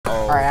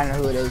Alright, I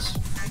know who it is.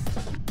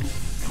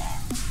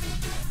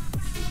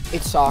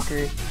 It's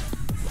Soccer.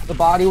 The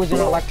body was in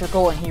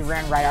electrical and he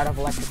ran right out of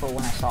electrical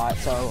when I saw it,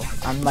 so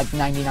I'm like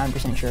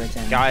 99% sure it's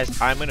him.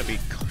 Guys, I'm gonna be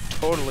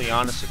totally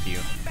honest with you.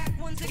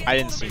 I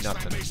didn't see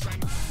nothing.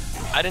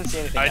 I didn't see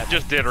anything. I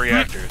just did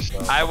reactors. So.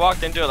 I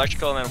walked into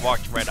electrical and then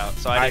walked right out,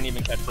 so I didn't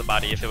even catch the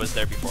body if it was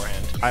there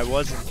beforehand. I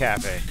was in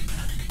cafe.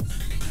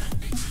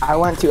 I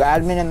went to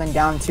admin and then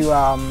down to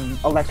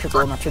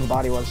electrical, and that's where the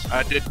body was.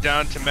 I did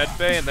down to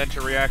medbay and then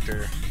to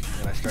reactor,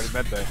 and I started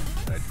medbay.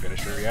 I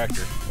finished the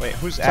reactor. Wait,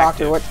 who's Soccer,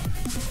 active? what?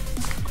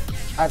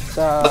 That's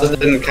Other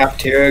than the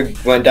cafeteria,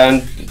 went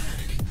down.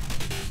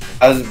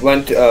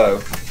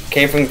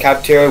 Came from the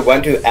cafeteria,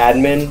 went to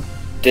admin,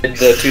 did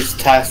the 2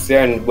 tasks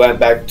there, and went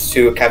back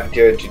to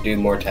cafeteria to do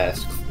more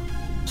tasks.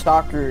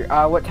 Soccer,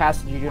 what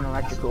task did you do in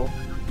electrical?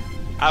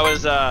 I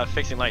was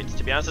fixing lights.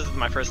 To be honest, this is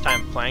my first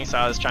time playing, so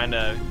I was trying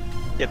to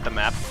get the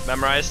map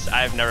memorized.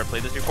 I've never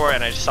played this before,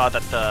 and I just saw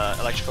that the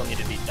electrical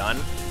needed to be done.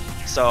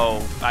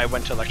 So I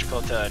went to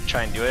electrical to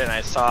try and do it, and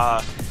I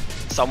saw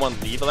someone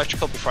leave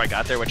electrical before I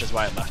got there, which is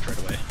why I left right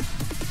away.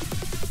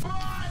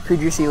 Who'd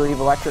you see leave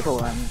electrical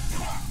then?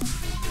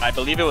 I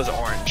believe it was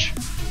orange.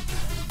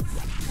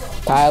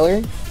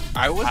 Tyler?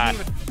 I wasn't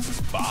even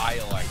by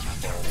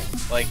electrical.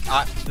 Like,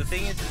 the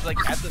thing is like,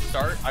 at the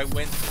start, I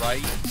went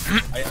right.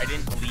 I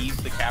didn't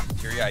leave the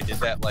cafeteria. I did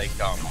that, like,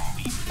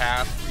 leave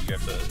pass where you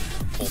have to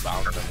pull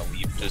down and then the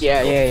leave just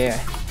Yeah.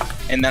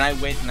 And then I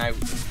went and I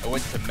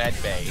went to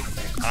medbay,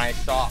 and I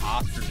saw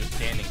Oscar just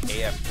standing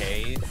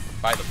AFK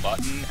by the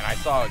button, and I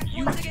saw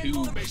you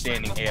two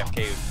standing AFK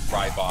with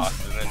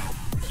Ryboss, and then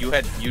you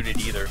had muted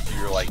either, so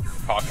you were like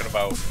talking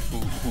about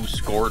who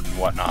scored and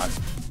whatnot.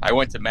 I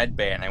went to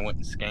medbay and I went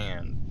and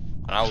scanned,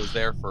 and I was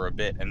there for a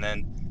bit, and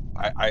then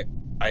I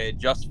had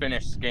just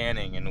finished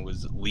scanning and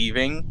was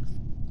leaving,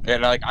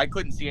 and like I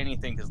couldn't see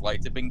anything because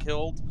lights had been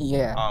killed.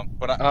 Yeah.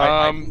 But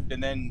I moved,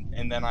 and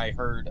then I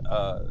heard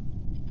I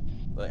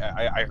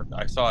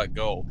saw it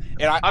go.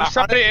 And I'm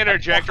sorry to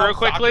interject real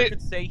quickly,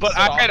 but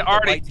I had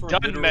already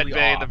done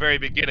medbay at the very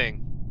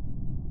beginning.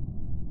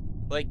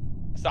 Like,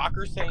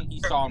 Soccer saying he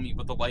saw me,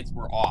 but the lights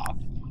were off.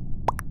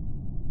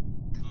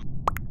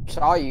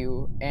 Saw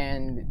you,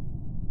 and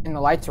the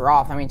lights are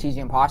off. I mean, he's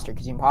the imposter,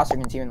 because the imposter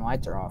can see when the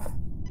lights are off.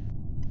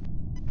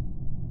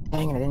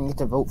 Dang it, I didn't get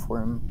to vote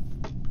for him.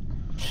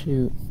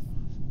 Shoot.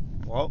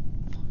 Well,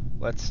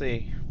 let's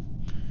see.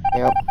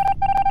 Yep.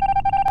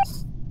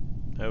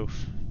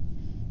 Oof.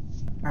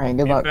 Alright,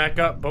 good luck. Back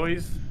up,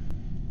 boys.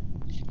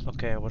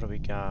 Okay, what do we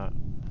got?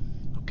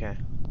 Okay.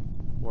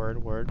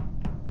 Word.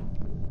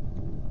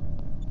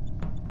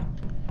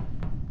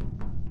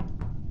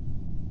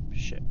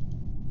 Shit.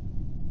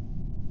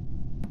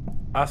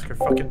 Oscar,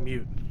 fucking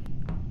mute.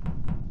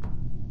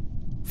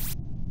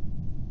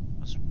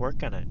 Let's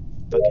work on it.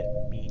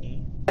 Fucking meanie.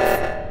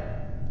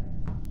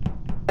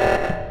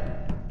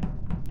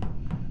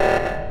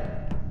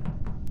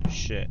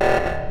 Shit. How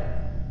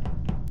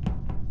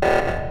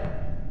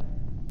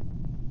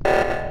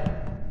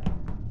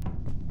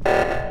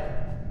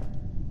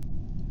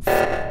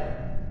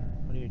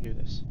do you do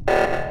this?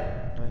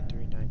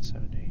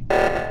 93978.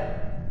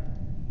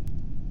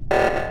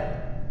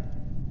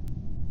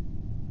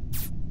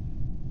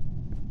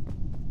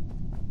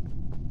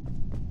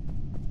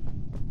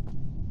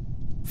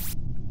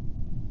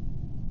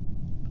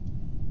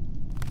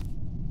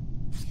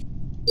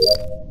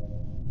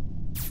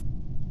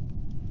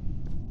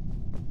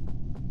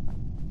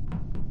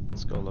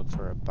 Let's go look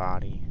for a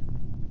body.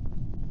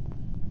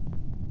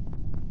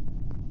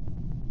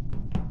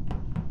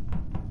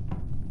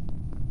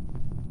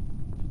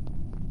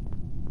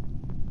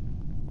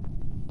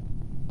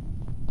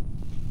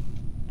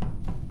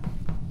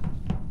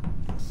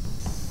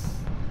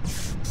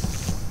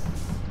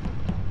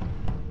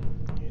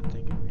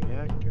 Anything in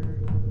reactor?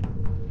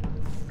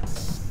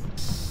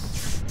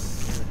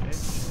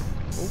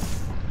 Oh,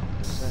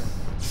 what's that?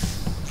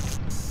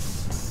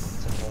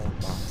 It's an old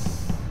box.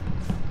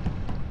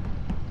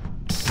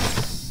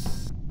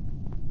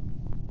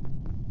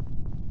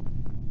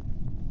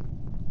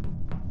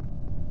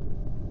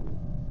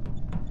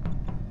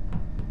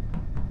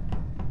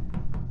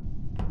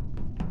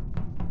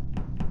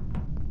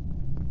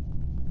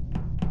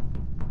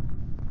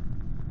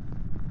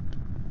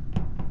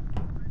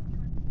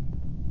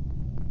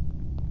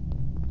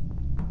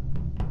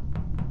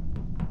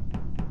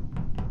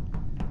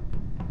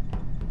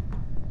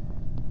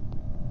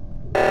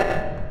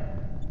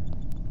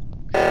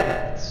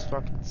 This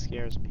fucking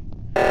scares me.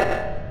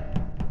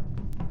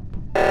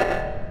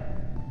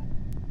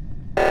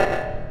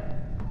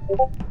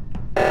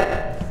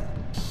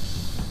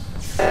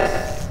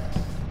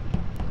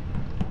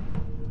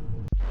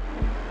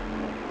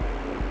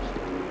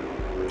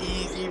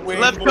 Easy win.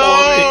 Let's go!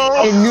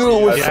 I knew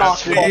it was Yes.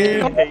 Soccer,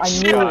 dude. I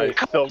knew it.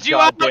 So You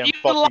out, goddamn you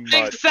fucking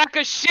lying much. sack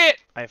of shit!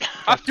 I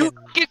I fucking...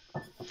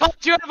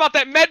 fucked you up about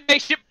that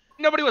medbay shit.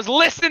 Nobody was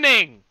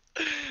listening.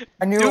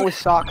 I knew it was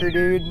Soccer,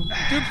 dude.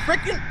 Dude,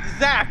 freaking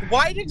Zach,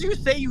 why did you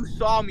say you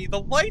saw me?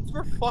 The lights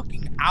were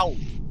fucking out.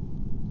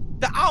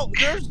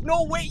 There's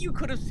no way you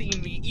could have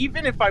seen me,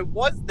 even if I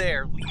was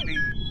there leaving.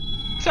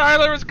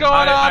 Tyler, what's going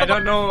on? I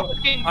don't know.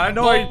 I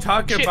know what you're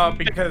talking about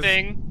because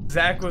thing.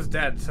 Zach was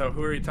dead. So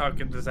who are you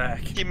talking to, Zach?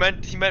 He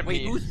meant Wait,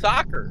 me. who's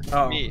soccer?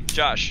 Oh, Me,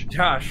 Josh.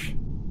 Josh.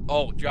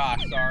 Oh,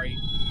 Josh, sorry.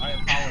 I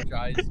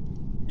apologize.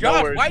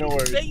 Josh, why did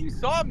you say you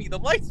saw me? The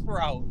lights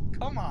were out.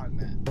 Come on,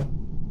 man.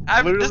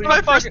 This is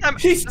my first time.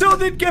 He still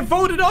didn't get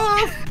voted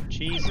off.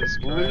 Jesus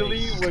Christ.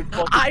 Literally, when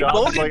fucking I Josh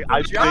was voted like, for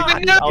I Josh.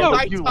 played you, I was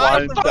like, I you timed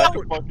lying the sack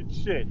vote. of fucking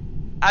shit.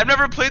 I've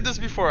never played this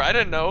before. I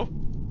didn't know.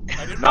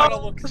 I didn't No, want to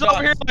I look was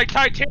over here sus. like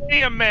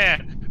Titanium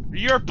Man.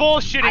 You're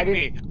bullshitting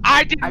me.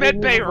 I did I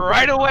didn't medbay even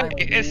right look away at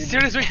the time, as dude.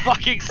 soon as we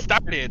fucking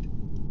started.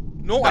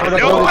 No, I I, don't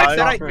no, know I why said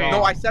I soccer.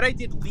 no, I said I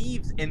did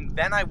leaves and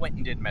then I went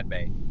and did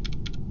medbay.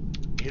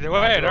 Either way,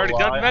 I'd already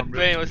done medbay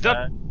really and was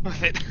done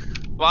with it.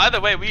 Well, either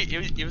way,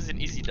 it was an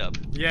easy dub.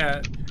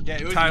 Yeah. Yeah,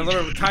 it was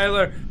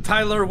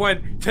Tyler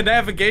went to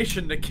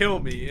navigation to kill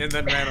me and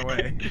then ran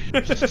away.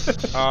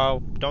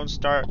 Oh, don't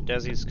start.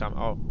 Desi's come.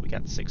 Oh, we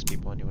got 6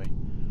 people anyway.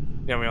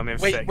 Yeah, we only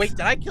have Wait, 6. wait,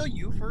 did I kill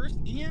you first,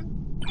 Ian?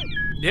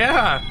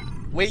 Yeah.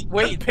 Wait,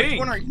 Pink. which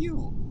one are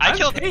you? I I'm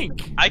killed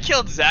Pink. I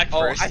killed Zach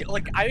Oh, first. I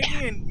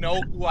didn't even know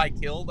who I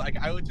killed. Like,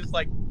 I was just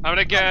like, I'm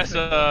gonna guess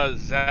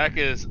Zach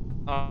is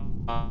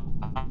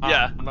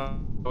Yeah.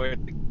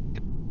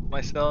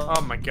 myself.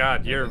 Oh my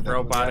God, you're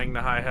roboting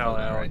the high hell,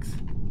 Alex.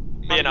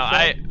 But, you know,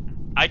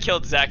 I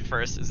killed Zach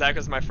first. Zach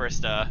was my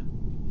first death.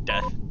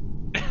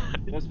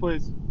 Yes,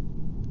 please.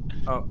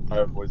 Oh.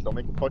 Alright, boys, don't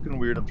make it fucking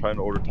weird. I'm trying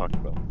to order Taco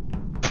Bell.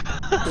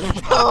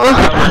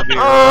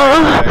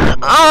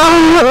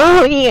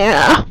 Oh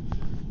yeah.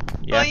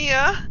 Oh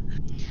yeah.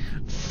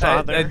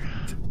 Father.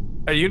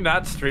 Are you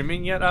not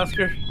streaming yet,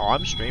 Oscar? Oh,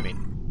 I'm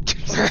streaming.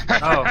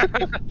 Oh.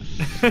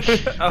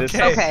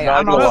 Okay, Not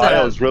I'm gonna all lie, set.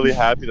 I was really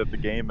happy that the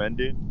game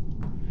ended.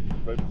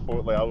 Right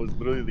before, like, I was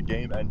literally the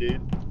game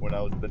ended when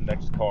I was the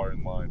next car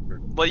in line for.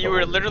 Well, you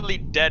were literally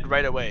dead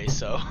right away,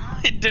 so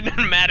it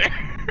didn't matter.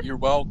 you're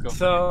welcome.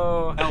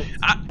 So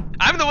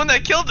I'm the one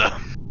that killed him.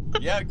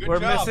 Yeah, good we're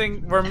job.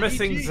 missing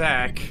GG.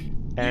 Zach.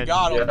 And,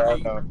 got him. Yeah, I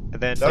know. and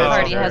then The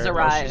party has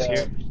arrived.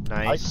 Here.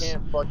 Nice. I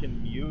can't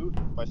fucking mute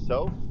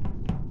myself.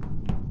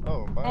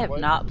 Oh, my I have wife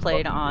not is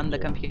played fucking on the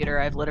here. computer.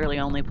 I've literally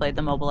only played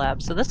the mobile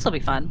app, so this will be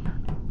fun.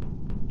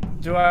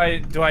 Do I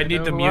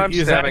need to No, mute I'm you,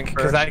 Zach? stabbing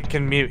Because first. I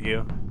can mute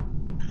you.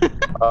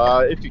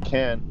 If you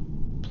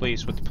can.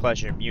 Please, with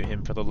pleasure, mute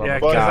him for the love Yeah,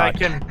 of because God. I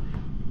can.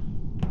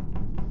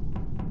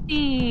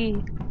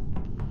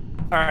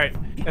 All right,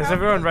 is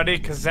everyone ready?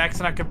 Because Zach's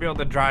not gonna be able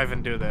to drive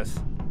and do this.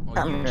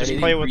 I'm Just ready.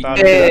 play without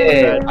Yeah.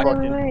 it. That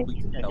fucking- Wait,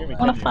 you can't hear me,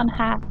 What a can you? fun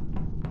hat.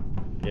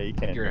 Yeah, you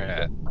can. Your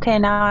hat. Okay,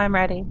 now I'm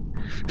ready.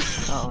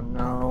 Oh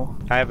no.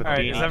 I have a All right,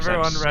 beanie. is 'cause I'm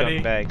everyone ready?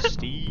 Scumbag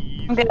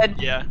Steve. I'm good.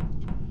 Yeah.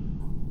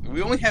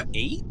 We only have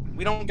 8?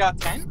 We don't got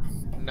 10?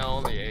 No,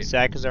 only 8.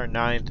 Zach is our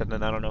 9th, and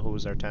then I don't know who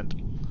was our 10th.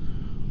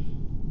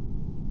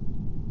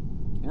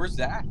 Where's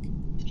Zach?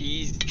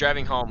 He's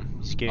driving home.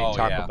 He's getting Oh,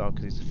 Taco yeah. Bell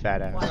because he's a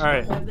fat ass. All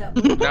right.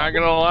 Not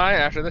gonna lie,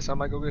 after this I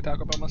might go get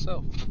Taco Bell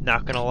myself.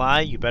 Not gonna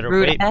lie, you better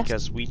Rude wait ass.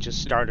 because we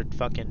just started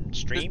fucking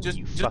stream.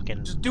 You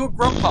fucking. Just do a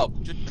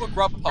Grubhub. Just do a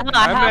Grubhub. No,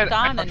 I meant hopped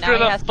on and after now he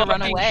the has to run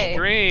fucking away.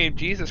 Stream,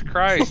 Jesus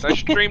Christ! I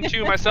stream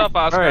too myself,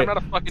 Oscar. All right, I'm not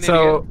a fucking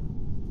So,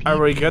 idiot.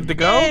 are we good to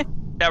go?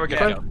 Yeah, we're good.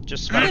 Yeah, to go.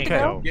 just fucking Okay.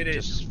 go. Get it.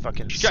 Just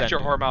fucking Shut send your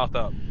it. whore mouth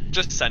up.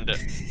 Just send it.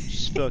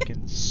 Just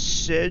fucking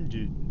send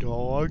it,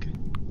 dog.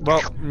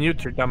 Well,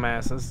 mute your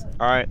dumbasses.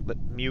 Alright,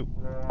 mute.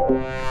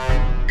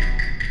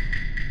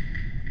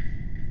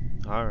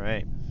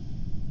 Alright.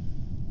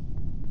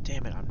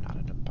 Damn it, I'm not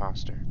an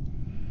imposter.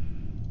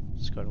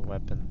 Let's go to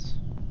weapons.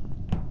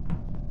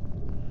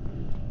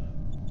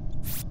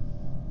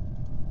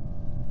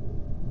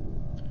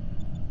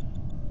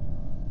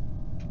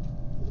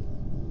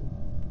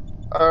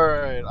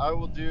 Alright, I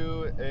will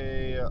do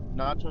a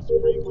nacho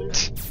supreme,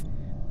 please.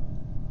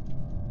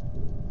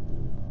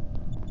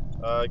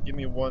 Give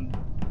me one.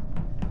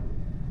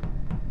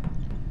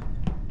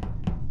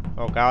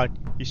 Oh god,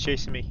 he's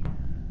chasing me.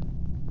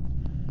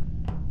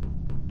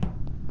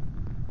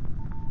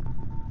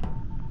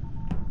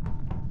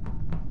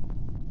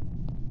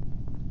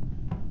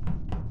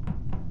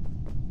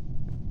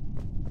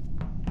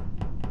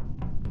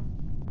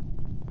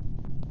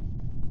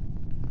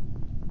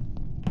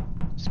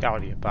 It's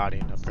gotta be a body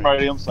in the brain.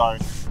 Alrighty, I'm sorry.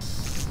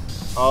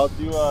 I'll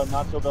do a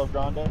nacho Bel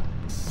Grande.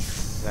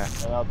 Yeah.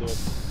 And I'll do it.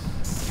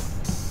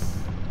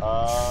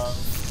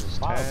 This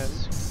mild,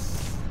 task.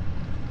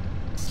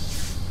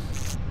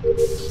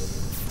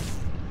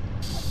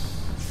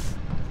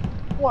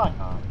 Why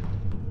not?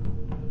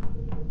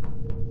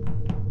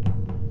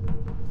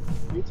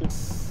 Me too.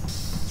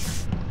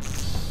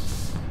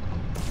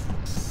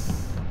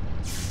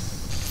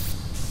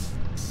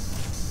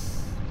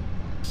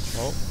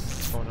 Oh,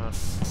 what's going on?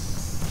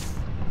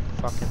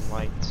 Fucking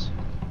lights.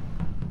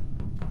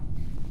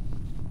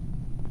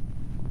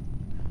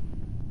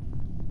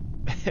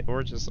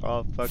 We're just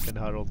all fucking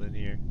huddled in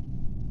here.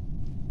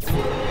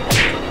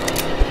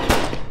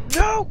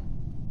 No!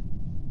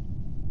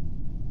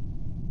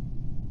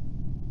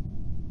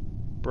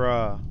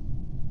 Bruh.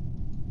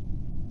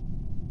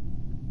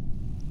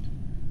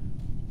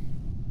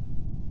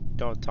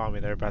 Don't tell me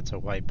they're about to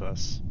wipe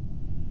us.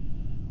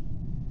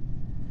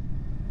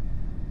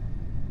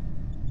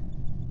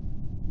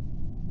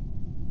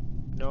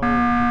 No.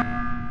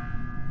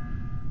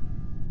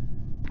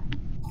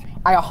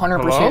 I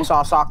 100% Hello?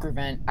 saw Soccer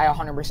vent. I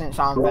 100%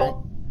 saw him vent.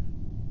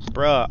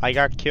 Bruh, I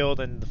got killed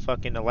in the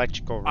fucking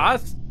electrical room.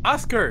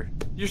 Oscar,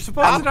 you're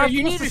supposed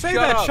to say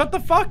that. Shut the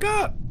fuck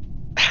up.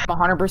 I'm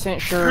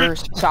 100% sure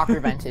Soccer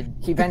vented.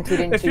 He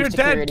vented into If you're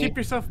security. dead, keep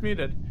yourself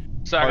muted.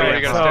 Soccer, what are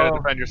you gonna say to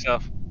defend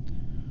yourself?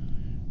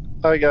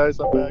 Hi guys,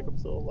 I'm back. I'm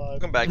still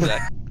alive. Welcome back,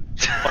 Zach.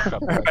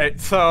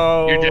 Alright,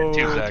 so... You're dead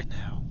too, Zach.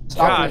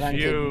 Soccer Josh,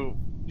 vented.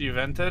 you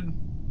vented?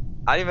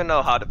 I don't even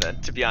know how to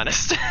vent, to be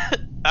honest.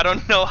 I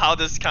don't know how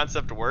this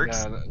concept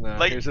works. No,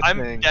 Like, here's the I'm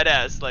thing. dead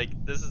ass. Like,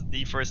 this is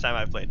the first time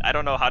I've played. I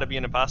don't know how to be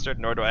an imposter,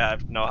 nor do I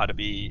know how to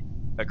be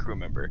a crew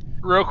member.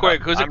 Real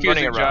quick, who's I'm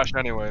running accusing around. Josh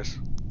anyways?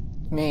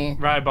 Me.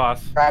 Right,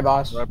 boss. Right,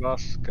 boss. Right,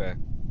 boss? Okay.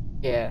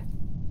 Yeah.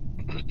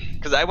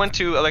 Because I went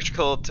to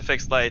electrical to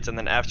fix lights, and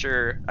then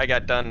after I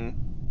got done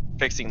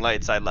fixing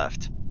lights, I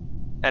left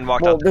and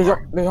walked Well, out the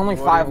door. there's only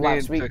What 5 do you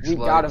left. mean, We fix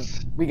gotta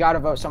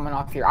lights? vote someone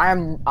off here. I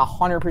am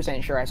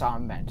 100% sure I saw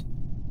him vent.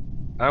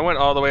 I went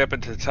all the way up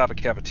into the top of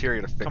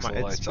cafeteria to fix Come on, the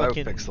it's lights. I would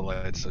fucking fix the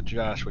lights. So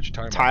Josh, what you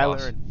talking Tyler about?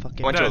 boss? and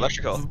fucking. Went to No,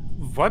 electrical.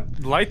 What?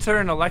 Lights are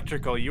in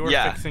electrical. You were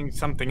Yeah. fixing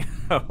something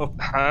else.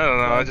 I don't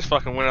know. I just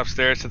fucking went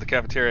upstairs to the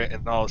cafeteria,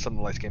 and all of a sudden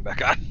the lights came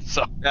back on.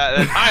 So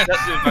Yeah, that's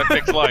as I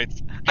fixed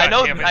lights. I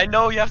know. God damn it. I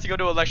know you have to go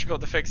to electrical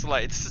to fix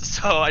lights,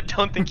 so I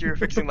don't think you're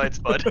fixing lights,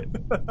 bud.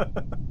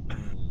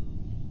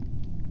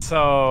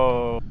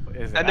 So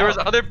is it And there was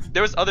out?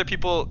 other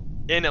people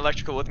in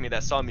electrical with me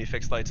that saw me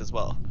fix lights as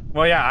well.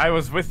 Well, yeah, I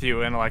was with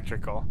you in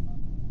electrical.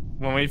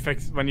 When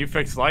you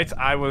fixed lights,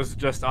 I was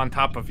just on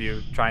top of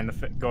you trying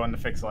to go in to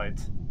fix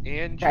lights.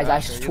 And Guys, I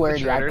Josh, are you swear the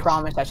to you, I traitors?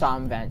 promise I saw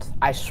him vent.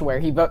 I swear,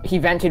 he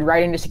vented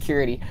right into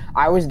security.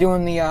 I was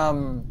doing the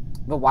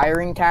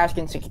wiring task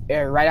in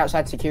right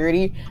outside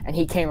security, and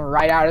he came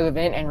right out of the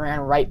vent and ran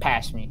right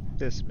past me.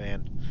 This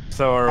man.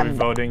 So are we I'm-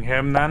 voting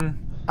him then?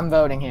 I'm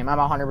voting him. I'm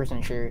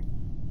 100% sure.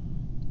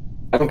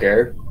 I don't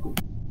care.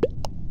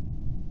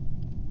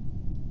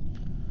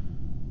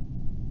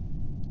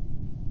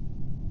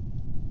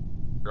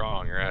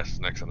 Wrong. Your ass is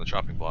next on the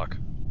chopping block.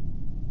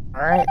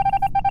 All right.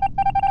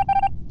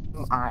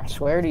 I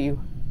swear to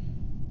you.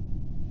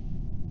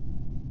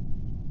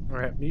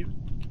 Alright, mute.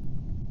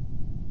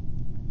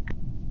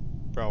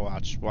 Bro,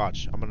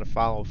 watch. I'm gonna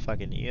follow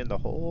fucking Ian the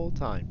whole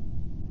time.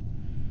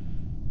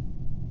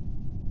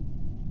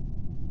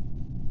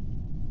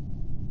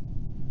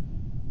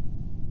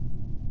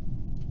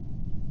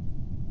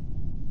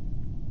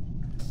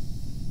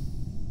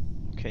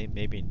 Okay,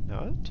 maybe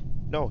not?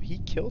 No, he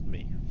killed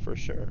me, for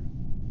sure.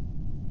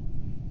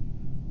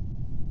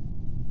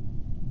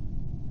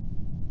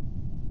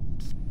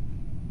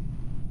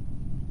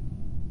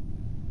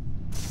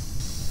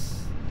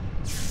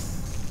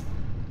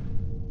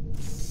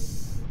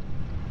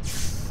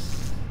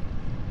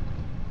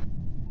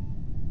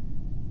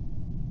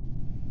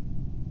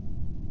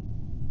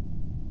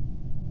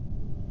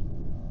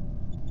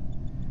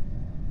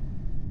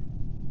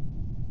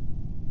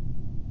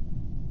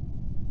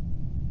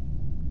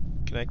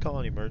 Can I call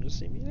an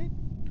emergency meeting?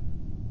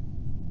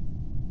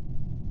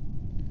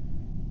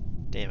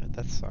 Damn it,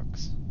 that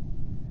sucks.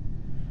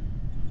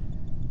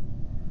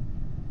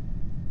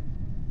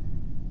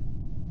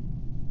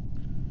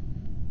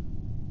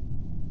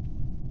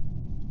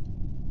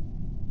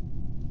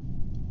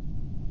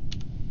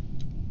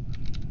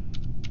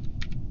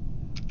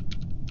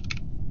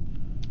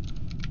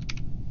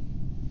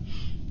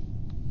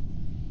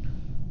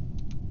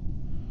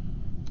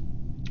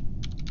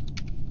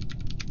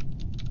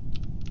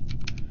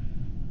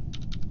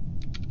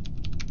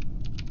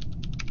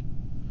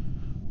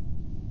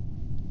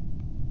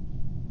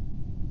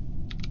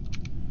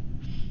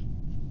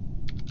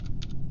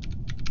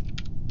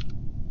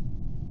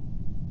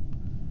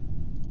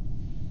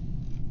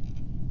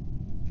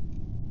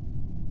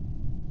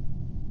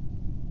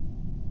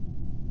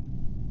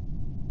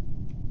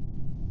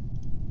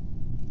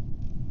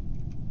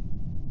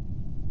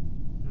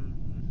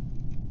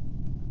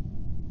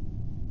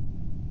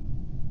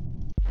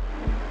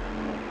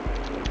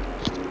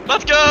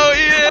 Let's go,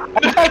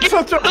 Ian! That's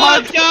such a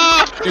Let's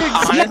go!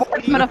 I'm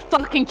gonna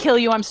fucking kill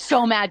you. I'm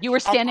so mad. You were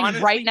standing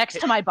honestly right next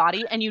to my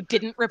body and you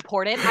didn't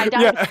report it. I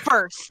died Yeah.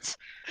 first.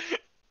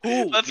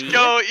 Let's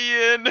go,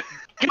 Ian!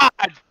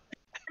 God,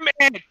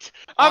 man!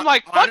 I'm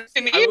like,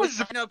 Honestly, fucking I was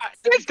Ian's kind of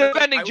upset Ian's because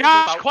defending I was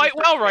Josh about to quite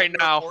start well the right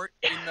now. report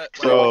in the-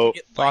 So, when I went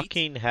to get lights,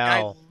 Fucking and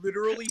hell. I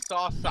literally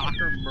saw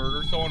Soccer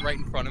murder someone right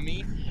in front of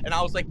me, and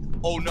I was like,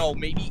 oh no,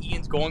 maybe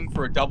Ian's going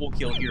for a double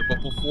kill here, but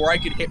before I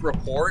could hit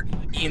report,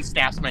 Ian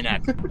snaps my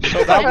neck. So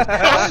I'm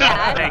so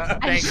mad.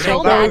 I'm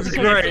so that mad was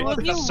because great. two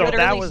of you So that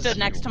literally was stood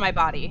next to my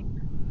body.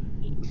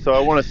 So I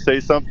want to say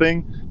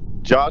something.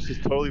 Josh has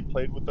totally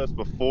played with us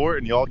before,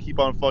 and y'all keep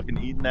on fucking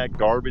eating that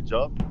garbage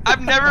up.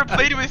 I've never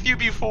played with you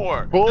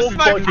before. Bull This is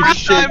my fucking first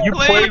shit, time you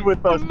playing. played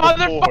with us before.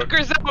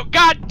 Motherfuckers out.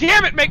 God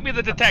damn it, make me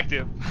the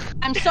detective.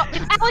 I'm so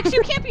Alex,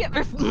 you can't be a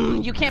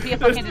fucking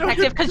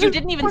detective because you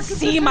didn't even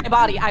see my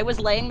body. I was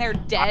laying there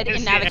dead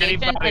in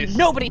navigation and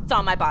nobody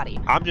saw my body.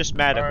 I'm just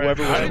mad at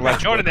whoever was I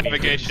electrical. joined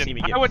navigation.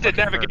 I went to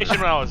navigation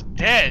when I was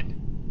dead.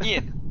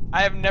 Ian,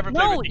 I have never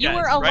played No, with you you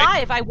guys, were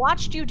alive. right? I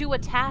watched you do a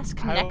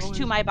task next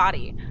to my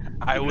body.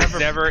 I was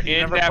never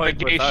in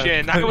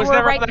navigation. I You was were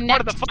never right part of the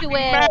next fucking to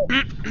map.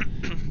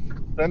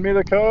 Send me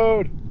the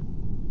code.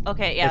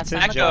 Okay, yeah. It's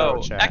in send the Joe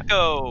code. chat.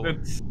 Echo.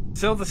 It's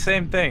still the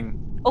same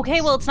thing.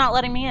 Okay, well, it's not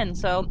letting me in,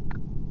 so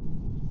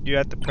You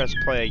have to press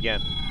play again.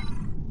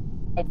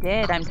 I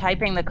did. I'm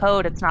typing the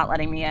code. It's not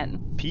letting me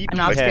in. I'm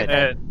not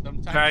stupid.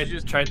 Try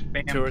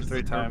 2 or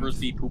 3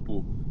 times.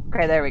 Poo-poo.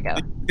 Okay, there we go.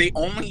 They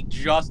only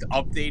just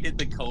updated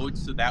the code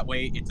so that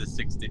way it's a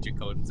 6-digit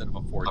code instead of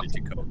a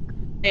 4-digit code.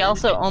 They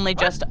also only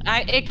just.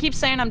 It keeps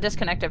saying I'm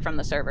disconnected from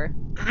the server.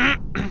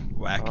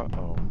 Whack.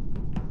 Uh-oh.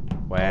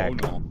 Whack.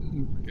 Oh,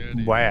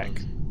 no. Whack.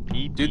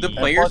 Dude, the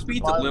player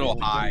speed's a little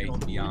high,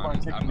 to be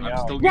honest. I'm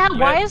still Yeah, getting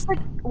why it. is the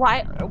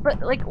why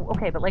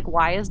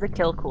is the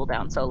kill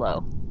cooldown so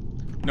low?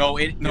 No,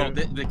 the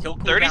kill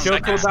cooldown. 30 Kill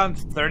seconds.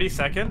 cooldown's 30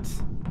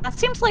 seconds? That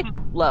seems like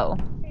low.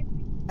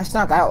 That's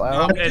not that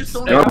low. It's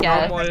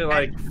Yeah. normally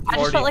like 45. I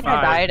just felt like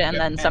I died and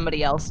then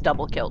somebody else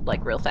double killed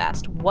like real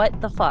fast. What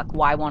the fuck?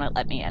 Why won't it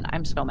let me in?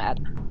 I'm so mad.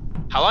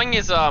 How long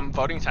is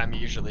voting time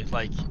usually?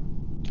 Like,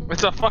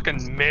 It's a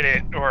fucking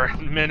minute or a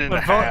minute and a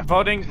But half.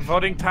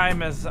 voting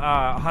time is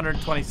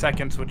 120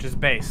 seconds, which is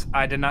base.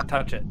 I did not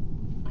touch it.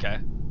 okay.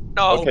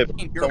 No. Okay, but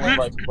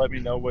someone let me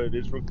know what it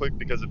is real quick,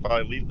 because if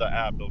I leave the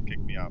app, it'll kick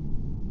me out.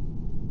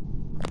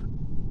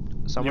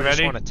 Someone You just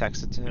ready? want to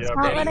text it to him. Yeah,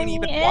 Not letting me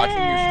in.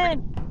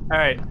 All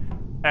right,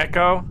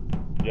 Echo.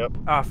 Yep.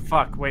 Ah,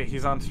 fuck. Wait,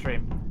 he's on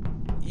stream.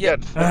 Yeah,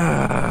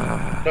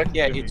 Text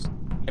yeah, it to me. it's.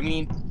 I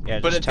mean, Yeah,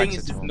 but the just thing text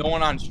is, it to if him. no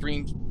one on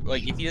stream,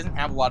 like, if he doesn't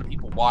have a lot of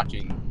people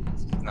watching.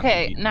 it's not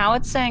Okay, gonna be- now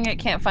it's saying it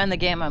can't find the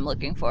game I'm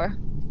looking for.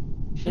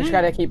 You just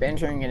gotta keep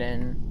entering it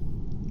in.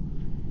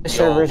 The Yo,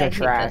 servers I are hate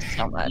trash. this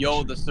so much.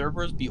 Yo, the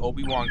servers be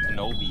Obi-Wan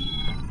Kenobi.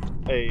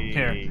 Hey.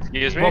 Here.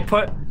 Excuse me? We'll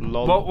put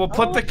Lol. we'll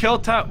put the kill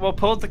time. We'll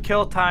pull the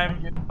kill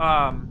time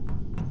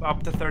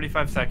up to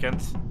 35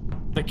 seconds.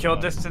 The kill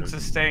distance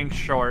is staying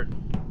short.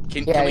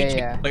 Can Yeah, we yeah, change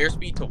yeah. player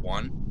speed to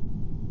 1?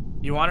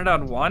 You want it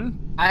on 1?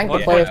 I think What?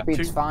 the player Yeah.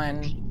 speed's Two-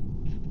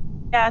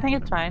 fine. Yeah, I think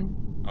it's fine.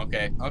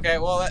 Okay,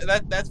 well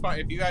that's fine.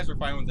 If you guys are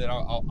fine with it,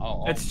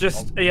 I'll It's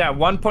just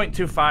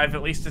 1.25.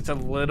 At least it's a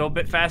little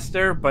bit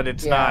faster, but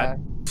it's Yeah.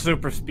 not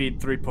super speed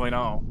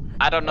 3.0.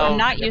 I don't know. I'm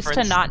not the used to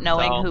difference, not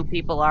knowing so- who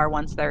people are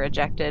once they're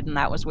ejected, and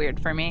that was weird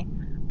for me.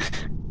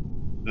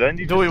 Then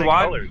you Do we just say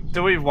want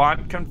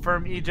colors.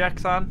 confirm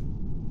ejects on?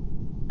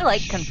 I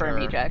like confirm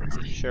Sure.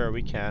 ejects. Sure,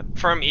 we can.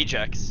 From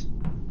ejects.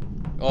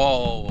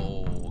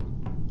 Oh.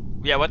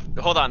 Yeah, what?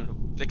 Hold on.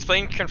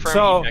 Explain confirm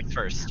So- eject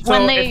first. So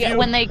when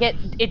if they get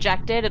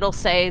ejected, it'll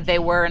say they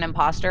were an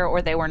imposter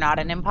or they were not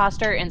an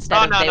imposter instead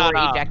Oh, of no, they no, were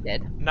no.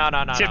 ejected. No.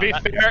 To be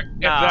that- fair, if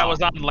no. that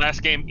was on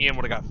last game, Ian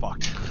would have got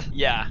fucked.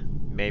 Yeah.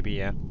 Maybe,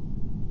 yeah.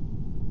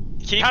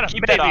 Keep Kind of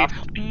that off.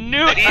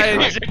 knew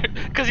Ian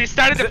because he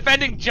started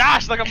defending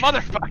Josh like a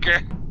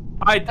motherfucker.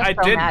 I I'm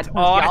so did. mad 'cause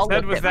All I y'all said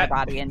looked was at that. my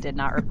body and did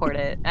not report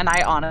it, and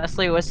I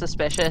honestly was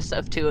suspicious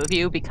of 2 of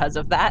you because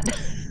of that.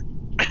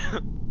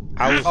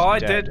 I was All I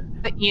dead.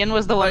 did. But Ian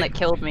was the one Like- that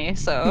killed me,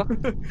 so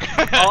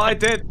all I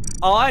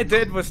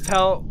did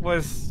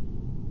was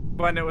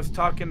when it was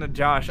talking to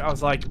Josh, I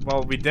was like,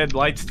 well, we did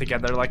lights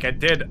together. Like I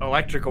did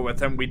electrical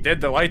with him. We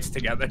did the lights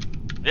together.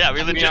 Yeah,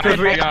 we legit. Because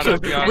we Be honest, actually,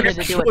 be we honest.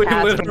 wanted to do a actually task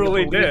and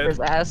literally you did. his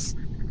ass.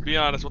 Be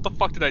honest, what the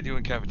fuck did I do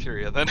in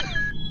cafeteria then?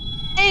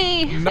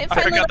 Hey, No, it I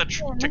finally took out the let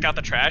me in. took out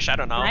the trash. I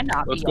don't know. Can I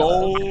not Let's be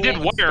yellow? go. I did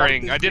Let's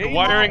wiring. start I did this game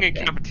wiring in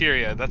off.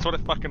 cafeteria. That's what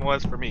it fucking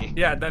was for me.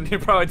 Yeah, then you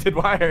probably did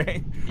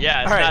wiring.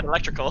 Yeah, it's All right. not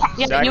electrical.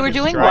 Yeah, Zach you were is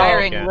doing driving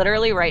wiring again.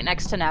 literally right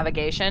next to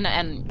navigation,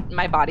 and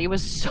my body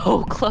was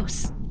so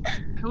close.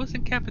 I was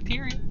in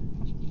cafeteria.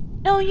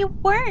 No, you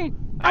weren't.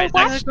 I Alright,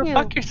 watched Go you.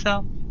 fuck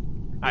yourself.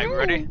 I'm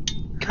ready.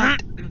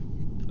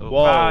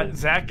 Whoa.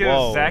 Zach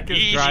Whoa. is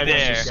Easy driving.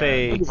 there. Just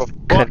say Fuck,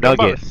 I'm about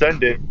Nugget. to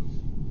send it.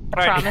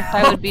 All right. Promised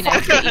I would be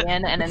nice to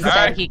Ian, and instead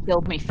Alright. he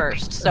killed me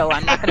first, so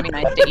I'm not gonna be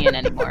nice to Ian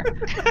anymore.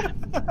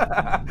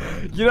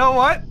 You know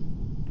what?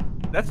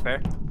 That's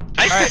fair.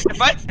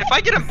 If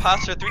I get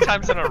imposter 3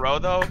 times in a row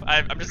though,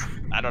 I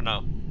don't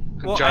know.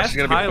 Well, Josh ask is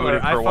gonna be Tyler.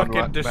 voted I for one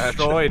fucking match.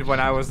 destroyed when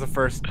I was the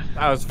first.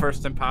 I was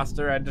first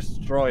imposter. I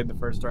destroyed the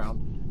first round.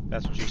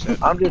 That's what you said.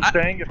 I'm just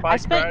saying, if I I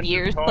spent crash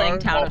years this car playing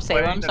Town while of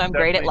Salem, playing, so then I'm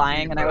great at definitely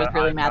lying, keep and I was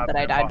really I'm mad not that I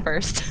being died fucked.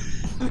 first.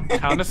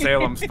 Town of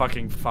Salem's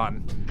fucking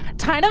fun.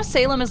 Town of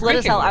Salem is lit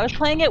as Freaking hell. I was rich.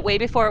 playing it way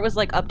before it was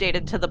like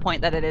updated to the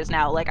point that it is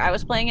now. Like I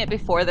was playing it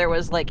before there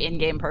was like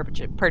in-game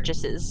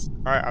purchases.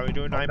 All right, are we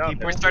doing 9 no,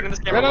 people? We're starting this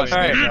game. Red or Oaks what?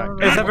 All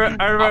right, is everyone?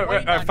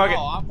 Fuck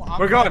it.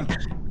 We're going.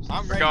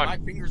 I'm ready. going. My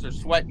fingers are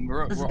sweating.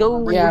 Let's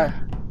go. Yeah.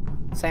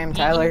 Same,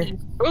 Tyler.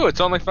 Ooh, it's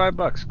only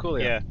 $5. Cool,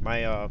 yeah. Yeah,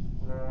 my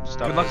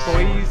Stuff Good luck, is-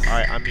 boys.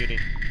 Alright, I'm muting.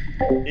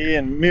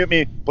 Ian, mute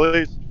me,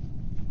 please.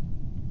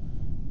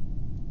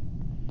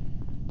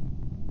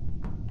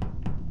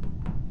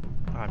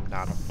 I'm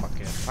not a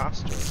fucking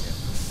imposter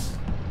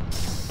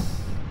again.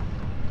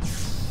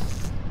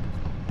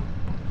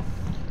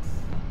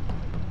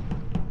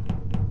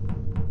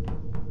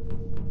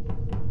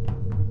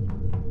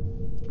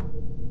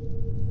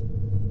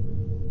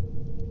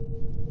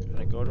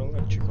 Gotta go to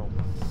electrical.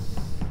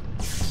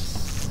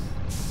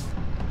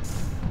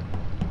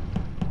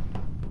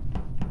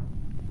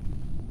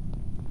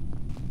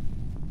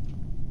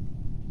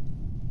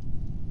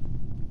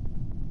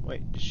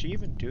 Wait, did she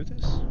even do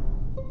this?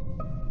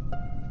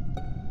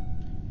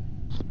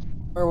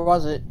 Where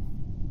was it?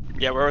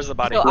 Yeah, where was the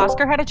body? So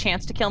Oscar had a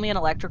chance to kill me in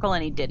electrical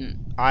and he didn't.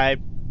 I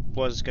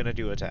was gonna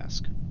do a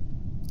task.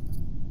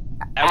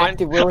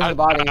 Active, where was the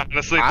body? I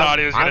honestly thought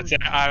he was gonna say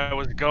I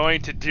was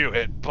going to do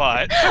it,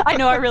 but I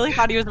know, I really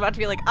thought he was about to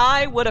be like,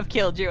 I would have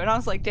killed you, and I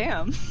was like,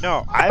 damn.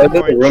 No, I was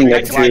in the room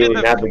next to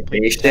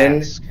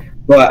navigation,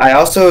 but I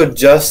also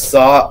just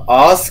saw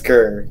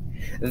Oscar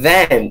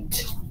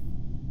vent.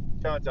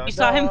 You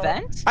saw him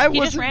vent? He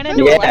just ran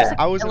into Yeah,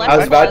 I was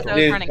about to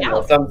do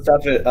some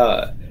stuff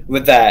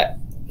with that.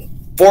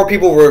 4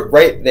 people were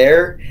right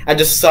there. I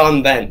just saw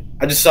him vent.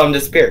 I just saw him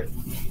disappear.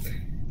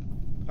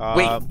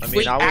 Wait, I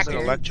mean, I was in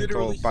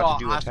electrical about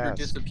to do a Oscar task.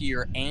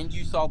 disappear, and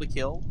you saw the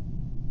kill?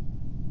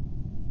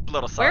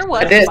 Little Where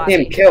was I didn't see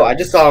him kill. I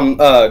just saw him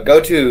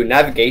go to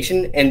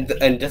navigation and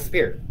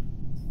disappear.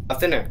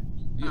 Up in there.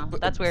 Oh,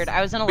 that's weird.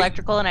 I was in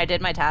electrical and I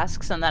did my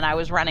tasks, and then I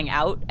was running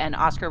out, and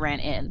Oscar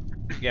ran in.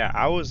 Yeah,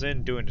 I was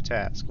in doing a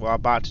task. Well,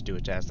 about to do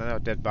a task. Then a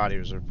dead body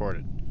was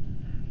reported.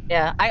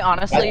 Yeah, I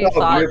honestly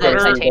thought that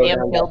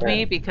Titanium killed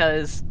me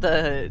because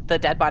the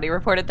dead body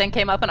reported thing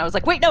came up, and I was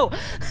like, wait, no!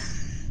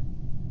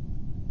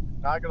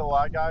 Not gonna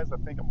lie, guys, I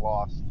think I'm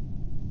lost.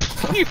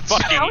 You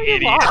fucking How are you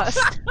idiot.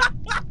 lost?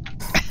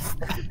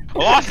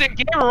 Lost in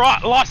game or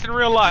lost in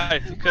real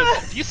life? Because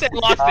if you said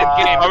lost in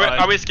game,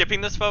 Are we skipping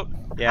this vote?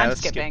 Yeah, I'm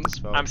let's skipping. skip this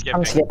vote. I'm skipping.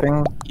 I'm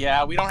skipping.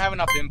 Yeah, we don't have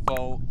enough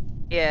info.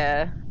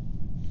 Yeah.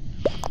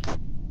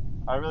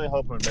 I really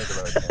hope we make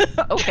it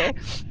right. Okay.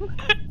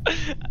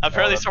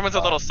 Apparently someone's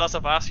a little sus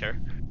of Oscar.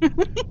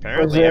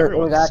 Apparently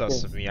everyone's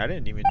sus of me. I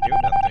didn't even do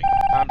nothing.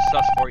 I'm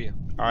sus for you.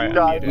 Alright,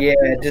 No, I'm muted.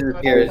 Yeah,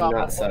 disappear is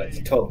not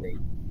such. Totally.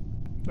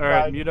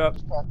 Alright, mute up.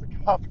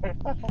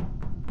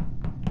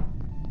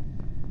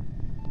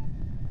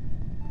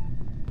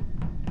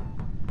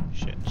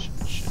 Shit.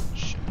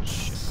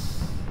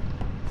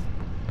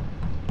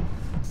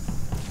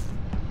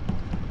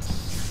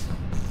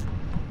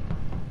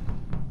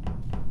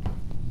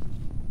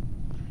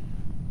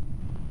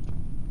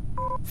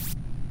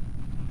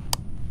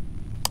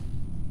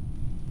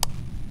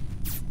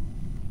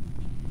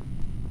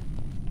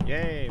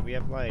 Yay, we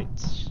have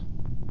lights.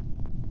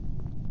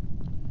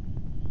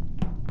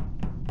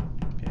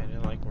 Okay, I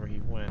didn't like where he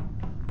went.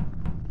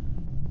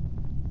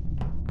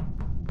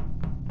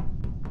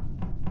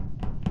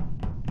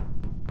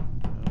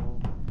 No.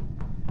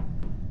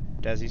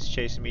 Desi's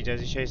chasing me,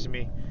 Desi's chasing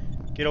me.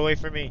 Get away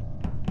from me.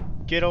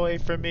 Get away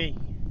from me.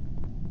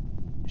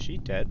 Is she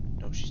dead?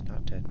 No, she's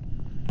not dead.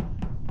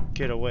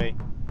 Get away.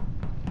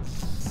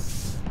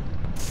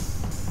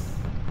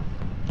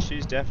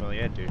 She's definitely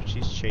dead, dude.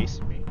 She's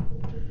chasing me.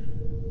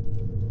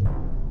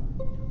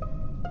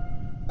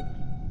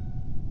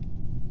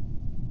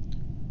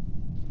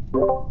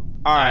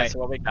 Alright, so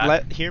what we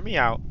got? hear me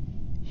out.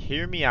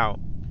 Hear me out.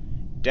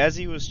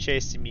 Desi was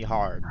chasing me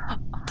hard.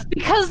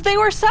 Because they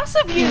were sus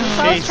of you,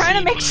 so I was trying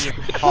to make sure.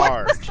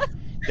 Hard.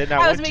 Then I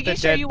was went to making the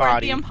sure dead you weren't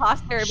body. the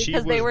imposter She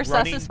because they were was sus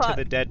running as to fuck.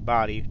 the dead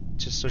body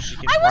just so she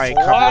can I try and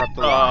was cover up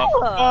the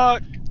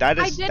fuck? That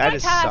I is did that my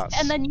is task,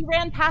 sus. and then you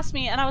ran past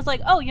me, and I was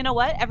like, oh, you know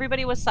what?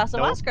 Everybody was sus of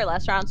Nope. Oscar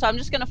last round, so I'm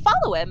just gonna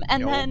follow him.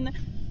 And Nope. then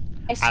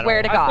I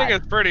swear to I God, think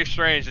it's pretty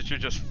strange that you're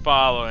just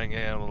following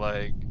him,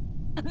 like.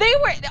 they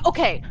were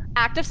okay.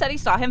 Active said he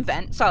saw him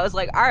vent, so I was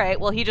like, all right,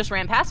 well, he just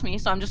ran past me,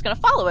 so I'm just gonna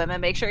follow him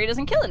and make sure he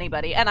doesn't kill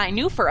anybody. And I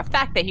knew for a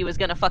fact that he was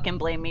gonna fucking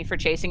blame me for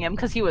chasing him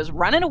because he was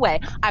running away.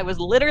 I was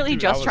literally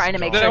Dude, I just was trying to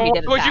make drunk. sure he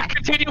Then didn't would you attack.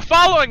 continue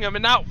following him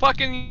and not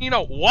fucking,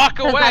 walk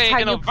 'Cause away that's how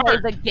and you play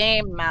avert? the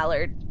game,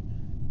 Mallard.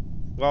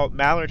 Well,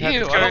 Mallard had Ew,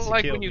 the I chance don't to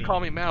like kill when you me. call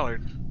me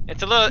Mallard. It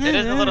is a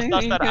little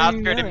sus that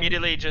Oscar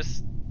immediately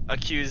just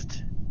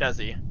accused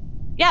Desi.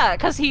 Yeah,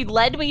 because he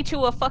led me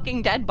to a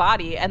fucking dead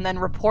body and then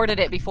reported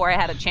it before I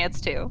had a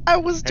chance to. I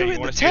was Hey, you doing the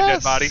wanna see a dead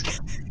test. body?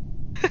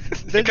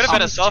 It could have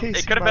been a self.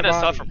 It could have been a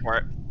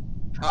self-report.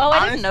 Oh,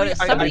 I didn't notice.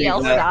 Somebody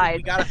else died.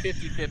 We got a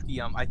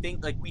 50-50. I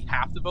think we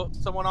have to vote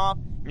someone off.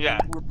 Yeah.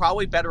 We're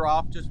probably better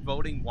off just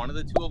voting one of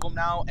the two of them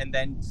now, and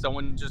then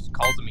someone just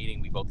calls a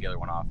meeting. We vote the other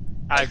one off.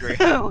 I agree.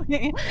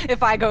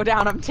 If I go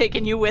down, I'm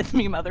taking you with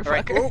me, All right,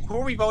 motherfucker. who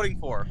are we voting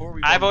for? Who are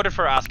we? I voted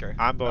for Oscar.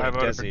 I'm voting I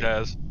voted for Desi.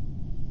 Dez.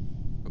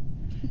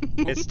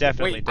 It's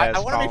definitely Wait, Dez I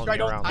wanna make following sure I me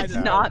don't around. tie It's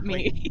this not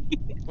me.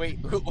 Wait,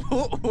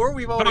 who are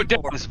we voting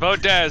Vote for? Dez, vote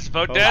Dez,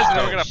 vote Oh, Dez, and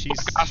then we're gonna she's-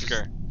 fuck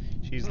Oscar.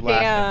 She's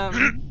laughing.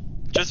 Damn.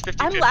 Just 50-50.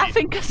 I'm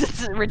laughing because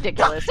it's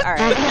ridiculous. All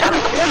right.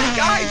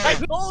 Guys, I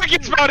told you.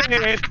 It's voted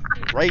in.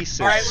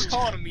 Racist. Alright, we're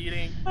calling a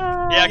meeting.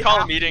 Yeah, call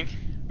a meeting.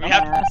 We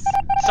have to,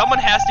 someone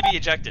has to be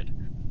ejected.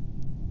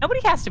 Nobody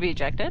has to be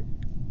ejected.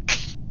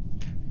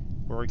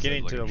 We're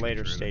getting to the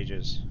later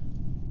stages.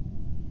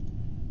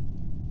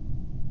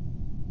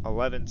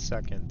 11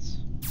 seconds.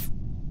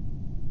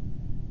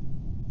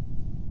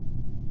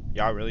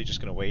 Y'all really just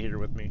gonna wait here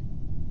with me?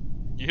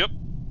 Yep.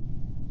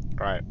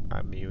 Alright,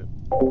 I'm mute.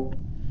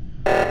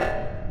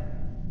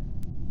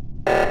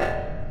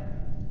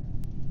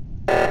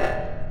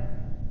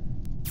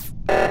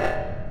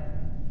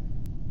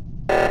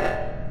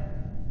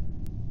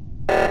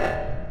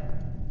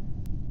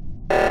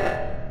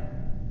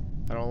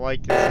 I don't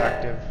like this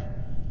active.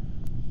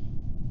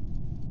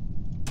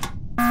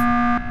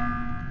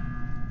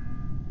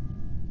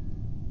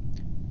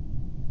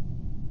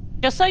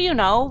 Just so you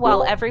know,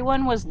 while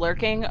everyone was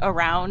lurking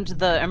around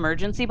the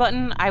emergency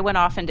button, I went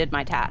off and did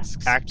my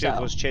tasks. Active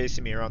so. was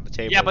chasing me around the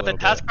table. Yeah, but the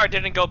task bar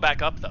didn't go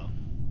back up though.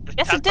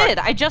 Yes, it did.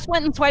 I just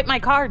went and swiped my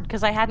card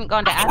because I hadn't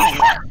gone to admin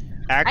yet.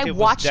 Active I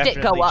watched was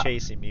it go up.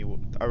 chasing me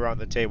around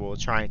the table,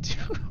 trying to.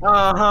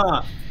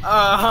 I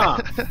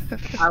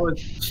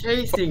was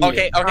chasing you.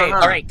 Okay,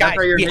 alright, guys,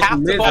 we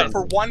have to vote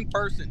for one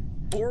person.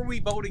 Who are we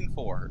voting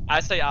for? I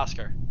say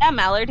Oscar. Yeah,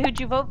 Mallard, who'd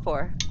you vote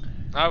for?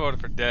 I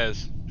voted for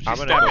Dez. I'm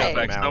She gonna stabbed vote me for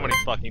back so Mallard.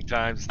 many fucking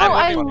times. Oh,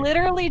 I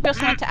literally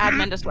just went to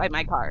admin to swipe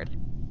my card.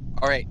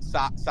 Alright,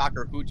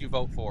 Soccer, who'd you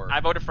vote for? I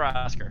voted for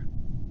Oscar.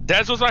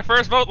 Dez was my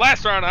first vote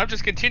last round. I'm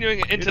just continuing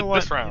it into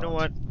this round. You know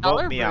what? Y'all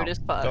Vote are me rude out. as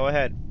fuck. Go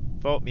ahead.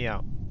 Vote me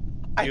out.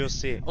 You'll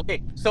see.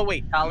 Okay, so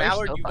wait, Y'all are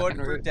Mallard, so you fucking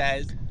voted for rude.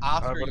 Dez.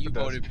 Oscar, you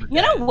voted for Dez.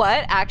 You know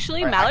what?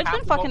 Actually, Alright, I Mallard's have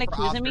been to vote fucking for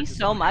accusing me Oscar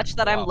so much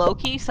that I'm up.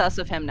 low-key sus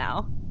of him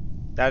now.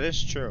 That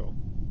is true.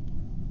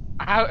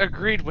 I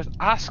agreed with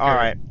Oscar.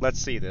 Alright, let's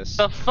see this.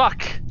 The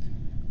fuck?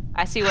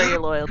 I see where your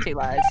loyalty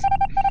lies.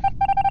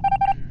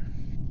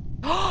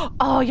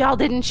 Oh, y'all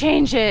didn't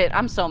change it.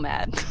 I'm so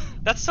mad.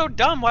 That's so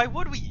dumb. Why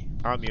would we?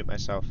 I'll mute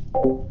myself.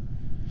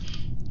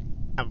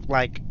 I'm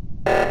like,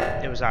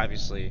 it was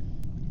obviously.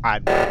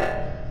 I'm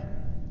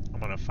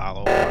gonna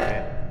follow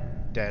fucking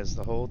Dez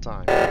the whole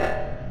time.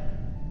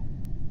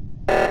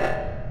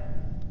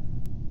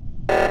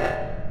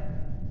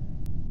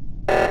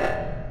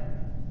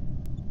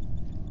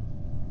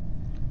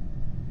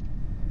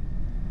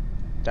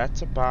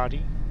 That's a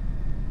body.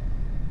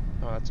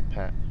 Oh, that's a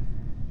pet.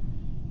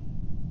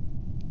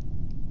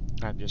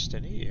 I'm just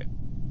an idiot.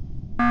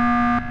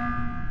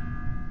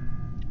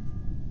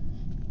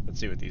 Let's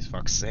see what these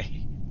fucks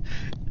say.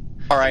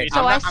 Alright,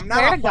 So I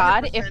swear to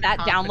God, if that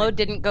download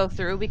didn't go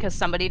through because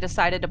somebody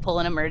decided to pull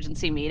an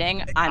emergency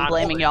meeting, I'm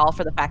blaming y'all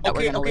for the fact that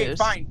we're gonna lose.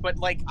 Fine, but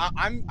like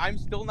I'm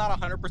still not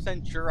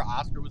 100% sure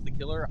Oscar was the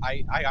killer.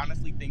 I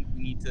honestly think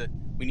we need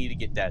to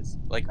get Dez.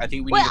 Like I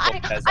think we need to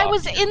vote Dez I off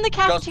was here, in the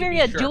just to be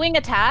cafeteria sure. doing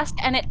a task,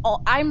 and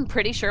I'm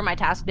pretty sure my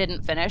task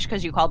didn't finish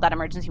because you called that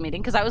emergency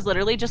meeting. Because I was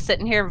literally just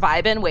sitting here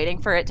vibing,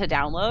 waiting for it to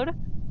download.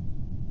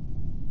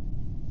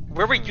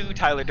 Where were you,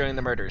 Tyler, during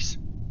the murders?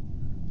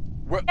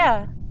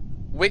 Yeah.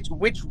 Which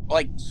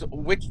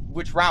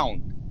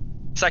round?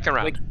 Second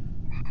round. Like,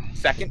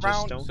 second Just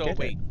round? don't So get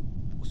wait.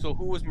 So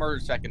who was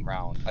murdered second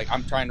round? Like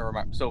I'm trying to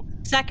remember. So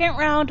Second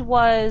round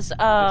was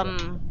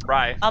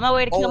Rye. on my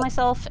way to kill Oh.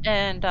 myself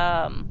and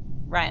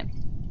Ryan.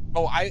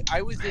 Oh, I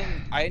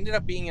ended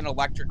up being in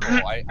electrical.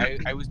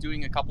 I was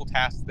doing a couple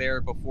tasks there.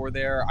 Before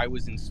there, I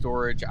was in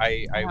storage.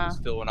 I was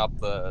filling up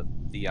the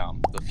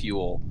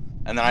fuel.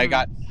 And then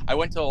I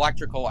went to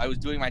electrical. I was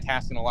doing my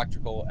task in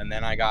electrical, and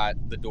then I got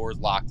the doors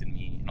locked in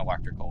me in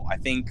electrical. I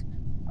think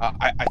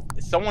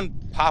someone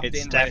popped It's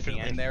in right at the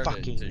definitely end there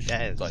fucking to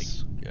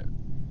Dez.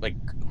 like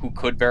who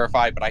could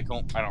verify, but I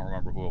don't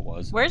remember who it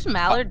was. Where's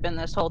Mallard been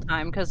this whole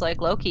time? Because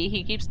like low-key,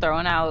 he keeps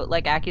throwing out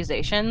like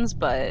accusations,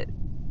 but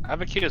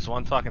I've accused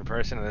one fucking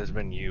person, and it's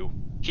been you.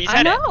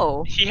 I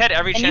know. He had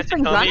every And chance he's to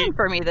been kill gunning me.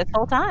 for me this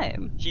whole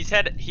time. He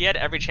had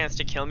every chance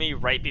to kill me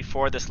right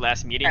before this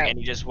last meeting, Alright. and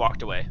he just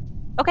walked away.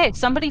 Okay,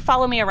 somebody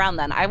follow me around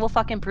then. I will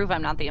fucking prove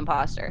I'm not the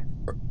imposter.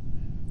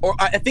 Or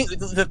I think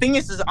the thing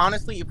is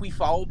honestly, if we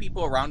follow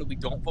people around and we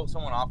don't vote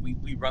someone off,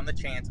 we run the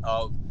chance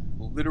of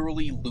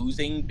literally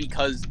losing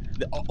because,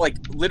 like,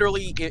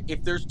 literally,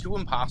 if there's two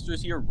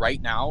imposters here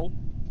right now,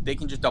 they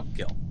can just double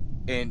kill,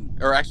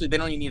 or actually, they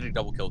don't even need a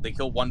double kill. They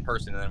kill one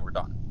person and then we're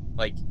done.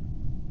 Like,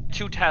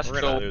 two tasks.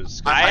 We're gonna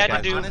lose. I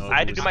had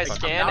to do my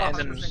scan I'm and not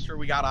then. 100% sure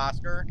we got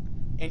Oscar,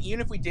 and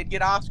even if we did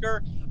get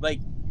Oscar, like.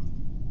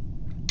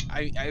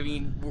 I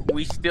mean,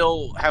 we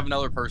still have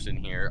another person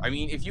here. I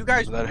mean, if you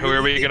guys Then who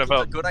are we think gonna it's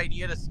vote? a good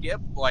idea to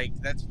skip, like,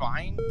 that's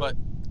fine, but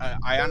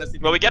I honestly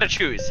Well, we think- gotta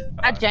choose.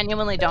 I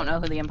genuinely don't know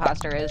who the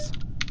imposter is.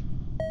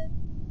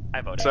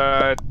 I voted.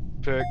 Side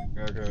pick.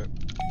 Okay.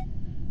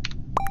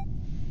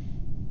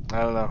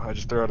 I don't know. I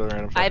just threw out a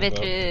random. Bye, fucking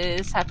vote.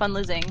 bitches. Have fun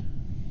losing.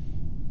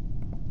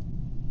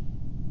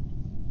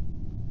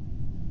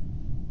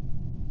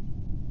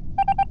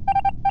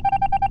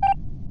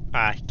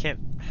 I can't.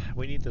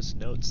 We need this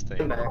notes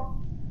thing.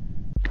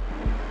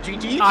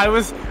 GG? I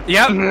was,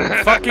 yep,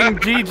 fucking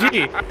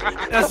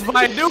GG. That's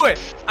why I knew it.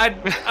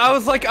 I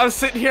was like, I was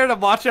sitting here and I'm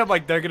watching. I'm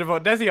like, they're gonna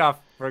vote Desi off.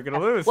 We're gonna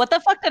lose. What the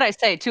fuck did I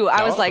say too?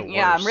 I was like, the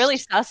yeah, I'm really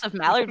worst. sus of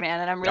Mallard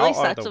Man, and I'm really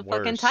Y'all are sus the of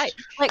fucking worst. Tight.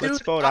 Like,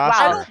 Let's vote wow,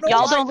 Oscar.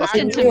 y'all don't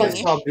listen to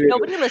me.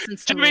 Nobody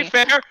listens to To me.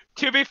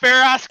 be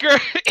fair, Oscar,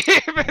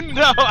 even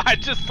though I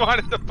just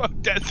wanted to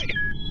vote Desi.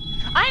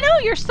 I know,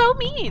 you're so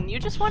mean. You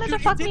just wanted to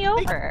fuck me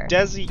over.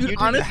 Desi, you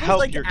didn't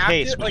help your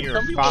case when you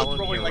were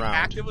following me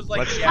around.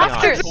 Let's be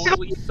honest.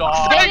 Totally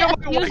they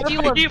accused you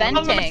of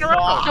venting. So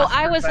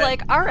I was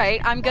like, alright,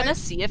 I'm gonna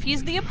see if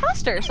he's the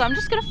imposter. So I'm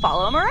just gonna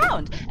follow him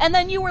around. And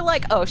then you were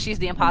like, oh, she's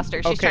the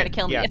imposter. She's trying to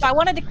kill me. yeah. If I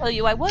wanted to kill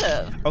you, I would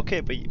have. Okay,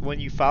 but when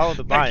you followed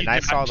the body and I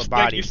saw the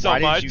body,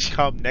 why did you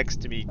come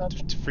next to me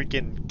to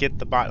freaking get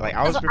the body? Like,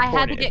 I was reporting. I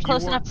had to get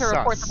close enough to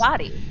report the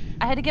body.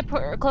 I had to get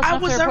close enough to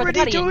report the body. I was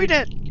already doing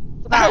it!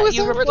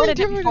 You reported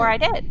it before I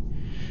did.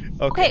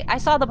 Okay, I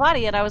saw the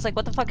body and I was like,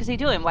 what the fuck is he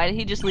doing? Why did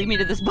he just leave me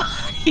to this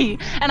body?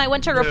 And I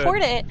went to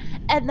report it,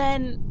 and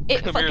then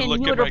it fucking,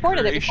 you had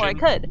reported it before I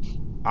could.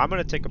 I'm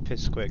gonna take a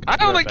piss quick. I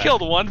only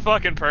killed one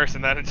fucking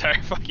person that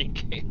entire fucking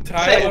game.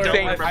 Tyler,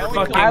 I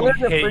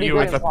fucking hate you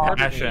with a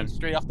passion.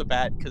 Straight off the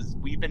bat, because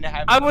we've been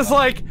having I was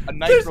like, a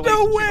nice there's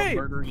relationship no way! of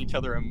murdering each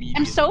other immediately.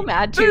 I'm so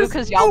mad too,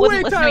 because y'all no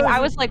wasn't way, listening. Tyler. I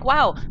was like,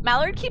 wow,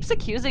 Mallard keeps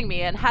accusing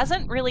me and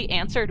hasn't really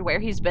answered where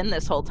he's been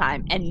this whole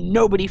time, and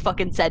nobody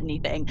fucking said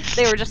anything.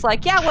 They were just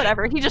like, yeah,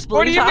 whatever, he just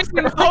What do believes you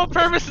mean? Oscar. The whole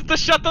purpose is to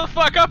shut the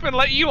fuck up and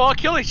let you all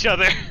kill each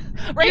other.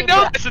 Right, you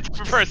know yeah. that's the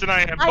type of person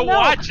I am. I To know.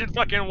 watch and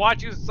fucking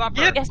watch you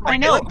suffer. Yes, I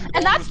know,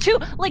 and that's too.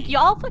 Like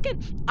y'all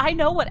fucking. I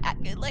know what.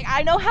 Like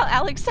I know how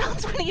Alex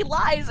sounds when he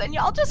lies, and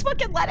y'all just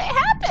fucking let it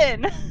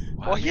happen.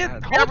 Well, yeah,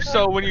 hope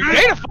so. When you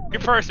date a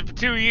fucking person for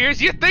 2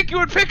 years, you'd think you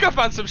would pick up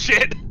on some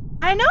shit.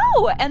 I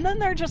know, and then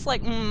they're just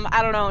like,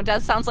 I don't know.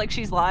 Des sounds like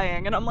she's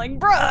lying, and I'm like,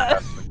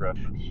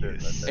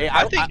 bruh. Hey,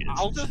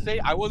 I'll just say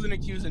I wasn't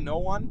accusing no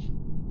one.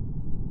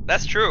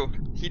 That's true.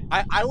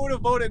 I would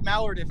have voted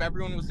Mallard if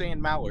everyone was saying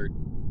Mallard.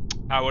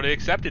 I would have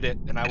accepted it,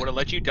 and I would have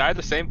let you die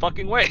the same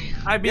fucking way.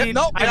 I mean,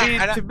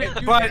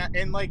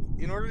 and like,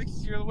 in order to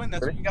secure the win,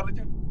 that's what you gotta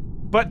do.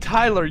 But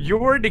Tyler, you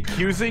weren't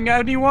accusing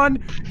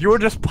anyone. You were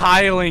just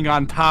piling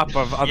on top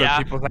of other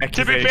people's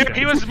accusations. To be fair,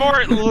 he was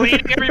more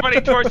leading everybody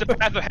towards the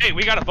path of, hey,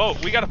 we gotta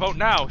vote. We gotta vote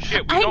now.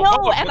 Shit, we I don't know,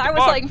 vote. and I was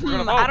like,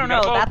 I don't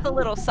know. That's a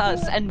little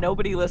sus, and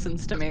nobody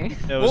listens to me.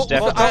 It was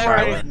definitely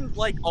I didn't,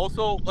 like,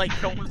 also, like,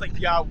 someone was like,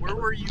 yeah, where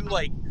were you,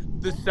 like,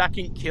 the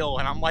second kill?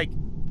 And I'm like,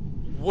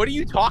 what are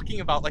you talking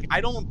about? Like, I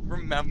don't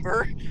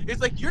remember.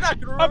 It's like, you're not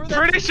gonna remember that.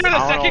 I'm pretty sure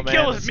the second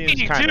kill was me,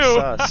 too.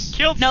 I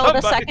killed no,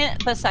 somebody.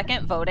 the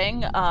second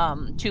voting,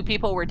 2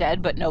 people were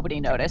dead, but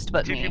nobody noticed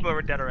but me. 2 people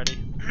were dead already.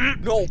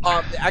 No,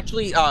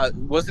 actually,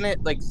 wasn't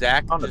it, like,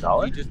 Zach,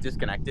 he just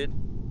disconnected?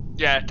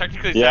 Yeah,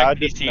 technically Zach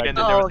PC'd and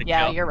then there was a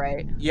kill. You're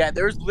right. Yeah,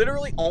 there's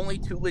literally only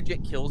 2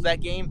 legit kills that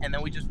game, and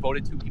then we just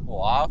voted 2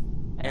 people off,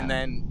 and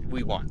then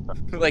we won.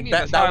 Like,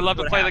 that's how I love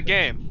to play the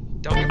game.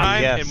 Don't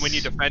mind, and when you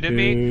defended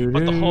me,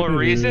 but the whole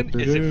reason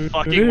is it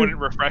fucking wouldn't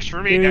refresh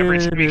for me every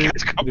time you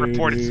guys come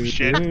reported some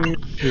shit.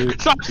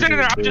 So I'm sitting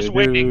there, I'm just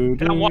waiting,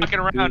 and I'm walking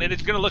around, and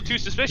it's gonna look too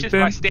suspicious if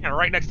I stand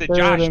right next to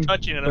Josh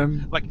touching, and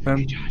I'm like,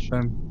 hey Josh.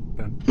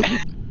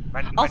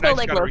 Also,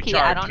 like, Loki,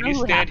 I don't know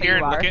who half of you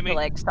are, look at me? but,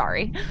 like,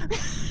 sorry.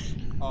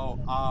 Oh,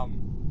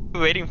 Who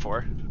are waiting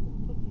for?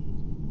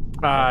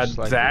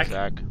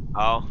 Zach.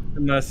 Oh.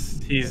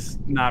 Unless he's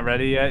not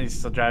ready yet, he's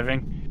still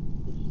driving.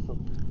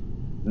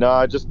 No,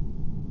 I just...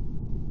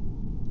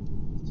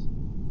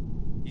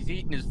 He's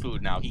eating his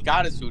food now. He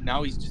got his food,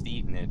 now he's just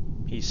eating it.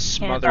 He's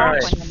smothering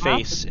his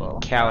face in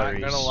calories.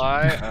 I'm not gonna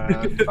lie,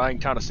 I'm buying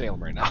Town of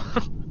Salem right now.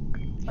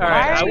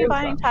 Why are you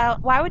buying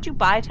Why would you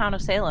buy Town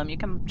of Salem? You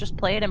can just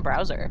play it in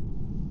browser.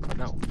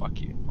 No, fuck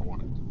you. I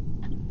want it.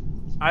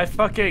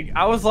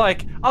 I was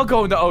like, I'll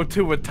go into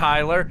O2 with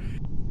Tyler.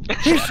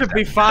 He should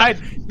be fine.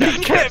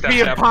 He can't be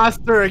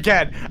imposter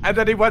again. And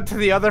then he went to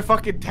the other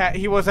fucking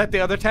he was at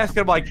the other task,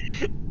 and I'm like,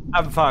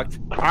 I'm fucked.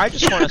 I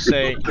just want to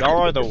say, y'all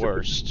are the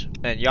worst.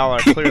 And y'all are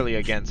clearly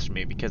against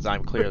me because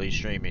I'm clearly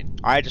streaming.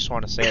 I just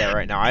want to say that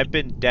right now. I've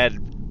been dead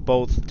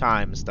both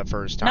times the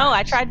first time. No,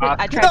 I tried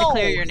to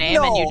clear your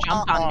name and you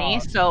jumped on me,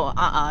 so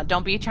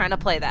don't be trying to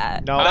play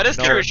that. No, that is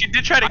true. She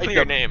did try to clear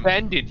your name.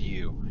 Defended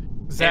you.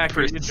 Zach,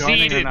 and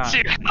proceeded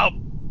to help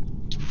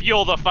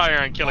fuel the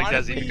fire on killing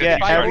Desi. Yeah,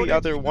 every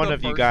other one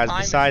of you guys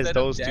besides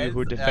those 2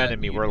 who defended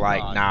me were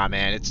like, nah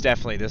man, it's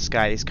definitely this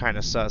guy. He's kind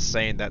of sus,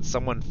 saying that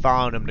someone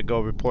found him to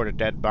go report a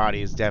dead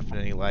body is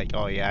definitely like,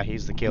 oh yeah,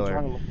 he's the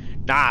killer.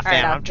 Nah,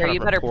 fam, I'm trying to you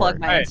better report. plug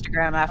my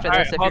Instagram after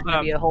this if you're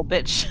gonna be a whole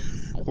bitch.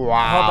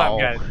 Wow.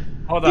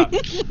 Hold up,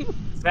 guys. Hold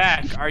up.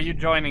 Zach, are you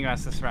joining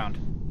us this round?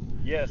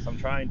 Yes, I'm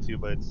trying to,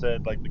 but it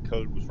said like the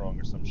code was wrong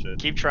or some shit.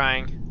 Keep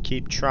trying.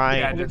 Keep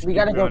trying. Yeah, We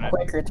gotta go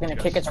quicker. It's gonna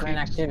kick us for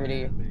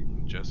inactivity.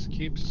 Just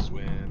keep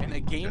swimming. And a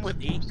game with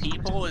 8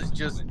 people is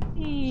just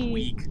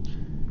weak.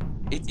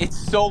 It's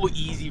so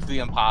easy for the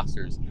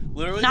imposters.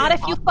 Literally. Not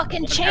if you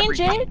fucking change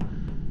it.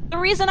 The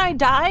reason I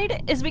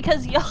died is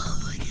because y'all,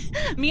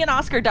 me and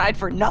Oscar died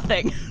for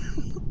nothing.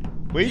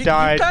 We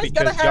died you guys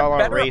because y'all are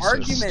better racist.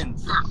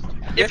 Arguments.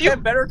 If you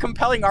have better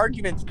compelling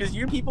arguments, because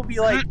you people be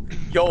like,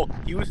 yo,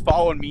 he was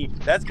following me.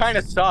 That's kind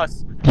of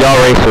sus. Y'all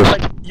racist.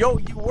 Like, yo,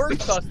 you were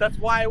sus. That's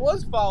why I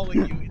was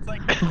following you. It's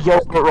like,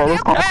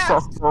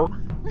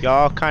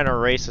 Y'all kind of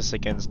racist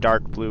against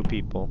dark blue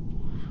people.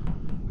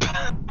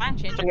 Fine,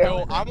 change your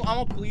yo, color. I'm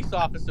a police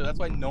officer. That's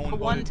why no one. For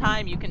one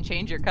time, you can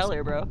change your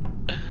color, bro.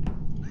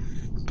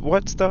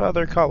 What's the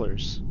other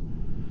colors?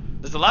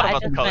 There's a lot of I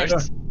other just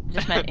colors.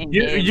 Just meant in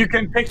You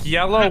can pick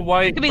yellow,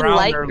 white, could be brown,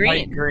 light or green.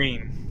 light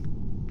green.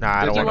 Nah, I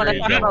If don't you want want to to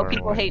be talk yellow about or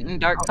people white. hating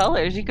dark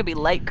colors, you could be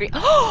light green.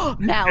 Oh,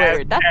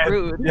 Mallard, that's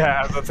rude. Yeah,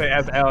 I was gonna say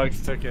as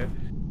Alex took it.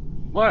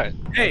 What?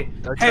 Hey,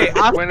 That's hey, it.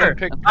 When I Oscar,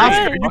 pick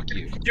Oscar, green, fuck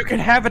you. you can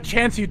have a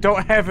chance you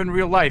don't have in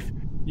real life.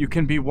 You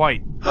can be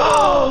white.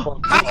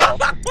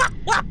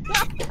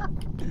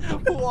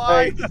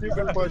 Why? Hey,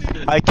 stupid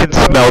question. I can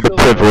smell the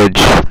privilege.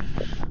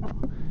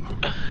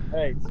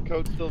 Hey, is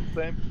code still the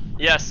same?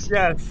 Yes.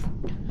 Yes.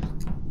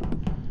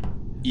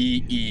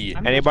 EE.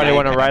 Anybody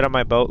want to ride on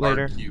my boat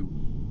later? You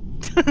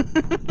can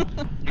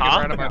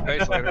ride on my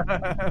face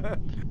later.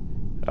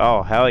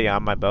 Oh, hell yeah,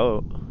 on my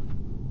boat.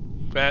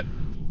 Bet.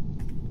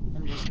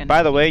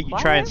 By the way, you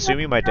try and sue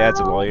me, my dad's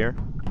a lawyer.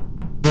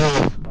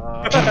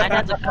 My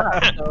dad's a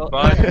cop, so-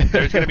 But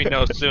there's gonna be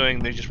no suing.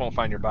 They just won't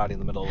find your body in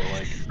the middle of the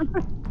lake.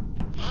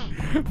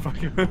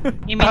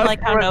 You mean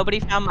like how nobody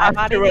found my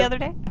body the other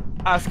day?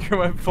 Oscar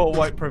went full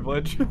white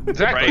privilege.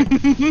 Exactly.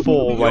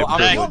 Full white I'm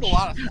privilege. feeling a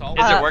lot of salt.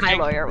 Is it working?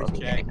 My lawyer will be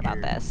hearing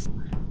about this.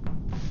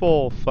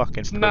 Full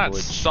fucking It's not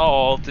privilege.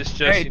 salt. It's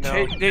just Hey, you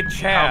know hey,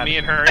 Chad. how me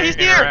and her He's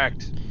here!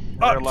 interact. in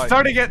real life.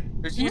 Starting it.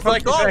 She's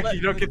like, oh, you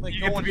don't get, like,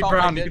 you no get to one be saw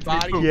brown. my You dead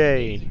get to be body.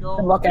 Yay.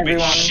 Good luck, You mean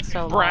everyone.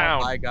 So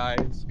brown. Bye,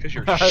 guys. Because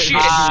you're Bye.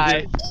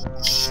 shit.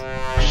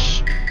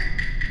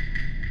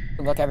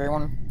 Good luck,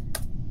 everyone.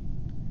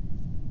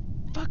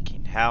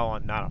 Fucking hell,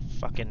 I'm not a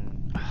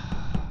fucking...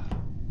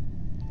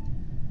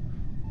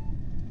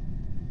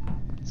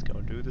 Let's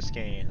go do the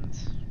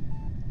scans.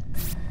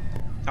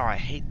 Oh, I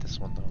hate this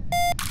one though.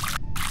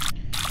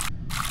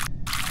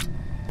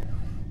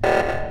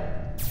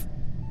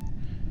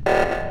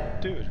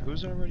 Dude,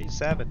 who's already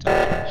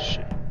sabotaging this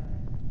shit?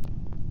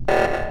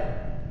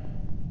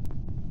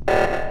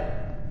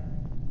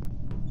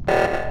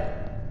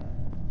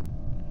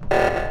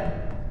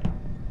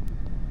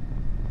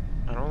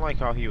 I don't like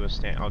how he was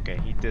standing. Okay,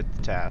 he did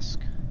the task.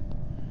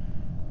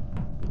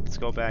 Let's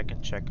go back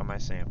and check on my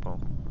sample.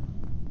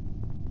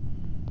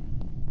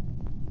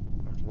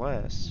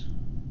 Unless...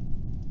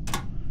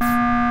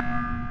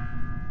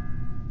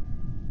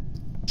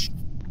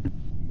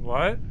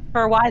 What?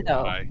 For why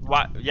though?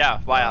 Why? Yeah,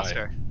 why,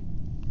 Oscar?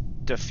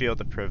 To feel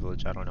the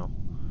privilege, I don't know.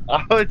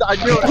 I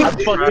knew it. I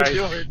fucking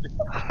knew it.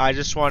 I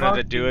just wanted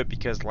to do it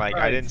because, like,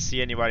 I didn't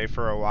see anybody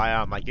for a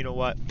while. I'm like, you know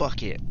what?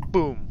 Fuck it.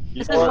 Boom.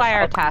 This is why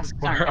our tasks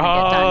aren't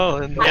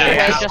gonna get done.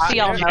 Anyways, just so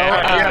y'all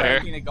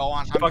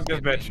know, Fuck this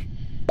bitch.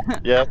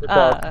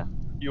 Yeah.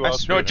 You I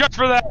swear No, just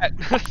for that.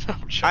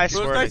 I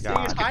swear to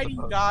God. hiding,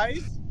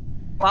 guys.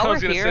 while I we're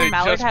was gonna here, say,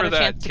 Mallard just had for a that,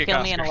 chance to kick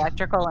kill me in Oscar.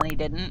 electrical and he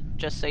didn't,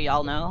 just so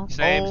y'all know.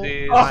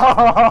 Same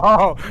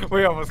Oh,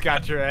 we almost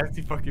got your ass,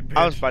 you fucking bitch.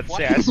 I was about to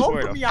say, I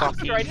swear to fucking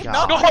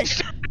God. No, I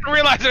didn't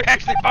realize I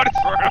actually voted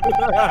for him.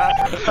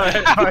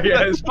 Oh,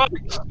 yes.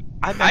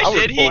 I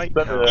did. He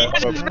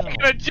was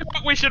making a joke.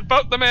 We should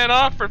vote the man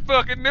off for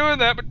fucking doing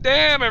that. But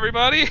damn,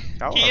 everybody.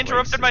 He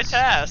interrupted my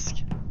task.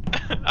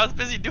 I was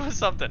busy doing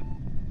something.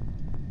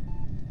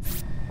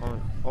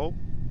 Oh.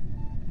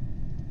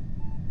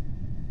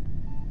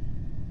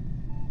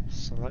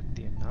 Select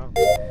the anomaly.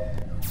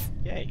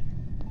 Yay.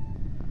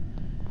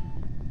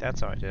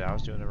 That's how I did it. I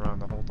was doing it wrong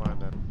the whole time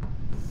then.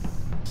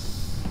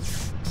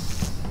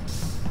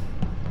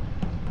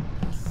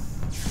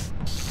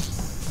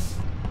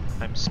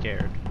 I'm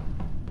scared.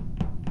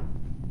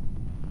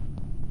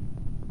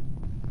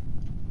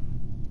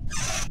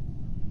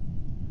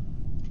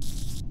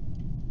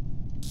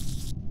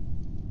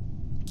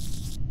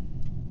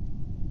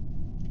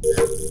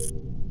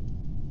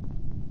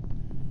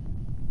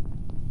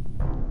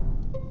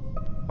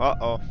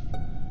 Uh-oh.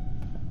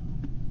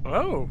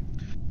 Oh.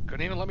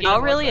 Couldn't even let me.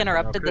 Y'all really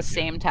interrupted the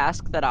same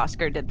task that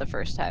Oscar did the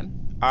first time.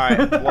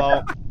 Alright,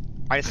 well,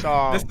 I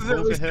saw This is at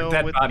least a Hill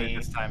dead with body me.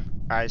 this time.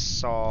 I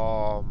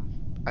saw,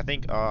 I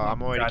think,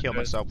 I'm already to kill Gotcha.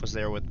 myself was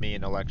there with me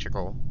in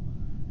electrical.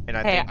 And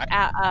I Hey, think,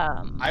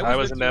 I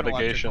was in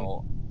navigation.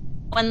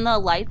 when the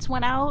lights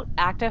went out,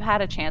 Active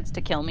had a chance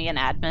to kill me in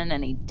admin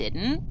and he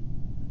didn't.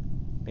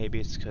 maybe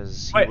it's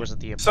because he Wait, wasn't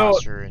the so-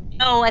 imposter and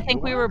No, I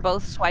think we were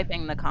both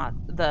swiping the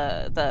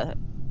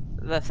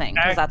thing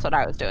because that's what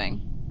I was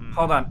doing.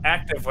 Hold on,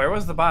 Active, where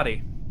was the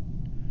body?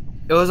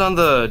 It was on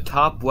the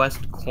top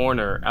west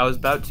corner. I was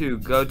about to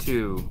go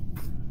to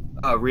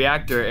a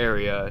reactor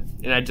area,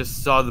 and I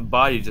just saw the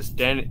body just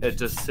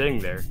sitting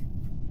there.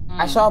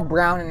 I saw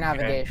Brown in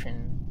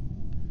navigation.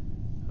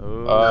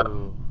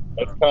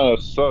 That's kind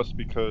of sus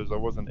because I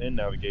wasn't in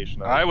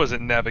navigation. I was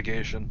in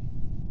navigation.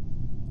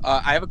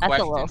 I have a That's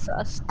question. a little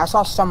sus. I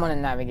saw someone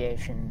in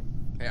navigation.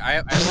 I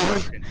have a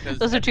question.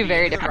 Those are two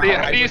very different.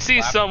 Yeah, how do you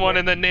see someone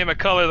and then name a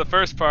color the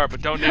first part,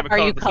 but don't name a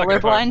color Are you the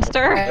second part? colorblind,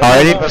 sir?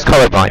 Already was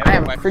colorblind. I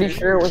am pretty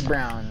sure it was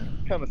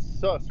brown. Kind of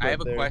sus. I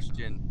have a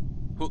question.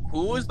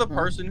 Who was the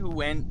person who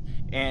went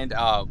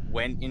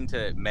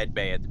into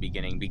medbay at the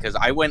beginning? Because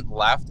I went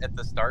left at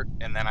the start,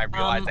 and then I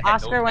realized I had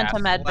Oscar went to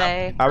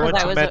medbay. I went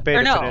to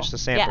medbay to finish the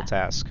sample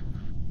task.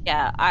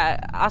 Yeah,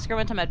 Oscar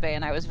went to medbay,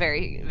 and I was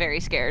very,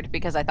 very scared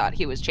because I thought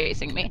he was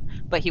chasing me,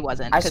 but he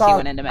wasn't because he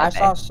went into medbay. I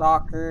saw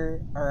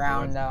soccer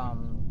around.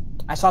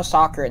 I saw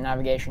soccer at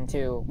navigation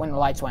too when the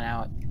lights went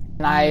out,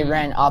 and I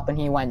ran up and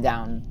he went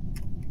down.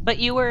 But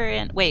you were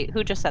in. Wait,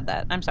 who just said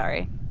that? I'm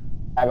sorry.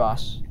 Hi,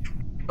 boss.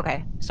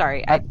 Okay,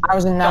 sorry. I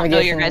was in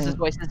navigation. Don't know your guys'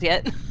 voices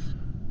yet.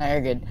 No, you're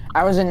good.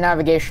 I was in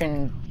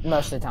navigation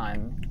most of the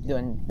time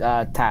doing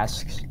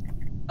tasks.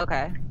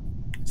 Okay.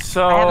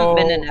 So I haven't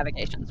been in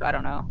navigation, so I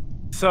don't know.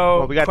 So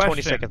well, we got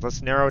 20 seconds.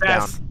 Let's narrow it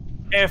down.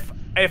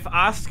 If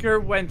Oscar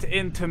went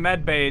into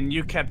medbay and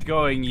you kept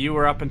going, you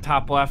were up in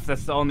top left.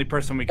 That's the only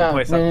person we can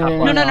place up top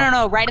left.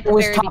 No. Right at the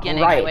very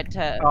beginning, I went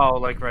to. Oh,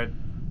 like right.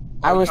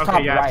 I was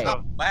top right.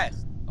 Top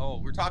west. Oh,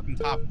 we're talking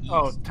top east.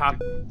 Oh,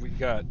 top. We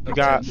got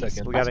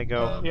seconds. We gotta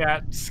go.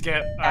 Yeah,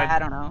 skip. I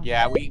don't know.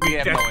 Yeah, we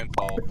have no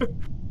info.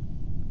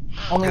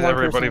 Only one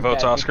everybody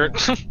votes Oscar.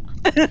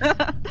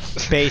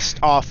 Based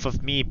off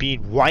of me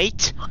being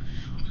white?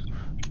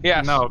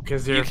 Yeah. No,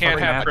 because you can't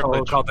have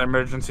privilege. Called an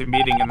emergency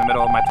meeting in the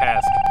middle of my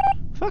task.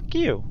 Fuck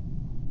you.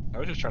 I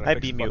was just trying to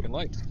fix the fucking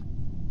lights.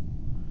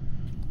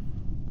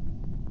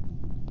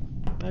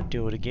 I'd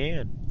do it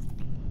again.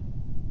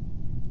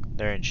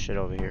 There ain't shit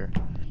over here.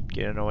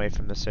 Getting away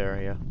from this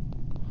area.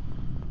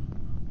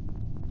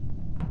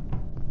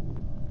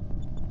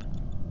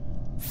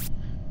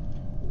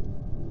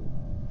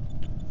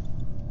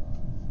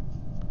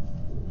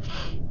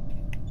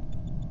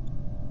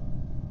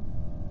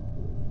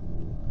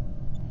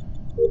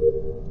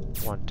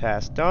 One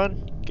task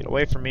done. Get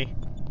away from me.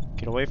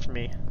 Get away from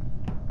me.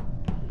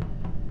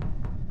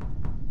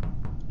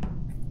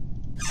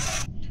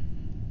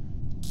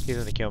 He's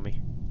gonna kill me.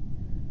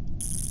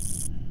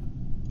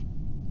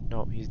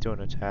 Nope, he's doing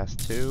a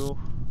task too.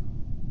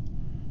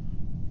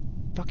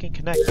 Fucking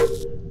connect.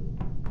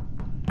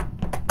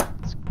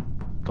 Let's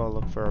go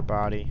look for a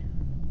body.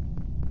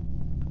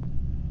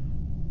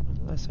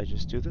 Unless I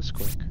just do this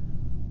quick.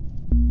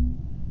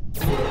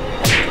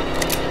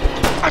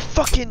 I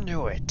fucking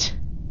knew it!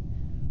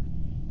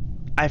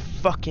 I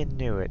fucking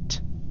knew it.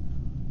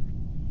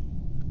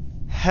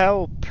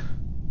 Help!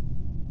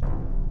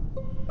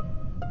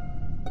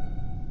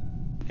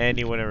 And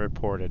he wouldn't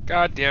report it.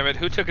 God damn it,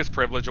 who took his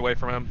privilege away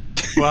from him?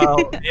 Well,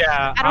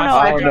 yeah. I don't know,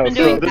 I've been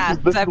doing that.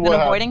 I've been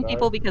avoiding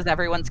people because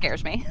everyone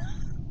scares me.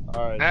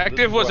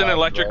 Active was in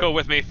electrical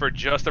with me for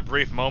just a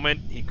brief moment.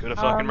 He could have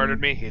fucking murdered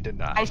me. He did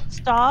not. I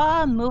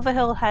saw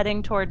Movahill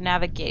heading toward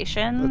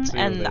navigation,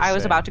 and I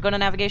was about to go to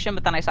navigation,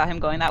 but then I saw him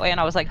going that way, and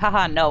I was like,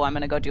 haha, no, I'm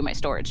gonna go do my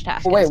storage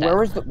task. Wait, instead. where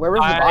was the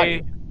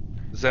body?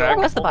 Zach.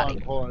 Where was the body?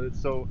 Hold on.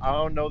 So I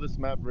don't know this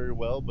map very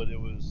well, but it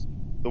was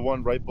the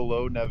one right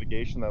below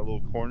navigation, that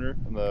little corner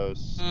in the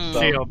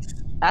shield.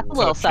 That's a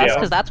little sus,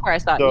 because that's where I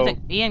saw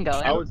Ian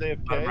going. I was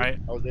AFK. I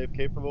was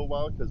AFK for a little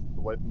while because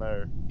the wife and I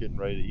are getting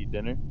ready to eat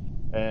dinner,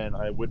 and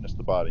I witnessed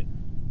the body.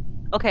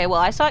 Okay, well,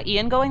 I saw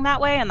Ian going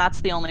that way, and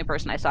that's the only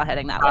person I saw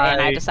heading that way,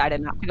 and I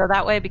decided not to go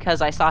that way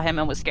because I saw him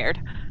and was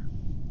scared.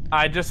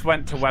 I just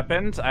went to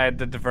weapons. I had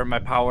to divert my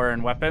power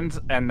in weapons,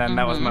 and then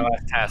that was my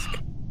last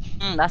task.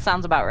 That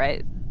sounds about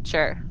right.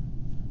 Sure.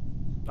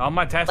 All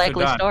my tasks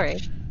Likely are done. story.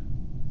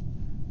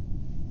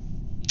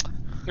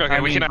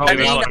 Okay, we cannot do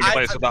this in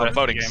place without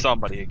voting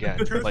somebody again.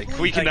 Like,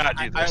 we cannot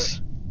do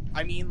this.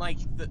 I mean, like,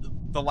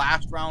 the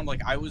last round,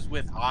 like, I was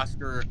with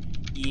Oscar,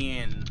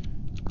 Ian,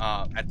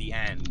 at the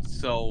end.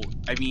 So,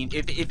 I mean,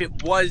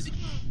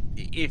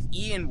 if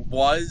Ian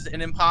was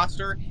an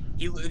imposter,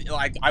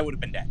 I would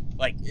have been dead.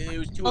 Like, it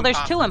was two. Well,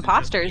 there's two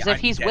imposters. If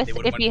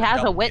he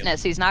has a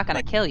witness, he's not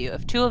gonna kill you.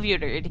 If two of you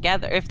are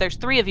together, if there's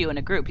three of you in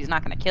a group, he's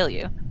not gonna kill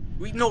you.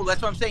 No,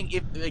 that's what I'm saying.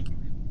 If like.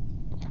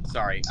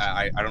 Sorry,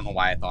 I don't know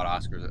why I thought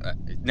Oscar.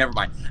 Never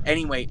mind.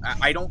 Anyway,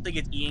 I don't think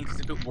it's Ian, because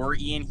if it were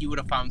Ian, he would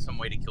have found some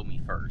way to kill me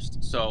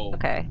first. So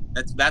okay,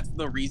 that's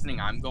the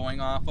reasoning I'm going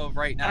off of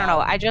right now. I don't know.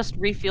 I just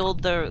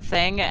refueled the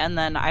thing, and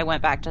then I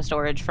went back to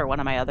storage for one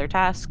of my other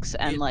tasks,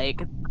 and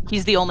like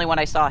he's the only one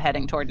I saw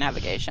heading toward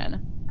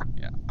navigation.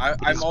 Yeah,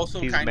 I'm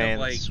also kind of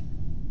like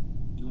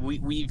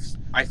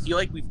I feel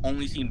like we've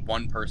only seen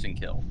one person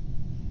kill.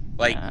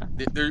 Like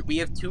we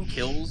have 2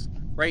 kills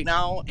right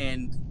now,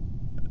 and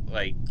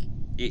like.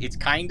 It's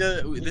kind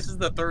of. This is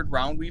the 3rd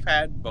round we've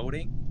had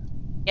voting.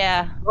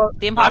 Yeah,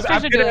 the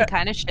imposters are doing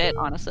kind of shit,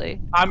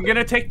 honestly. I'm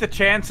gonna take the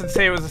chance and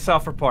say it was a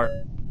self-report.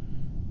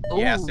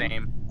 Yeah,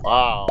 same.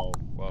 Wow.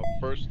 Well,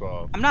 first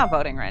off, I'm not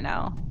voting right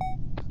now.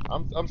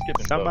 I'm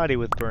skipping. Somebody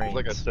with brains.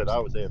 Like I said, I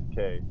was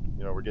AFK.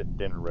 You know, we're getting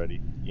dinner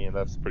ready. Ian,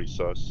 that's pretty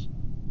sus.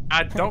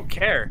 I don't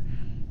care.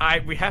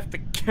 We have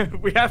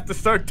to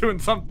start doing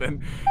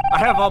something. I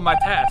have all my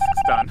tasks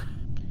done.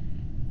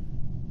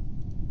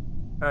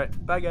 All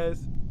right, bye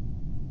guys.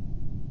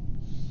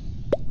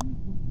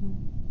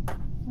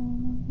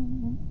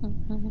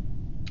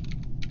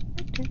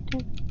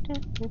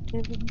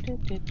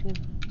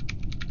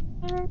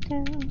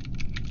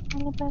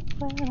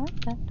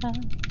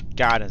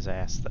 Got his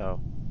ass though.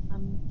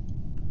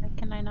 Why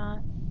can I not?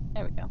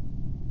 There we go.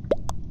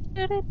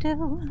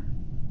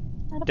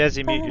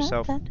 Desi, mute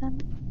yourself.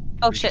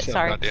 Oh shit,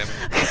 sorry.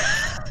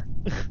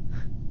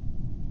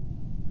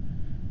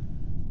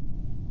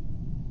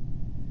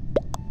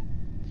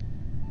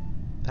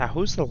 Now,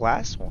 who's the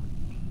last one?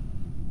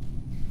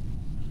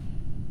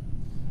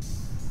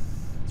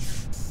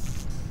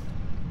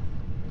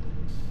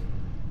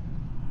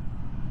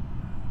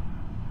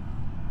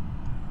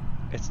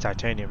 It's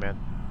Titanium, man.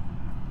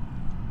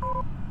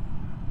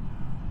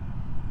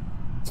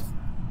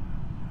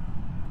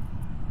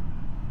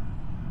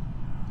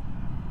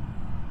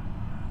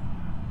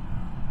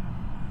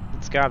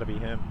 It's gotta be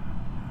him.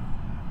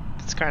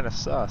 It's kind of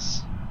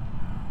sus.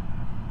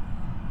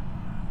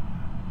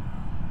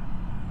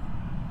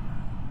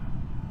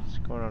 What's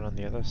going on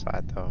the other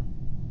side, though?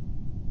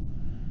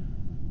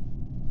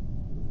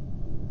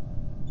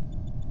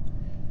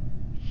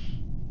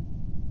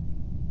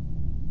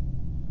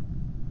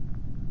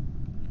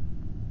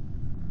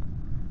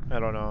 I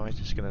don't know, I'm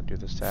just gonna do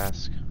this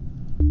task.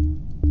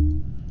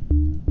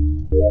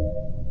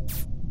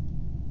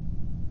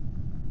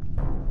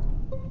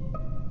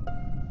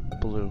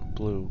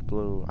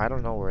 Blue. I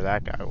don't know where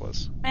that guy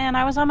was. Man,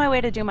 I was on my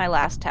way to do my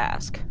last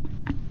task.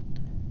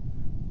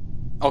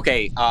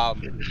 Okay,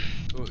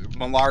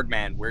 Millard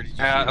man, where did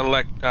you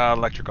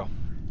electrical.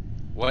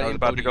 What I was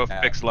about to go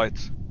fix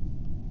lights.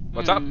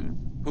 What's up?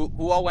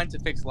 Who all went to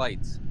fix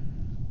lights?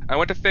 I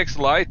went to fix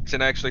lights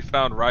and actually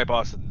found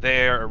Rybos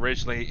there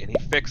originally, and he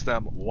fixed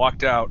them,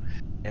 walked out,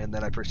 and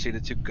then I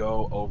proceeded to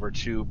go over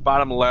to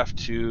bottom left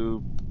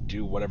to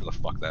do whatever the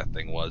fuck that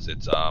thing was.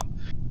 It's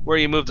where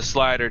you move the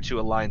slider to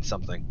align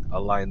something.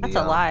 That's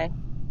a lie.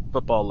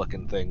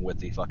 Football-looking thing with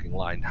the fucking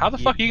line. How the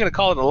fuck are you gonna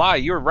call it a lie?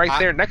 You were right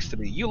there next to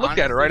me. You looked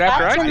at it right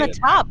after I did. That's in the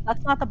top.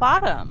 That's not the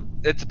bottom.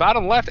 It's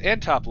bottom left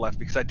and top left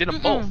because I did them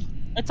both.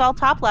 It's all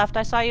top left.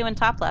 I saw you in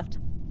top left.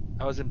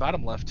 I was in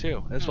bottom left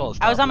too, as well as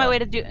top I was on my left. way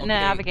to do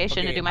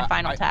navigation to do my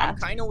final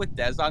task. I'm kind of with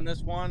Dez on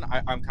this one.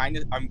 I'm kind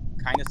of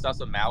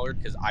sus of Mallard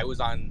because I was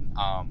on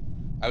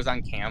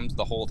cams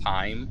the whole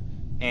time,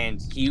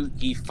 and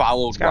he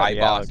followed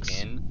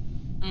Rybos in.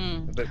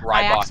 But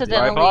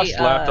Rybos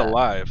left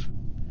alive,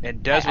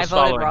 and Dez was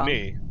following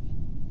me.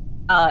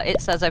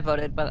 It says I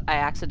voted, but I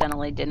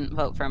accidentally didn't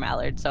vote for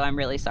Mallard, so I'm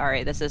really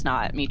sorry. This is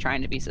not me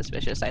trying to be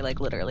suspicious. I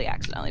literally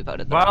accidentally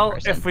voted the wrong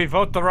person. Well, if we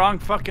vote the wrong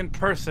fucking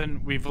person,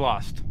 we've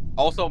lost.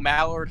 Also,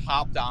 Mallard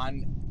hopped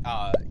on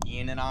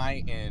Ian and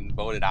I and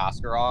voted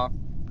Oscar off.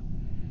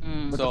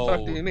 What the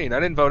fuck do you mean? I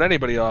didn't vote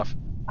anybody off.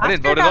 I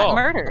didn't Oscar vote at all. got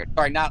murdered.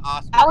 Sorry, not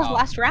Oscar. That was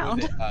last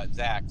round.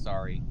 Zach,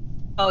 sorry.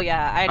 Oh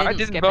yeah, I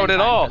didn't skip vote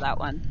at all for that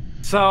one.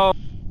 So.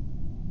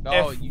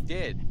 No, you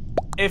did.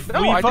 If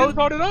no, I didn't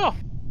vote at all.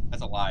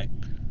 That's a lie.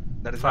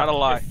 That is not a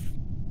lie.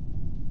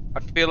 I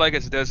feel like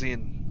it's Desi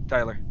and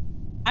Tyler.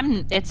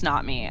 It's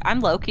not me. I'm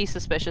low-key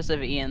suspicious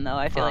of Ian, though.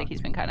 I feel like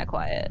he's been kind of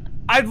quiet.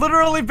 I've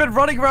literally been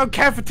running around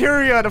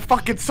cafeteria in a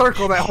fucking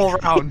circle that whole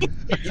round.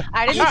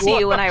 I didn't see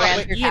you when I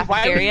ran through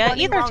cafeteria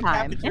either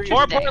time.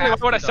 More importantly, why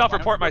would I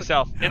self-report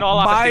myself? In all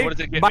honesty, what does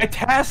it get? My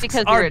tasks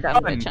because are you're a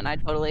dumb done. bitch, and I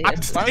totally.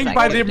 I'm staying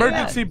by the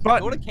emergency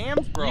button. Go to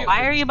cams, bro.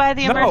 Why are you by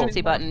the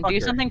emergency button? Do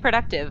something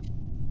productive.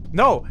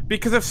 No,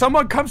 because if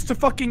someone comes to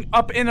fucking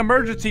up in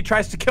emergency,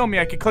 tries to kill me,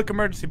 I can click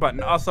emergency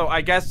button. Also, I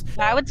guess.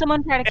 Why would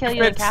someone try to kill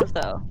you in CAF,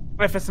 though?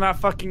 If it's not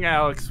fucking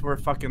Alex, we're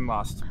fucking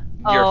lost.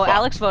 Oh,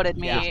 Alex voted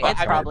me. Yeah,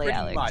 it's probably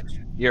Alex. Much.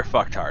 You're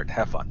fucked hard.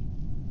 Have fun.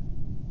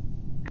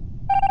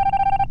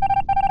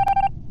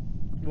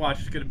 Watch,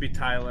 it's gonna be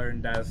Tyler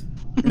and Dez.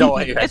 No,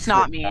 it's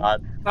not me.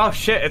 Oh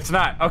shit, it's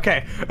not.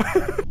 Okay.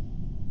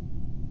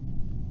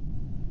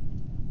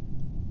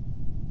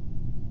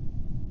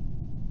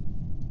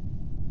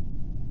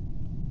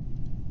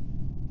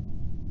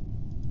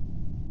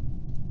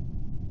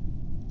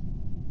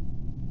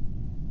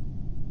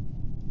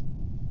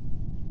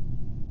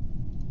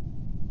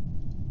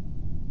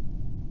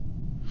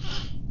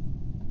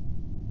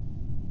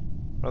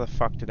 Where the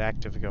fuck did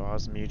Active go? I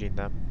was muting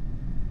them.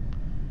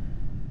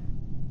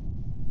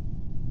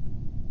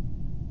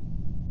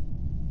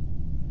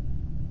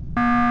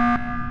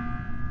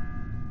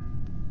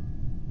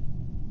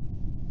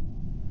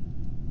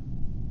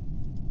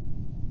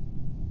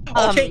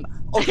 Okay.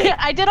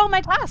 I did all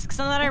my tasks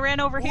and then I ran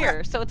over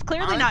here, so it's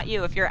clearly not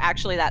you if you're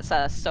actually that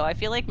sus. So I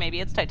feel like maybe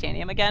it's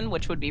Titanium again,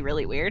 which would be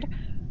really weird.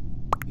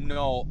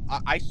 No,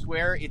 I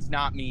swear it's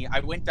not me.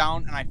 I went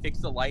down and I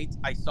fixed the lights.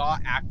 I saw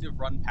Active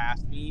run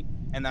past me,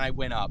 and then I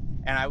went up.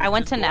 And I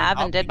went to Nav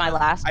and did my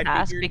last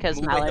task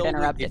because Mallard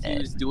interrupted it. If he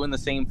was doing the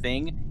same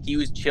thing, he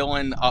was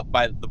chilling up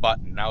by the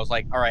button. And I was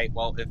like, all right,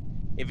 well,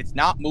 if it's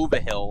not Move a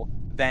Hill,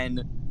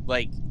 then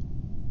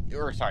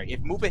if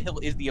Move a Hill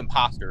is the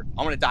imposter,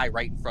 I'm gonna die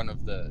right in front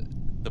of the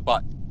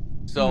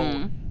button.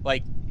 So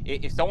like,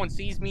 if someone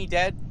sees me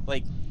dead,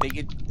 like, they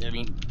get, I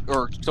mean,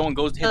 or someone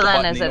goes to hit So the then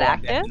button, is they it know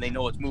I'm dead, active? and they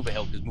know it's Move a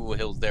Hill because Move a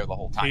Hill's there the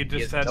whole time. He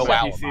just has said no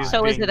that alibi. PC is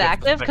So is being it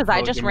active? Because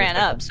I disrespectful. just Give me a ran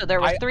second. up, so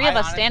there was three of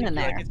us honestly standing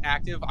feel there. Like it's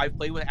active. I've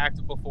played with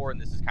active before,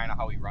 and this is kind of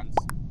how he runs.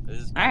 This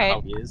is All kind right. of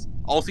how he is.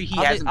 Also, he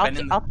I'll hasn't do- been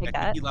in. I'll take I think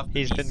that. he left the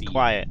He's been PC,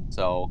 quiet,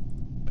 So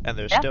and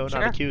they're Yeah, still sure.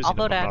 not accusing I'll him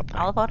vote about that.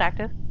 I'll vote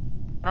active.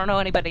 I don't know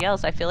anybody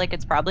else. I feel like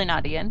it's probably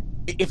not Ian.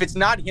 if it's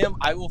not him,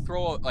 I will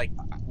throw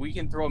we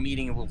can throw a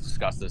meeting and we'll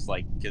discuss this.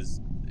 Because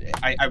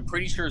I'm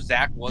pretty sure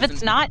Zach If wasn't.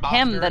 it's not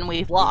him, imposter then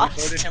we've when lost.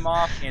 We voted him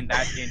off, and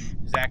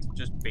Zach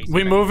just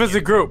basically. We move as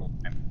a group.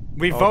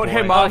 We Oh, vote boy.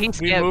 him Oh, off. he We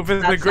skipped. move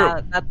as a That's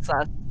group. That's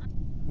us.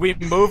 We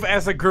move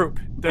as a group.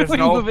 There's We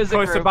no move as a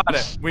choice group. about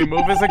it. We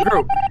move as a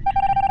group.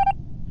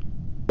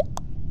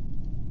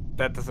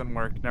 That doesn't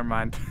work. Never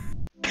mind.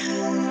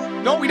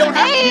 No, we don't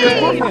have Hey!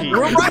 to.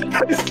 We're right.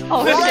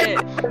 Oh We're shit!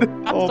 right.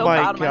 I'm Oh so my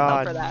proud of myself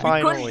God, for that.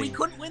 finally. We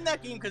couldn't win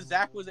that game because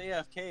Zach was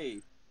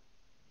AFK.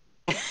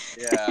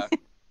 Yeah.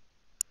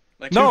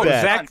 Like, No, he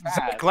was Zach. on fast.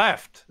 Zach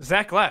left.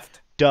 Zach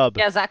left. Dub.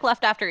 Yeah, Zach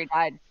left after he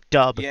died.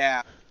 Dub.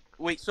 Yeah.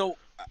 Wait. So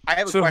I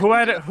have a So question. who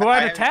had I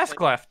a have, task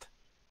like, left?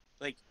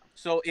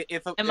 So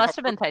if It must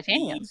have been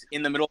Titanium.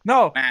 in the middle.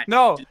 No, match,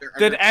 no. are Did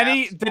there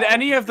any tasks did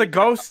any of the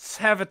ghosts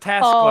have a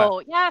task left?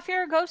 Oh, yeah, if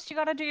you're a ghost, you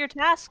gotta do your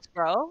tasks,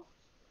 bro.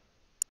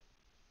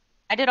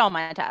 I did all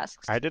my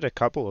tasks. I did a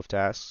couple of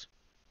tasks.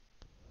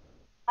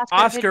 Oscar,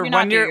 Oscar, did you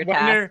not do your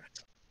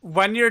tasks?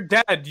 when you're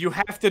dead, you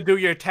have to do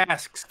your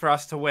tasks for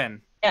us to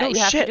win. Yeah, No you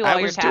have shit, to do I all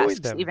your was doing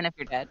tasks, them. even if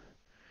you're dead.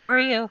 Where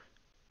are you?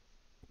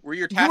 Were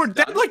your You tasks were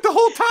dead done? like the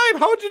whole time.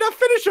 How would you not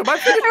finish them? I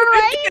finished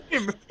Right?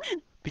 them in game.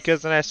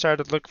 Because then I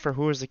started to look for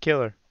who was the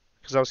killer.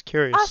 Because I was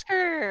curious.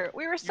 Oscar,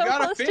 we were so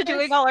gotta close to finish.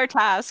 doing all our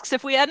tasks.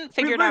 If we hadn't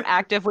figured out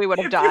active, we would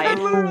have You died.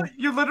 literally, I if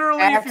you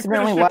accidentally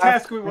finished your left,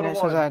 task, we would and have it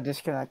says won. I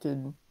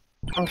disconnected.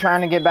 I'm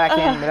trying to get back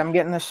in, but I'm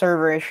getting the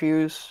server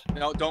issues.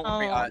 No, don't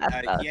worry. Oh,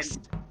 that Ian,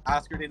 sucks.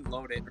 Oscar didn't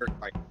load it, or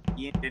like,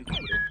 Ian didn't load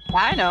it.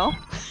 I know.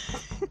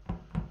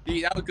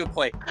 Yeah, that was a good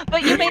play.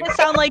 But you made it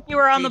sound like you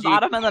were on the GG.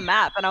 bottom of the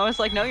map, and I was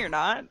like, no, you're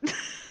not.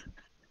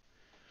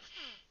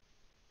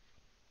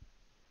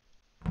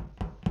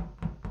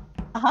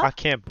 I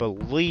can't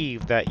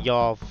believe that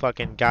y'all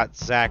fucking got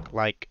Zach,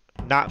 like,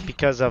 not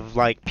because of,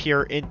 like,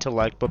 pure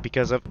intellect, but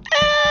because of,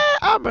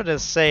 I'm gonna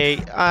say,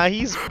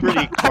 he's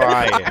pretty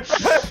quiet.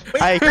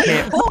 I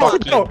can't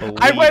fucking believe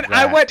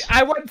I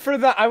went for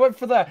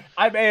the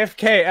I'm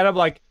AFK, and I'm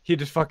like, he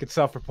just fucking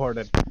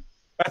self-reported.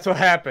 That's what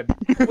happened.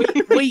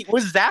 Wait,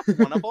 was Zach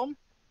one of them?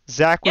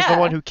 Zach was the Yeah.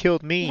 one who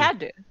killed me. He had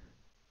to.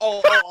 Oh,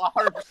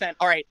 100%.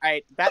 All right.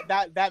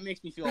 That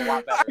makes me feel a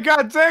lot better. I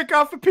got Zach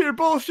off of pure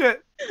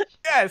bullshit.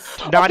 Yes.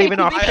 Not Okay, even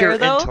to off be pure fair,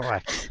 though,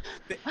 intellect.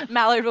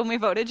 Mallard, when we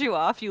voted you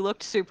off, you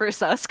looked super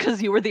sus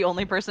because you were the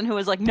only person who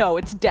was like, no,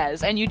 it's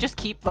Dez, and you just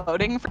keep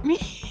voting for me.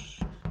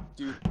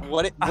 Dude,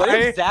 what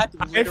if Zach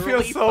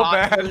literally so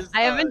thought he bad. was,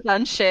 I haven't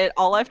done shit.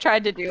 All I've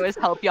tried to do is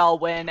help y'all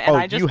win, and Oh,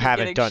 I just you keep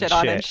haven't getting done shit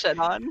on and shit. shit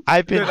on.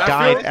 I've been Dude, I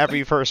dying feel-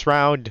 every first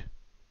round.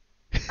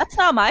 That's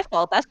not my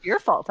fault. That's your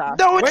fault, Tom.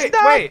 No, it's Wait,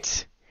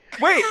 not!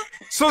 Wait,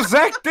 so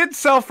Zach did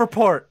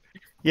self-report.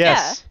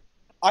 Yes.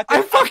 I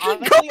fucking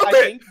honestly, got I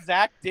it! think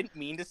Zach didn't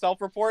mean to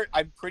self-report.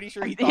 I'm pretty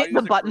sure he thought he The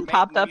was a button crewmate,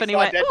 popped and up then and he saw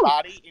a went, dead "Ooh."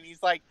 body, and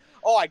he's like,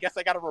 "Oh, I guess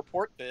I gotta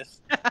report this."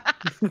 I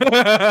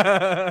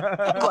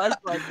was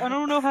like, I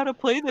don't know how to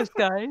play this,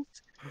 guys.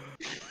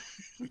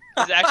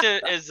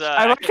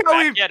 I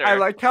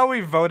like how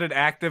we voted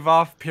active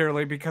off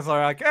purely because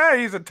we're like,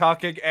 he's a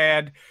talking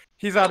and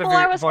he's out of Well,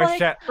 I your was voice like,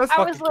 chat. Let's I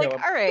fucking was kill like,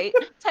 him. all right,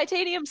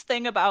 Titanium's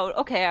thing about,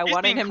 okay, I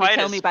wanted being him to quiet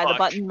kill as me by the fuck.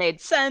 button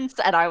made sense,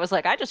 and I was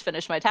like, I just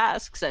finished my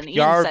tasks, and Ian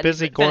Y'all are said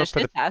busy he going finished for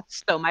his the-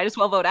 tasks, so might as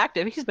well vote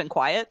active. He's been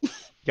quiet.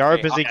 Y'all are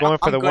Hey, busy I'm going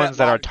for the good at ones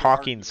that are logic and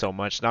talking so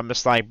much, and I'm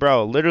just like,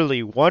 bro,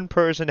 literally one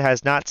person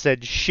has not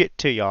said shit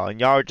to y'all, and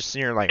y'all are just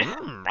sitting here like,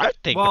 I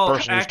think Well, the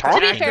person who's to be To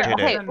be talking fair, did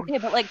okay, it. okay,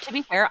 but like to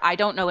be fair, I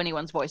don't know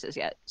anyone's voices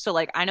yet. So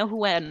like, I know who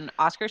when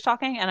Oscar's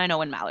talking, and I know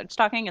when Mallard's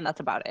talking, and that's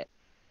about it.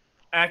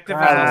 Active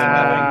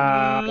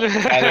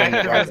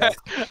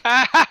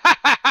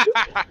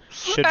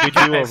Should we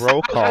do a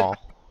roll call?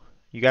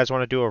 You guys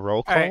want to do a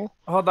roll call? Alright,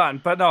 hold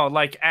on, but no,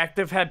 like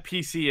Active had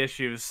PC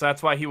issues, so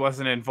that's why he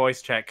wasn't in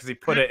voice chat because he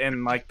put it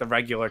in like the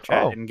regular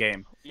chat Oh. in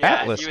game.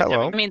 Atlas,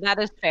 hello. I mean, that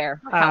is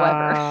fair.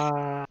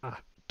 However,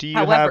 Do you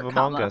However, have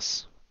Among comma.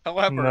 Us?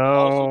 However,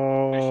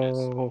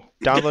 No.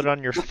 Download it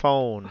on your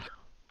phone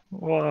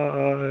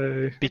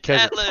Why?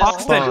 because it's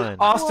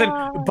Austin,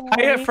 fun.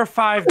 buy it for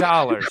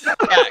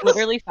 $5.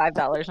 literally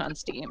 $5 on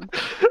Steam.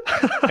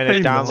 And it I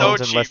know. downloads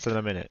So in less than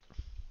a minute.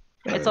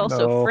 It's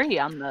also No. free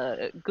on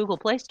the Google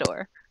Play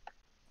Store.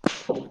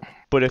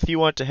 But if you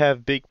want to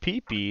have big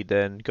pee-pee,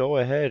 then go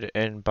ahead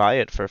and buy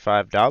it for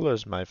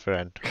 $5, my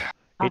friend.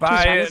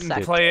 Buy it Just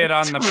and play it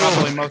on the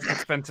probably most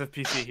expensive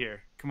PC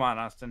here. Come on,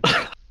 Austin.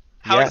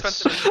 How Yes.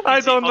 expensive is the I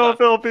PC? don't know Hold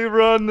if it'll be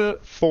run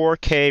it.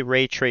 4K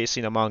ray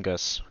tracing Among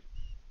Us.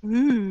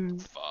 on.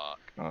 Fuck.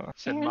 Oh.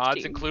 Said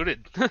mods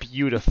included.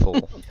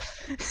 Beautiful.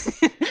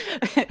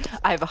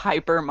 I've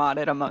hyper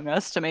modded Among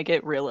Us to make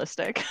it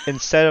realistic.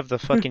 Instead of the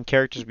fucking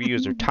characters we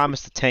use, are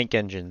Thomas the Tank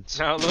Engines.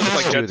 No, it looks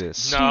like do Dead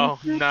this. No,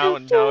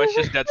 it's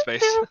just Dead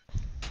Space.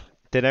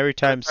 Then every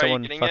time Are you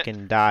someone getting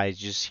fucking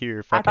dies, you just hear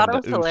I fucking thought it the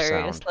was oof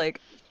hilarious. sound.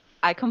 Like,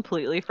 I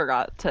completely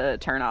forgot to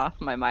turn off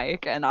my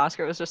mic, and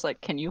Oscar was just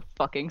like, "Can you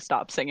fucking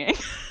stop singing?"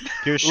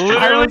 You're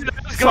Literally,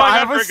 So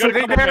I was for a good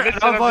sitting couple there, minutes,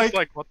 and I and was I'm just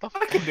like, what the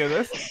I can do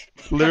this.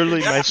 Literally,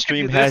 my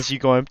stream has you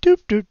going doop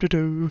doop doop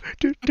doo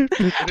doop doop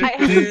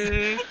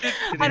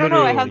doop. I don't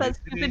know. I have that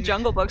stupid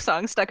Jungle Book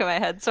song stuck in my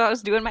head, so I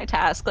was doing my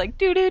task like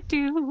do do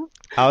do.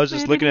 I was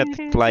just looking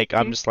at like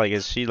I'm just like,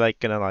 is she like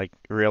gonna like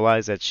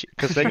realize that she?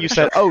 Because then you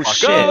said, oh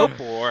shit.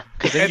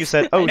 Because then you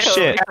said, oh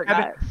shit.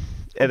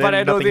 And then But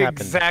I know nothing the happened.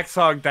 exact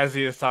song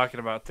Desi is talking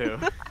about too.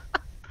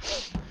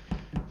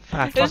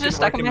 Ah, It was just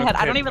stuck in working my with head.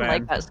 I don't kids, even man.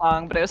 like that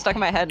song, but it was stuck in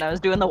my head, and I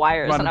was doing the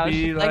wires, and Wanna I was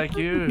be just like, like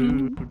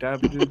you.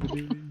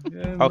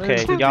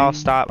 Okay, y'all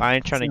stop. I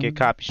ain't trying to get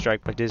copy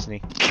strike by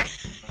Disney.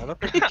 I don't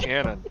think you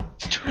can.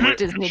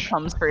 Disney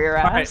comes for your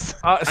Alright, ass.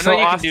 so you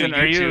can Austin, do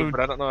are YouTube, you but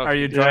I don't know if- are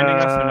you joining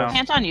us or no?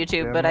 Can't on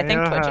YouTube, but I think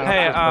Twitch is.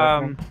 Hey,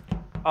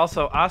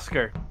 also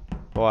Oscar.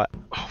 What?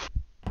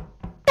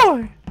 Oh,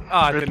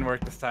 it didn't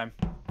work this time.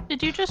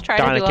 Did you just try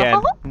Not to do again.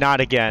 a?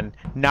 Not again.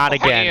 Not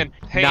again.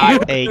 Hey,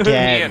 Not Ian.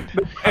 again.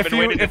 I've been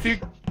waiting. If you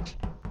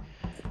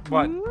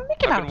what?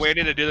 I've been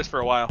waiting to do this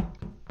for a while.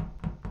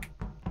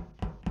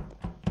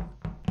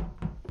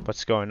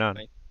 What's going on?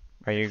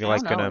 Are you don't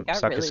like know, gonna it got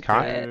suck really his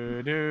cock? quiet.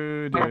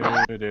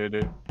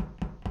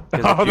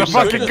 Oh, the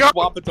fucking Just goat!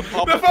 swap it to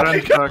public. The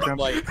fucking goat.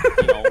 Like,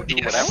 you know, do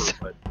whatever.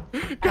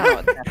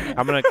 But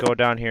I'm gonna go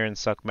down here and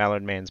suck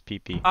Mallard Man's pee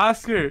pee.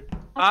 Oscar,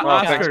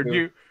 Well, thanks, Oscar,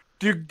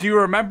 dude. do you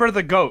remember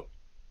the goat?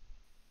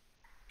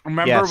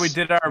 Remember Yes.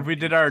 we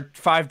did our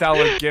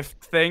 $5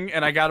 gift thing,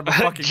 and I got him a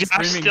fucking Josh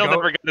screaming still goat.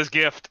 never got his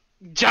gift.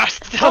 Josh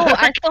still Oh, never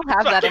I still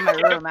have that in my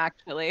room,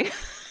 actually.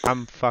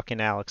 I'm fucking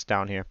Alex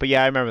down here. But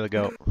yeah, I remember the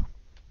goat.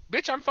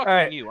 Bitch, I'm fucking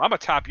Alright. you. I'm a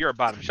top, you're a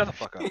bottom. Shut the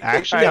fuck up.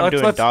 Actually, Alright, I'm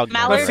doing let's- dog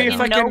Mallard, Let's see right if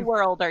now. I in no can-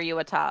 world are you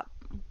a top.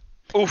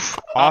 Oof.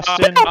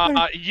 Austin.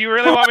 You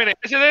really want me to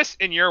answer this?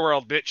 In your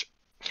world, bitch.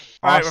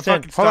 Alright, we're Austin,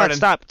 fucking hold on,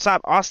 starting.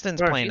 stop.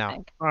 Austin's What playing What do now. you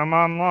think? I'm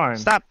online.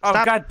 Stop, Oh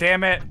stop. god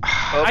damn it!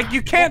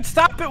 You can't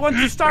stop it once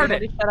you start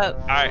Everybody it. shut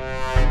up. Alright.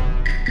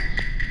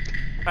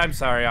 I'm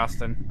sorry,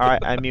 Austin. Alright,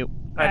 I mute.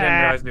 I didn't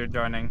realize you were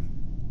joining.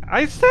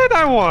 I said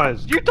I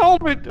was. You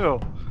told me to.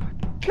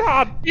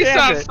 God You damn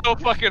sound it. so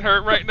fucking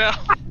hurt right now.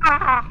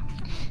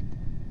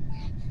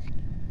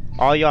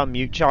 All y'all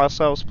mute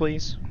yourselves,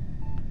 please.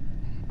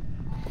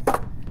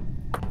 That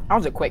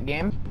was a quick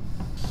game.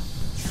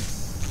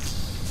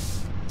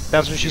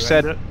 That's what she You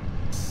said. end it?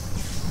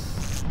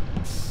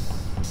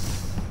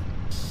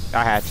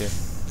 I had to.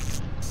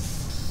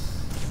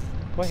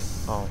 Wait.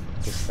 Oh,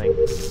 this thing.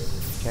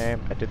 Okay,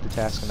 I did the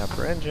task in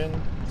upper engine.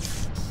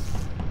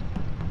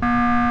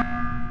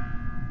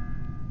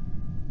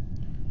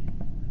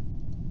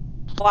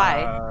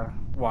 Why?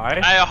 Why?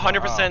 I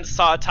 100%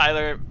 saw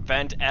Tyler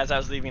vent as I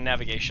was leaving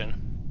navigation.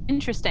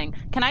 Interesting.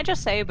 Can I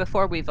just say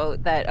before we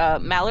vote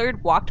that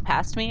Mallard walked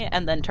past me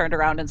and then turned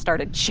around and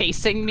started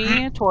chasing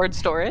me towards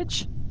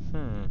storage?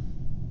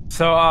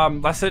 So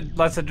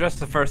let's address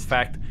the first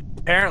fact.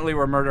 Apparently,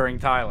 we're murdering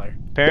Tyler.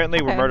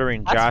 Apparently, we're Okay,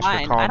 murdering that's Josh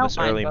fine. for I calling don't this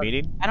mind early voting.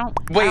 meeting. I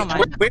don't. wait, I don't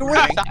mind. wait,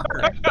 where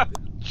was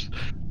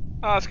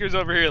Oscar's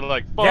over here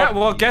like, fuck. Yeah.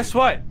 Well, guess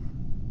what?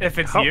 If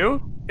it's How-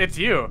 you, it's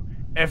you.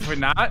 If we're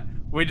not,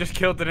 we just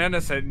killed an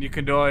innocent, and you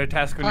can do all your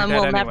tasks when you're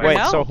We'll dead never anyway.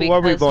 Wait, know so who are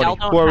we because y'all voting?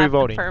 don't Who are we have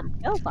voting?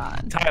 confirmed kills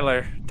on.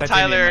 Tyler. Titanium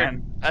Tyler,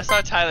 Man. I saw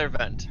Tyler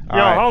vent. Yo,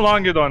 Alright. how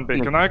long you done be?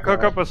 Can I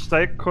cook up a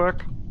steak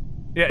quick?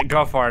 Yeah,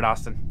 go for it,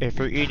 Austin. If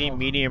you're eating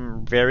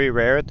medium very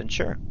rare, then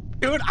sure.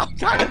 Dude, I'm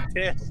kind of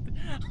pissed.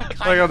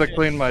 I gotta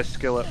clean my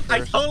skillet first. I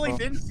totally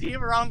didn't see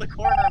him around the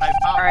corner and I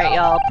popped All right, out.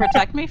 y'all,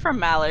 protect me from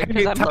Mallard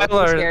because Hey, I'm mostly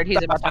Tyler, scared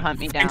he's about to hunt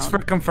me down. Thanks for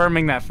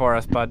confirming that for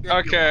us, bud.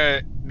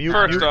 Okay, Mute,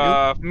 first mute,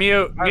 off,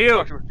 Mute. I'm Mute.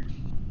 fucking-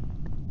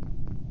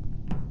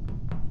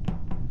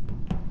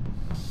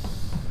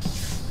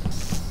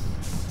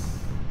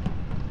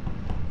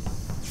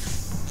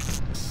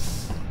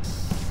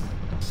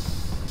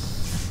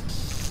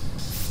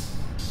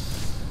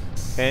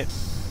 Okay.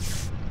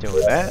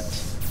 Doing that.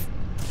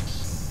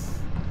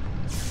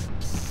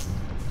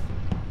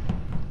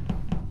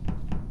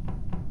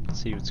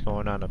 Let's see what's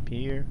going on up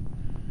here.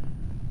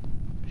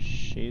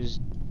 She's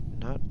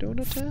not doing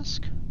a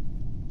task.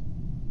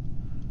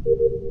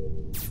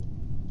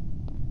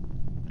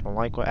 Don't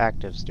like what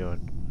Active's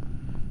doing.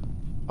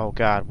 Oh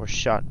god, we're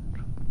shut.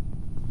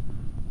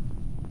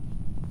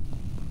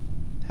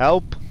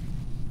 Help!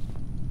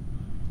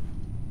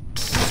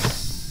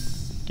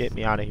 Get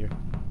me out of here.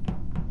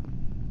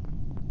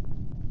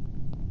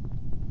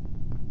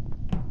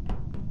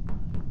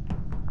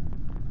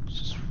 Let's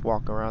just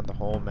walk around the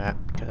whole map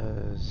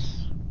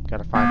because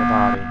gotta find a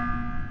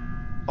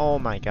body. Oh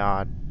my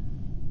god.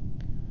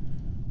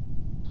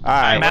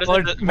 Alright.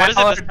 What is it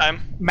this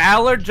time?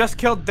 Mallard just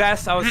killed Des.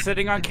 I was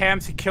sitting on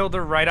cams. He killed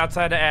her right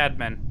outside of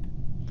admin.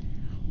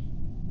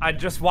 I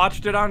just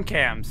watched it on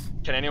cams.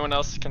 Can anyone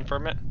else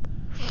confirm it?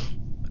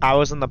 I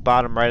was in the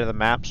bottom right of the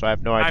map, so I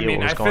have no idea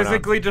what was going on. I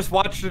physically just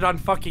watched it on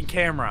fucking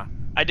camera.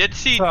 I did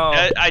see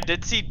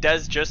Des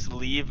just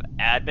leave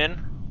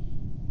admin.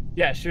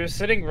 Yeah, she was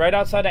sitting right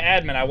outside of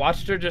admin. I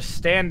watched her just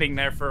standing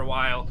there for a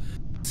while.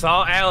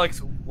 Saw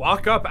Alex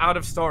walk up out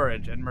of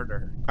storage and murder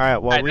her.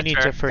 Alright, well, we need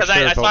to for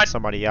sure vote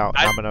somebody out.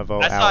 I'm gonna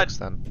vote Alex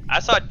then. I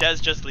saw Des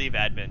just leave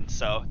admin,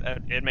 so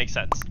it makes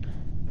sense.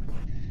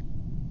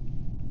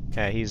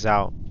 Yeah, he's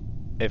out.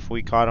 If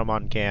we caught him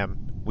on cam,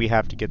 we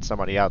have to get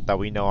somebody out that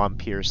we know on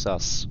pure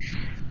sus.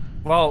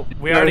 Well,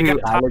 we already got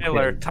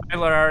Tyler.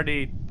 Tyler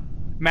already...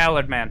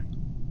 Mallard Man.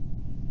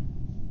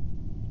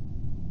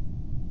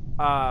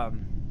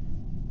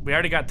 We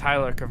already got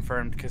Tyler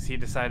confirmed because he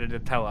decided to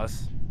tell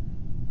us.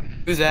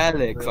 Who's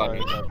Alex?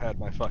 I've had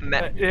my fucking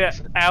yeah,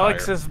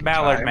 Alex is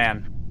Mallard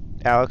Man.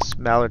 Alex,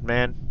 Mallard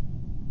Man.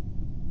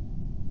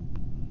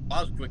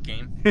 That was a quick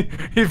game.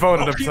 He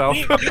voted himself.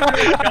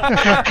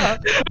 I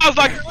was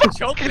like,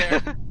 choke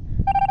there.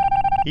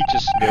 He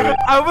just knew it.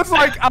 I was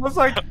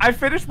like, I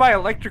finished my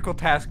electrical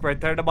task right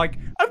there, and I'm like,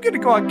 I'm gonna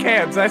go on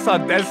cams. I saw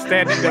Des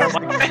standing there.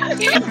 I'm like,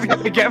 he's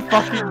gonna get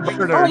fucking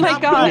murdered. Oh my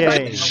god,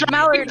 Yay.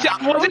 Mallard, how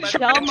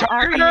dumb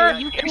are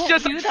you? You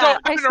can't do that.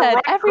 I said,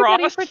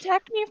 everybody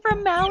protect me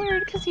from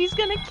Mallard because he's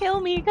gonna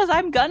kill me because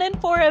I'm gunning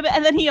for him,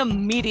 and then he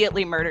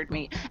immediately murdered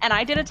me. And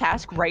I did a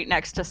task right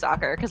next to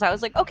Soccer because I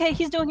was like, okay,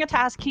 he's doing a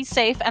task, he's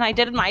safe, and I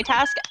did my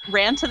task,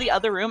 ran to the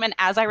other room, and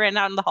as I ran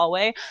out in the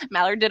hallway,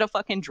 Mallard did a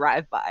fucking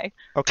drive-by.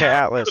 Okay,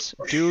 Atlas,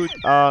 dude,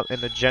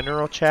 in the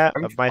general chat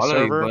of my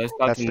server,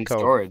 that's the code.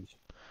 Storage.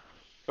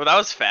 Well, that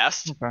was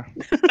fast.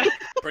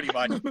 Pretty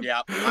much,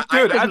 yeah.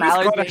 Dude,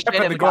 I just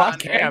got to go on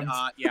cams.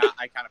 Yeah,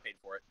 I kind of paid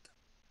for it.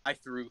 I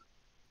threw.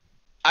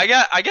 I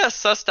got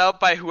sussed out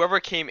by whoever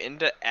came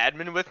into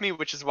admin with me,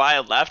 which is why I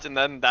left, and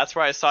then that's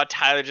where I saw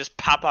Tyler just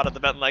pop out of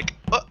the vent like,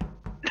 oh.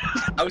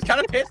 I was kind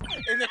of pissed,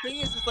 and the thing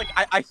is like,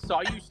 I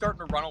saw you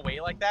starting to run away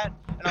like that,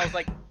 and I was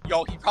like,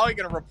 yo, he's probably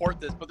gonna report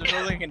this, but there's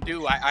nothing I can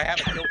do. I have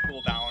a kill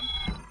cooldown.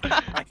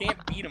 I can't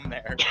beat him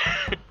there.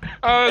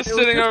 I was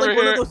sitting over like here.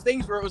 One of those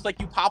things where it was like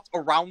you popped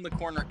around the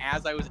corner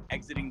as I was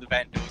exiting the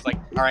vent. It was like,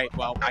 all right,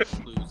 well, I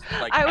lose.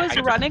 Like, I was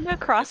running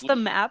across the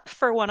map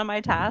for one of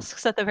my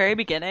tasks at the very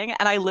beginning,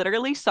 and I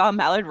literally saw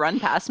Mallard run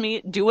past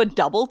me, do a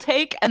double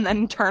take, and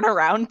then turn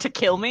around to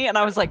kill me. And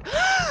I was like,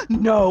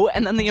 no.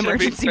 And then the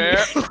emergency.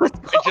 To be fair,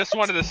 I just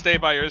wanted to stay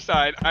by your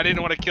side. I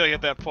didn't want to kill you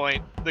at that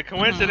point. The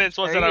coincidence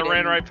was that I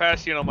ran right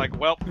past you, and I'm like,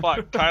 well,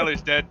 fuck,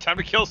 Tyler's dead. Time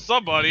to kill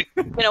somebody.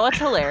 You know what's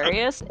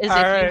hilarious is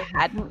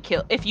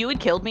if you had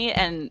killed me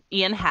and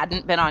Ian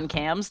hadn't been on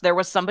cams, there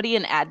was somebody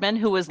in admin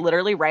who was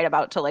literally right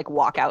about to like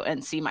walk out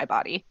and see my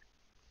body.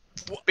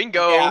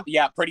 Bingo.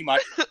 Yeah, pretty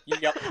much.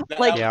 Yep.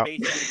 Like, that was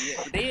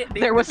basically it.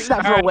 There was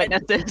several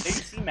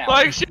witnesses.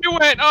 Like she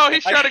went, oh,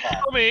 he's trying to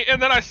kill me,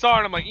 and then I saw her,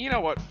 and I'm like, you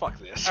know what? Fuck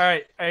this. All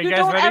right, are you You guys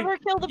don't ready? ever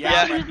kill the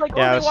person who's like,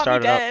 Yeah, oh, they want me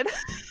start it up.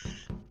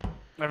 dead.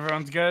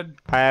 Everyone's good.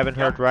 I haven't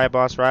heard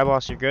Ryboss.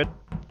 Ryboss, you good?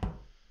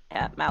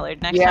 Yeah,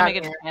 Mallard. Next Yeah, time I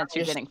get a chance,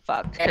 you're just- getting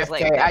fucked. 'Cause,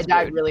 like, Okay, I that's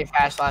died rude. really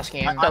fast last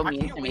game. So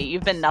mean to me.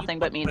 You've been nothing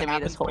but mean to me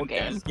this whole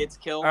game. Gets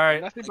killed. All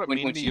right, Nothing but When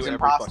mean to she's you every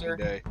imposter.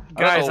 fucking day.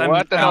 Guys, I don't know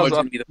what the hell's Alan's up?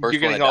 gonna be the first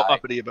You're one getting to all die.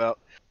 uppity about.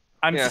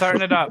 I'm Yeah.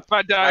 starting it up. If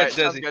I die, Alright, it's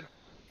sounds Desi. good.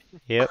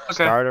 Yep, Okay.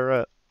 start her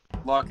up.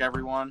 Luck,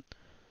 everyone.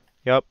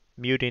 Yep,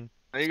 muting.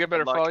 Now you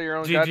better Luck. follow your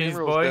own GG's, goddamn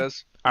rules, boy. Des.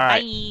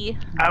 Alright,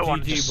 Bye. I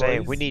wanted to GG, say,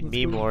 boys. we need Let's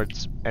meme go.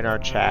 lords in our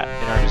chat,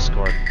 in our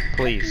Discord.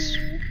 Please,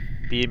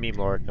 be a meme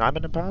lord. I'm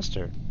an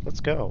imposter.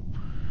 Let's go.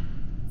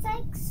 It's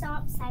like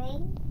stop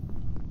setting.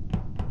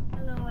 I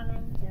don't know what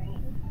I'm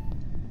doing.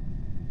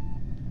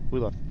 Who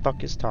the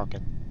fuck is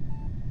talking?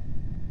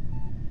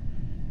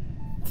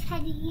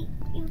 Teddy,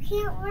 you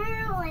can't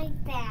wear it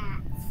like that.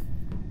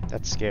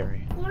 That's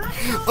scary. Not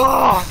so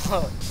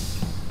Oh!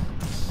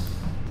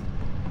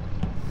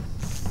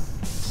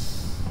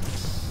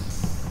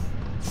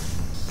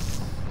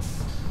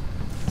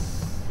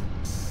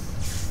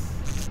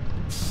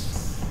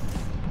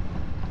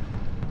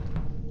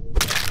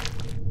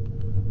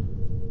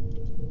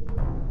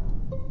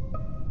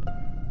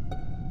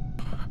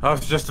 I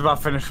was just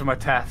about finished with my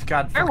task.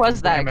 God. Where fucking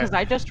was that? damn it. Because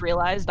I just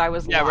realized I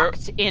was Yeah, where-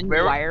 locked in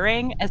where-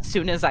 wiring as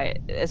soon as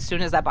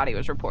that body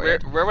was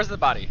reported. Where was the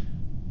body?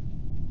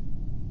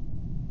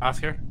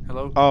 Oscar,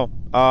 hello. Oh,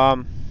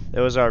 it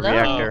was our Hello,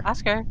 reactor.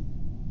 Oscar.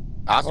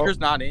 Oscar's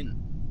not in.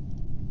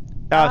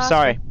 Oh,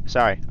 sorry.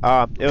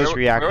 It was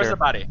reactor. Where was the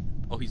body?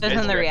 Oh, he's Is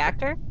in the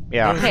reactor?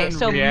 Yeah. Okay, in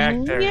so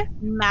reactor. me,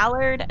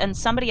 Mallard, and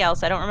somebody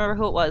else, I don't remember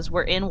who it was,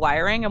 were in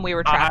wiring and we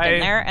were trapped in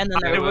there, and then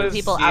there I were was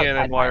people Ian in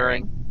outside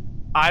wiring. wiring.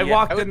 I Yeah,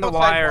 walked I was in the outside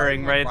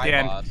wiring wiring right at the with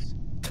end. Ryboss.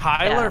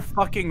 Tyler Yeah.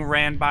 fucking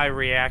ran by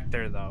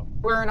reactor though.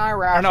 Where and I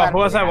were Or no, outside who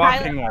was I of-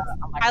 walking with?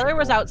 Tyler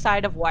was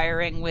outside of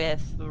wiring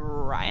with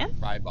Ryan?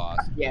 Ryboss.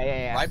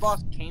 Yeah.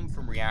 Ryboss came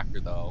from reactor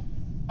though.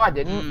 No, I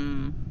didn't.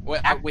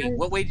 Mm. Wait,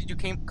 what way did you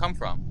come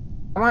from?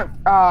 I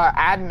went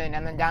admin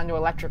and then down to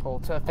electrical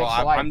to fix Oh,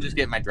 the light. I'm just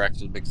getting my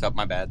directions mixed up.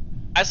 My bad.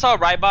 I saw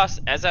Ryboss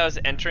as I was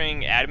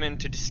entering admin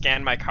to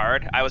scan my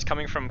card. I was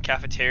coming from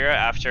cafeteria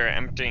after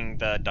emptying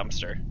the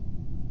dumpster.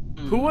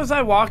 Who was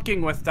I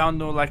walking with down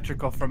to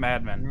electrical from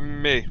admin?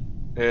 Me,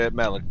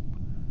 Mallard.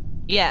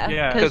 Yeah.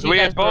 Yeah, because we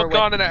had both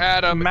gone into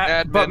Adam,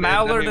 admin, but and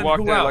Mallard then and we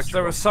walked who to else?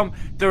 electrical.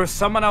 There was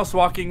someone else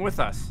walking with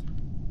us.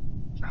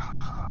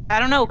 I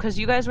don't know, because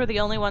you guys were the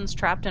only ones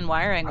trapped in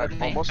wiring with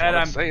me. Almost And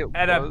want to say it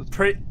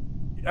was.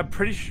 I'm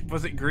pretty sure,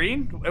 was it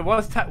green? It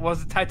was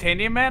it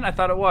Titanium Man? I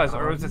thought it was,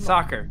 or was it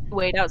Soccer?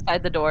 Wait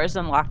outside the doors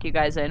and lock you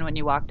guys in when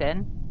you walked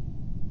in.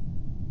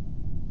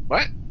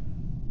 What?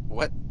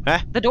 What?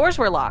 The doors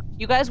were locked.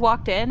 You guys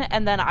walked in,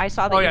 and then I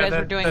saw that you guys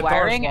were doing the door's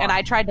wiring, and locked.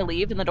 I tried to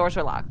leave, and the doors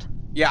were locked.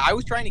 Yeah, I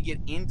was trying to get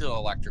into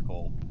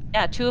electrical.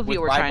 Yeah, two of you with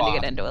were trying to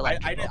Ryboss. get into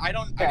electrical. I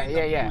didn't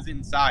know who was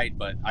inside,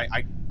 but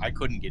I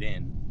couldn't get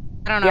in.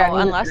 I don't know,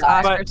 unless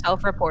Oscar But-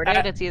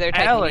 self-reported, it's either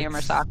Titanium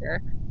or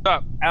Soccer.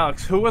 Stop.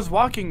 Alex, who was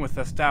walking with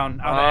us down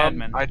out of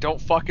admin? I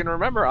don't fucking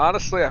remember,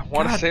 honestly. I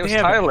want to God say it was damn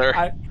it.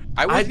 Tyler.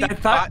 I wasn't even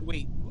thought-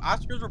 wait,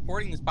 Oscar's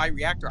reporting this by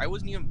reactor. I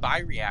wasn't even by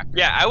reactor.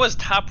 Yeah, I was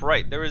top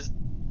right. There was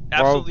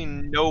absolutely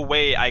no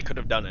way I could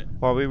have done it.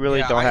 Well, we really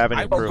Yeah, don't have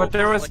any I- proof. But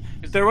there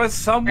was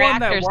someone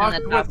that Reactors in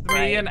walked the with top me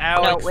right. and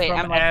Alex No, wait, from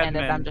I'm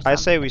left-handed, admin. I'm just I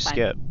say we fine.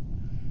 skip.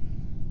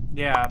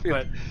 Yeah,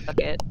 but Fuck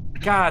it.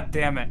 God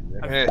damn it!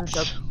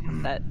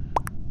 That.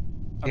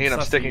 Ian, I'm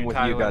sus of sticking with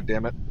you, Tyler.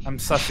 goddammit. I'm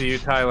sus of you,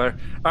 Tyler.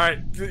 All right,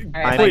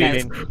 right,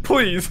 please, bye,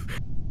 please.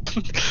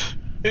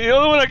 The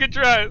only one I can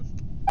trust.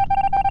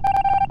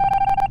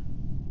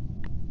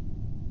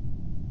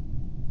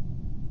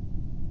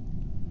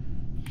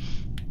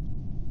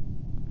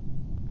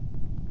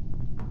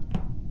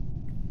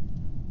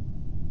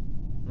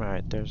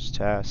 Alright, there's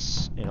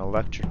Tess in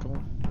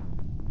electrical.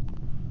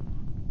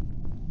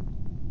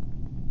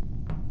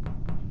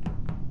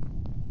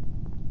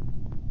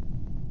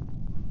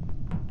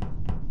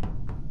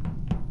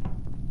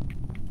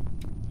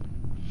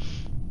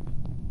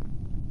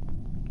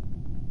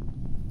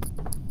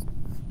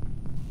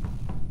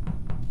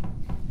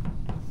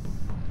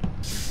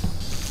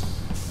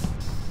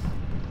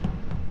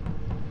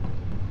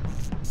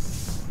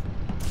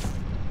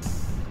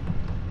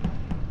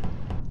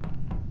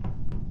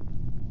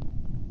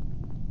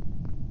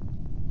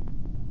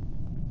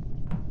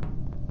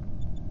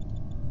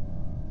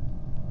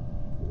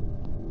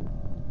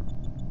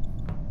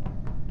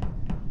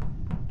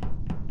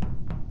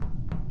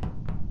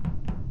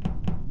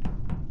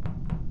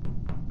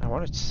 I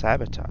want to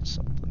sabotage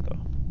something though.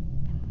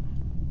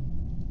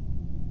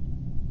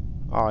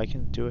 Oh, I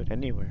can do it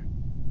anywhere.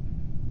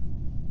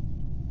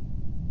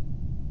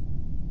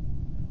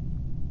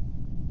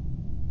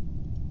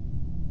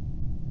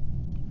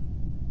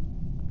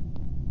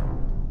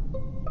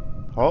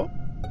 Oh?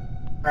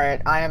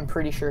 Alright, I am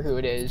pretty sure who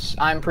it is.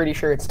 I'm pretty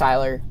sure it's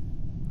Tyler.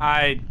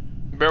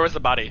 Where was the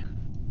body?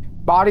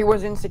 Body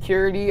was in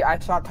security. I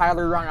saw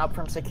Tyler run up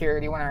from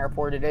security when I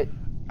reported it.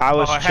 I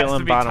was it has chilling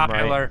to be bottom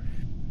Tyler.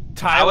 right.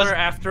 Tyler,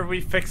 after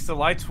we fixed the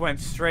lights, went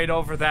straight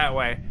over that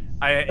way.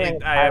 I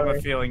have a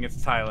feeling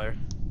it's Tyler.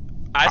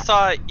 I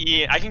saw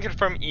Ian. I can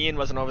confirm Ian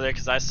wasn't over there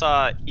because I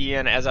saw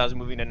Ian as I was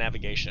moving to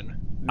navigation.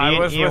 I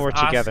was with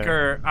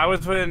Oscar. I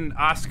was when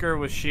Oscar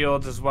was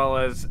Shields as well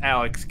as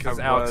Alex, because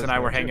Alex and I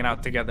were hanging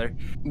out together.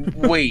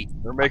 Wait,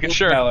 we're making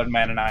sure. Mallard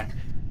Man and I.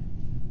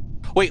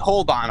 Wait,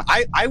 hold on.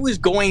 I was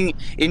going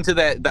into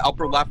the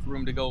upper left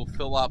room to go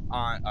fill up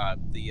on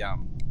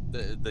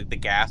the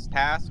gas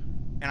task,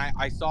 and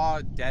I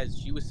saw Des.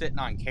 She was sitting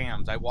on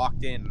cams. I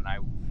walked in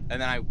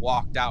and then I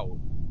walked out,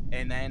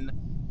 and then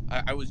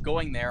I was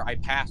going there. I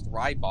passed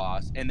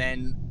Ryboss, and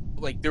then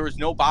like there was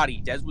no body.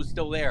 Des was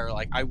still there.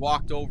 Like I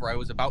walked over. I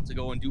was about to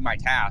go and do my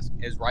task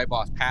as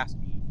Ryboss passed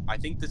me. I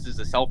think this is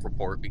a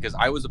self-report because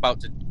I was about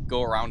to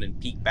go around and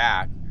peek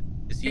back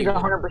to see He's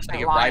 100%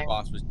 if lying.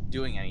 Ryboss was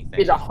doing anything.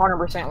 He's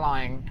 100%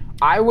 lying.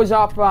 I was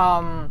up,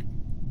 I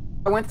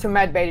went to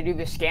medbay to do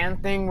the scan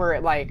thing where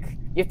it, like,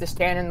 you have to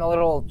stand in the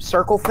little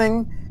circle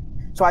thing.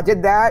 So I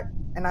did that,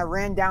 and I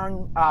ran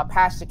down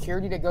past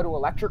security to go to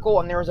electrical,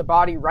 and there was a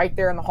body right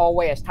there in the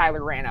hallway as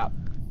Tyler ran up.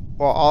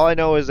 Well, all I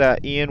know is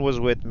that Ian was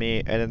with me,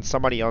 and then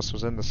somebody else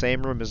was in the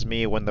same room as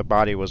me when the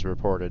body was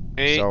reported.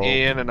 So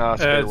Ian and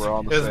Oscar were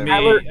on the same.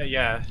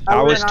 Yeah.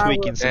 I was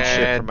tweaking some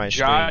shit for my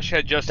stream. Josh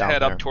had just down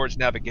head there. up towards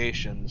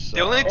navigation. So.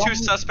 The only two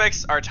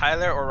suspects are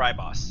Tyler or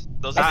Ryboss.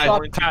 Those are the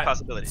only two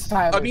possibilities.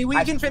 I mean, we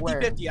can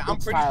 50-50. I'm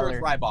pretty sure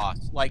it's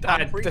Ryboss. Like,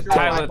 I'm pretty sure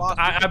Tyler,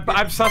 Ryboss.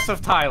 I'm sus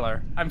of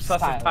Tyler. I'm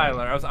sus of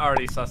Tyler. I was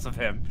already sus of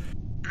him.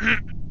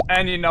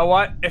 And you know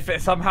what? If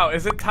it somehow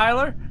isn't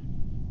Tyler,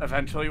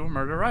 eventually we'll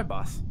murder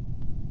Ryboss.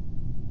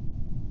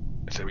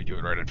 I say we do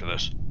it right after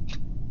this.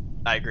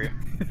 I agree.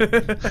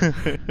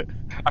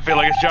 I feel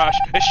like it's Josh.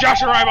 It's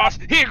Josh and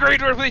Ryboss. He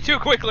agreed with me too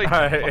quickly.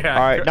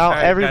 Alright, now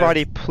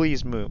everybody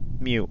please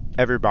mute.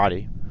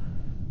 Everybody.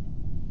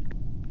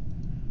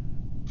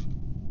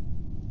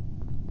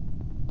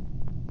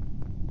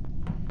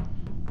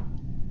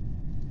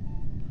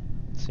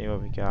 Let's see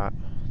what we got.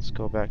 Let's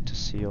go back to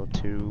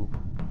CO2.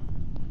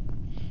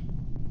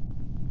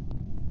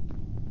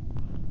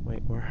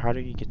 Wait, how do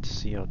you get to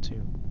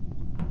CO2?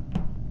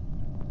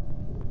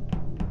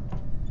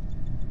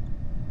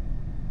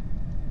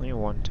 Only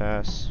one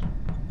test.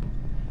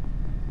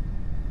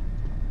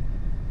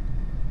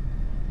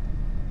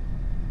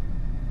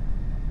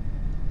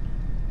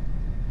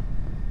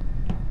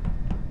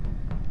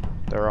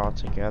 They're all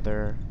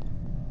together.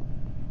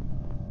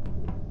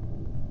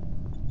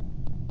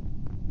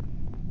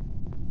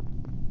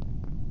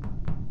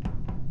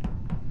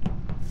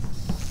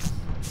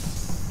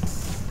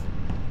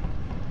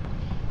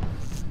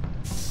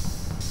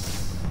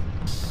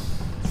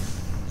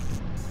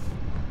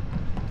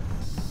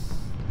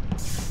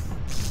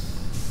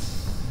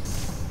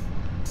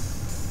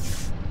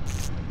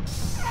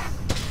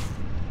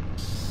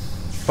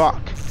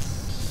 Fuck.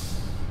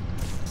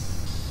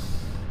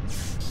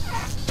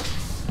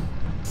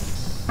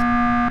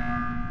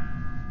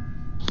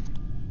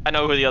 I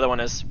know who the other one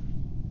is.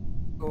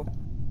 Who?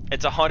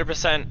 It's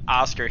 100%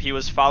 Oscar. He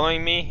was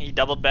following me, he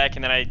doubled back,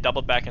 and then I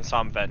doubled back and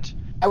saw him vent.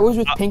 I was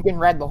with pink and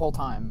red the whole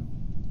time.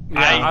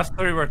 Yeah, us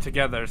three were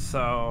together,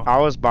 so. I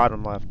was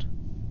bottom left.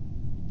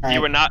 You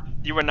were not.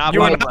 You were not. You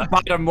were bottom not left.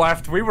 bottom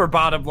left. We were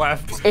bottom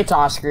left. It's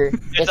Oscar.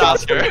 It's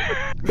Oscar.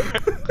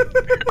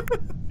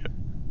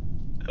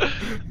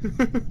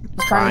 I'm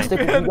trying to stick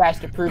with you guys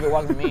to prove it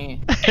wasn't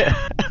me.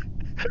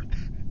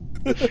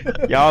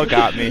 Y'all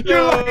got me.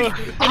 You're like,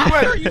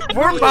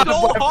 we're bottom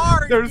so left.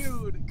 hard, There's...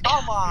 dude.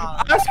 Come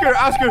on. Oscar,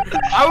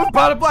 I was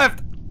bottom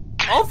left.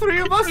 All three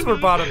of us were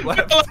bottom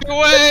left.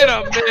 Wait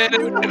a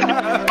minute.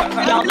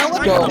 Y'all know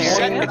what's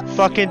hilarious?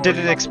 Fucking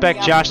didn't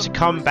expect Josh to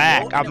come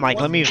back. I'm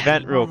like, let me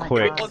vent real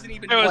quick. It was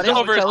What is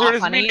over as so soon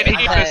as funny me is and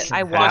that Avis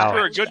I went watched,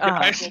 for a good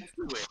guys.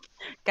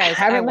 Guys,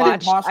 Haven't been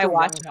imposter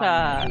one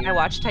I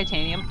watched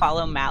Titanium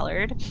follow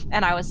Mallard,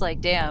 and I was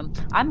like, damn,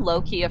 I'm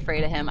low-key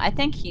afraid of him. I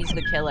think he's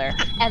the killer.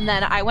 And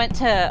then I went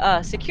to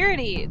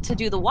security to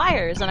do the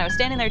wires, and I was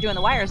standing there doing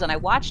the wires, and I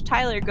watched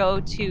Tyler go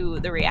to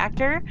the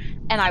reactor,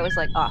 and I was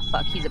like, oh,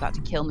 fuck, he's about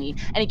to kill me.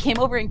 And he came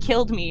over and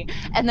killed me,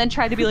 and then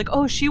tried to be like,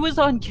 oh, she was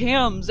on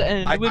cams,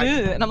 and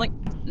and I'm like,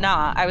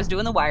 nah, I was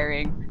doing the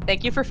wiring.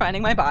 Thank you for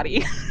finding my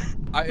body.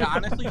 I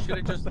honestly should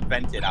have just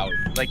vented out.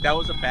 Like, that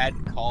was a bad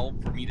call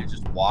for me to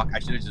just walk. I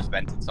should have just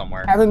vented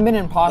somewhere. Haven't been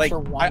imposter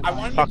Like, one I time.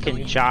 wanted to Fucking kill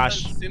you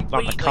Josh because simply,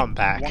 on the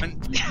comeback. One,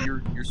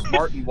 you're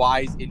smart and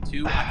wise, and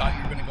two, I thought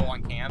you were gonna go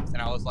on cams,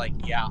 and I was like,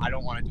 yeah, I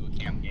don't want to do a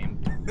cam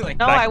game. Like,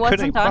 No, I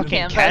wasn't on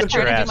cams. I was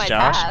trying to do my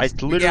task.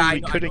 I literally Yeah, I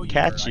know couldn't you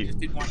catch were. I you. just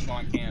didn't want to go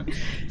on cams.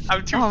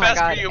 I'm too Oh my fast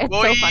god, for you, it's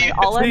boy. so funny.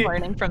 All I'm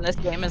learning from this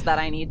game is that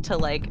I need to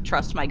like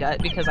trust my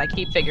gut because I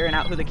keep figuring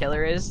out who the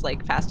killer is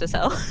like fast as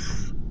hell.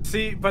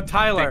 See, but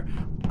Tyler,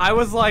 I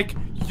was like,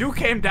 you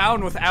came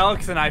down with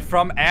Alex and I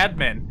from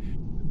admin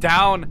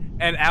down,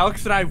 and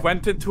Alex and I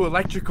went into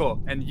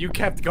electrical, and you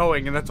kept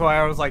going, and that's why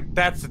I was like,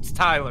 it's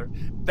Tyler.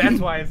 That's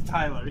why it's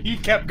Tyler. He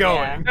kept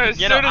going. As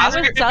You soon know, as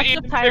I me was and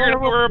Ian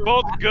figured we were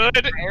both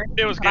good,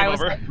 it was game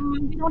over.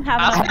 We don't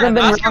have Oscar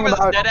enough. been wrong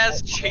about-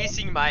 deadass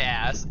chasing my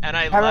ass, and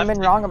I Haven't left. been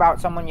wrong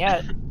about someone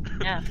yet.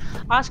 Yeah.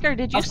 Oscar,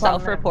 did you That's why I'm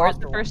self-report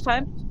the imposter first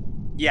time?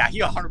 Yeah, he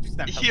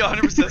 100%. He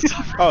 100%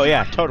 suffered. Oh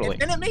yeah, totally.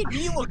 And it made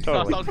me look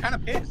Totally. sus. I was kind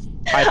of pissed.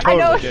 I I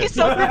know, totally he did.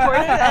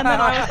 self-reported, and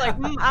then I was like,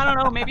 I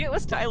don't know, maybe it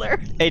was Tyler.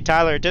 Hey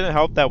Tyler, it didn't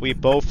help that we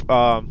both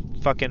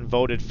fucking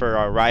voted for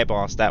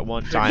Ryboss that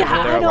one time. Yeah,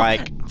 and I they're know.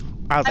 like,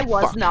 I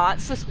was fuck. not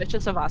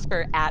suspicious of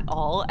Oscar at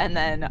all, and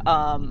then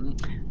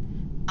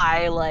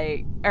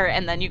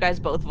and then you guys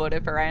both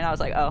voted for Ryan. I was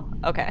like, oh,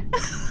 okay.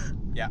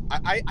 Yeah,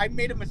 I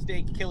made a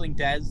mistake killing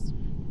Dez.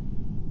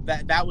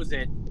 That was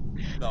it,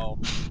 though.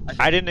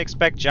 I didn't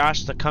expect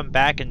Josh to come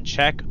back and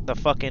check the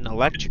fucking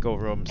electrical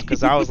rooms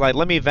because I was like,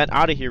 let me vent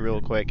out of here real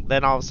quick.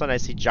 Then all of a sudden I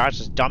see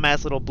Josh's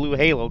dumbass little blue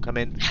halo come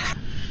in.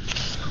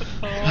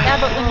 Yeah,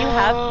 but when you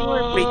have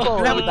fewer Wait, people,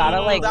 you you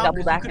gotta like have- double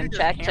you back could've and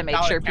just check to camped make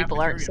out sure at people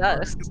aren't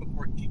cafeteria sus.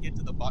 before you get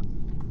to the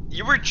button.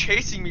 You were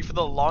chasing me for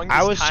the longest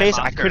I was time.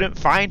 chasing. I Oscar. couldn't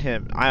find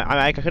him.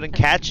 I couldn't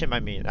catch him. I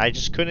mean, I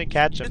just couldn't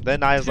catch him.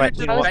 Then I was like,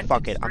 you know what?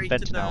 Fuck it. I'm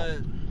venting out.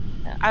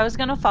 I was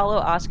gonna follow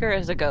Oscar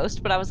as a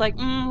ghost, but I was like,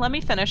 let me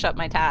finish up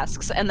my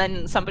tasks. And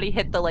then somebody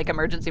hit the like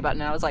emergency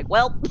button, and I was like,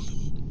 well.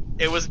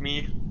 It was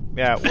me.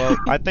 Yeah. Well,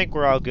 I think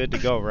we're all good to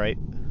go, right?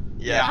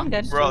 Yeah, I'm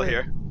good. We're all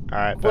here. All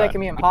right. I feel like I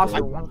can be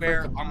imposter one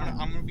Where freaking I'm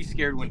time. gonna be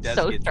scared when Dez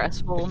So gets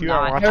stressful. If you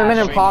are Not watching I've never been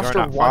the stream, imposter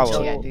you're not once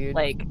following. yet, dude.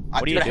 like.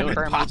 What are you I've been doing?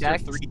 For me, imposter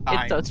Jax. 3 It's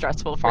times. so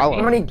stressful for Follow. me.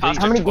 How many Twice.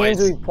 games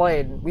have we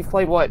played? We've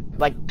played what,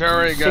 like Don't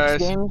worry, 6 guys.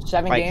 games,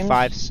 7 Like games?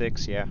 5,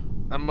 6, yeah.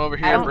 I'm over I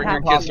here don't bringing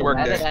have your kids to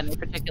problem work at day. any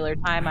particular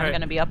time. I'm Right.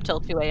 gonna be up till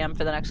 2 a.m.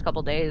 for the next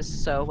couple days.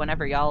 So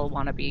whenever y'all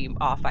want to be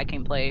off, I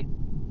can play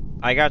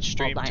I got all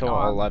streamed night till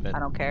long. 11. I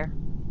don't care.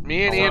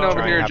 Me and Oh, Ian wow. over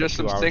Try and here are have a just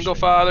some 2-hour single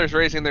stream. fathers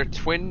raising their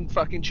twin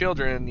fucking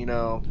children, you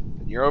know.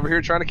 And you're over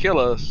here trying to kill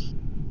us.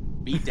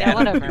 Be Yeah, dead.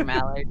 whatever,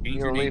 Mallard. Change You're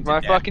your gonna name leave to my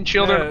Dez. fucking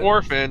children Yeah.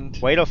 orphaned.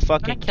 Way to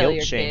fucking kill guilt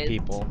your shame kids.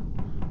 people.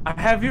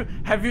 Have you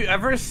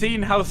ever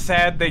seen how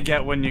sad they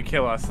get when you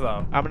kill us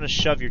though? I'm gonna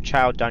shove your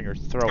child down your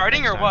throat.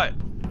 Starting next or time. what?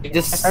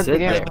 Just Start the sit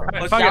game. there. Alright,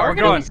 Let's fuck go. it, We're we're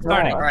gonna going. be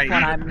Starting. Right.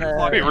 When I'm the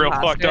I'd be real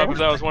imposter. fucked up if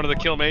that was one of the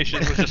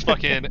Killmations was just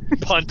fucking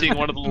punting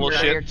one of the little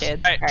Grow your shits.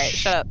 kids. Hey, All right,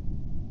 shut up.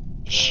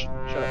 Shh.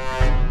 Shut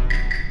up.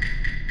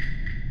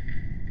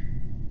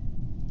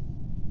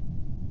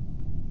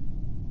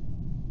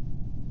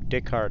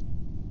 Dick hard.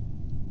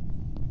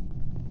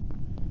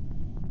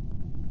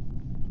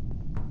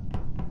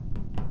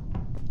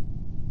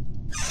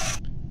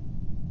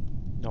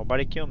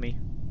 Somebody kill me.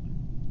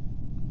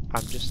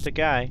 I'm just a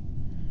guy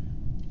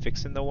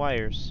fixing the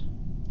wires.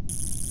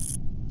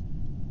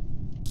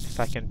 If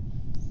I can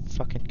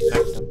fucking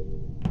connect them.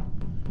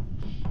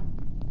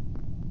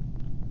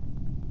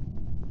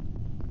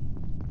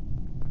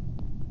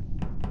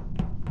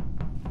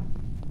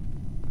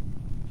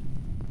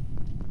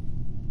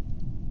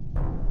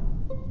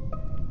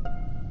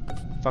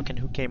 Fucking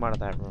who came out of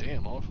that room?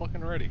 Damn, all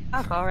fucking ready.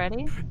 Fuck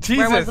already. Jesus,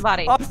 Where was the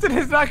body? Austin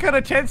has not got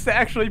a chance to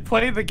actually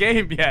play the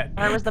game yet.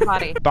 Where was the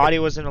body? Body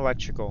was in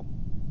electrical.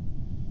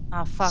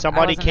 Oh fuck.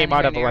 Somebody I wasn't came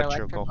out of anywhere near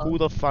electrical. Who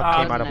the fuck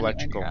came out of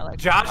electrical?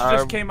 Josh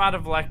just came out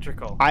of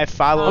electrical. I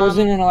followed. I was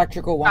in an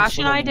electrical one. Josh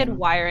and I did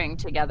wiring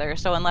together,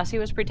 so unless he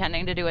was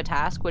pretending to do a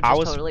task, which is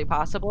totally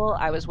possible,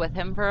 I was with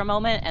him for a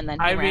moment, and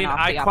then he ran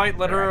off the quite opposite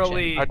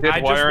literally. I did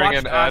just wiring watched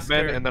and Oscar.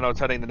 admin, and then I was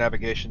heading to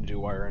navigation to do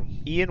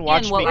wiring. Ian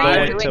watched what me were go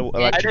you into doing?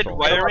 I did electrical.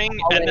 wiring,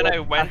 and then I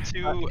went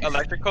to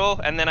electrical,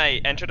 and then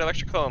I entered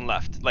electrical and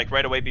left, like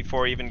right away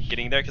before even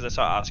getting there, because I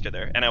saw Oscar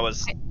there, and I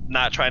was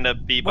not trying to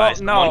be by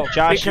someone.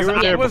 Josh, you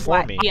were there before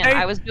me. Ian,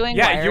 I was doing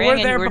Yeah, you wiring, were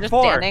and there you were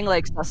before. just standing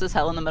like sus as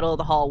hell in the middle of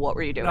the hall. What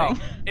were you doing? No,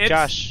 it's-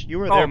 Josh, you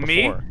were there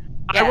me? before.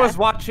 I was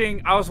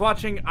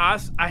watching.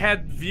 I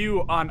had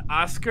view on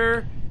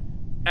Oscar,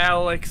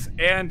 Alex,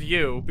 and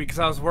you because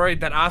I was worried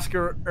that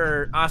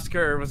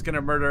Oscar was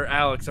gonna murder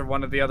Alex or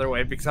one or the other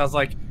way because I was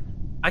like,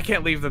 I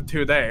can't leave them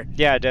two there.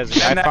 Yeah,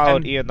 Desmond. I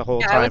followed Ian the whole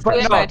Yeah, time. I was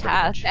doing from- my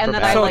task, and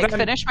then I So like then-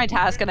 finished my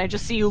task, and I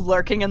just see you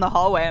lurking in the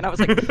hallway, and I was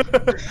like,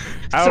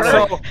 I don't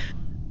 "Sir." know.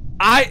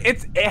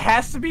 It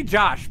has to be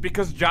Josh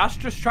because Josh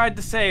just tried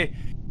to say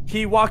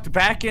he walked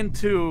back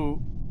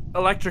into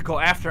electrical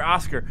after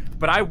Oscar,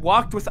 but I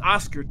walked with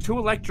Oscar to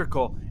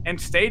electrical and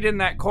stayed in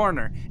that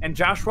corner, and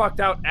Josh walked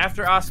out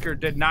after Oscar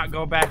did not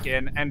go back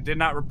in and did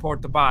not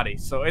report the body,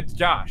 so it's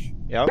Josh.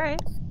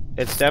 Yep.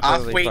 It's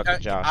definitely Wait, fucking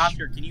Josh.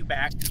 Oscar, can you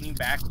back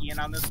Ian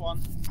on this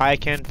one? I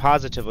can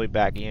positively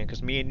back Ian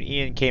because me and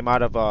Ian came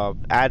out of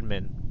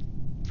admin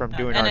from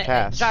doing and our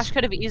tasks. Josh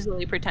could have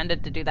easily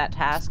pretended to do that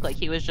task, like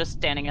he was just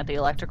standing at the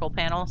electrical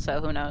panel,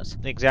 so who knows?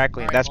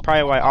 Exactly. That's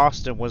probably why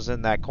Austin was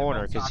in that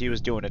corner because he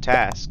was doing a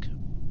task.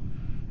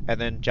 And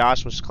then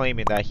Josh was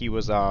claiming that he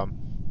was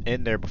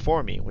in there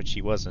before me, which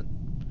he wasn't.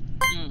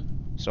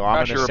 So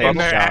I'm gonna say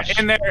it's Josh.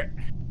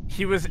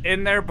 He was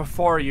in there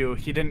before you.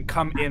 He didn't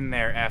come in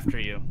there after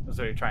you. Is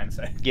what you're trying to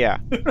say. Yeah,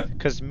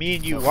 because me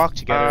and you walked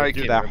together I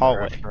through came that in there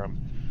hallway. after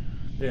him.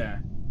 Yeah.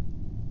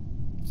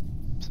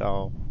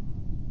 So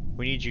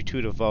we need you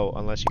two to vote,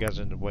 unless you guys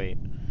are in the wait.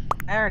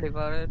 I already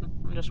voted.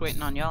 I'm just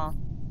waiting on y'all.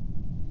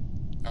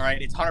 All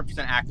right, it's 100%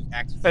 active.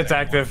 It's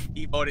active.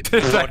 He voted.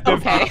 It's active.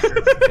 Okay.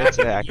 It's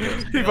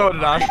active. He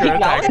voted Oscar. It's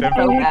Y'all are active.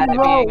 so bad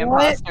at being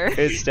What? imposter.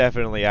 It's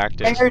definitely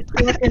active. I heard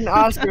fucking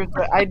Oscar,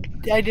 but I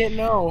didn't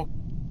know.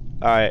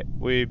 Alright,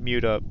 we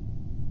mute up.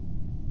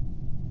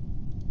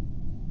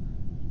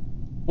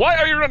 Why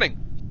are you running?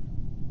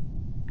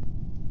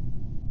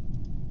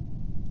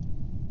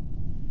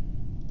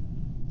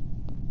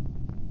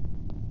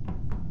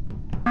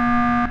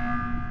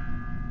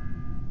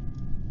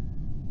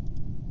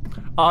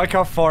 I like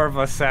how 4 of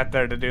us sat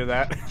there to do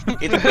that.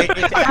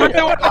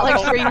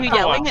 Alex, were you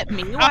yelling at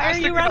me? Why are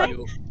you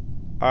running?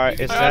 Alright,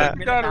 is that...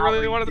 God, I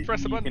really wanted to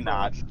press the button.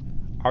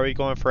 Are we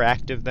going for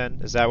active then?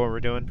 Is that what we're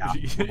doing?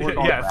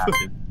 Yes.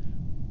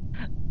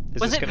 Is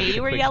Was this it gonna me be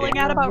you were quick yelling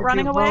game? at about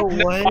running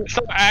away? I'm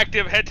so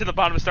active, head to the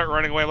bottom and start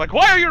running away. I'm like,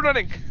 why are you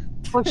running?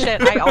 Oh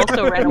shit, I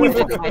also ran away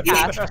to do my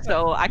task,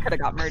 so I could have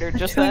got murdered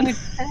just then.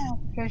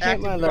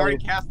 Active, you already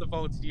cast the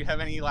votes. Do you have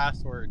any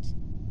last words?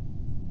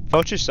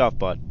 Vote yourself,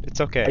 bud.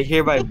 It's okay. I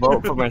hereby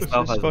vote for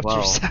myself Just as vote well.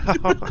 yourself.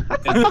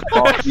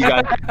 All you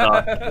guys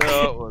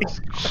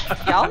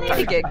suck. Y'all need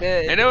to get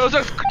good. And it was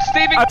a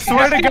Stephen. I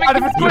swear to God,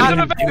 if it's not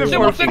it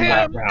wasn't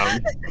him.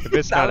 If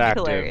it's That not was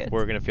active, hilarious.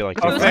 we're gonna feel like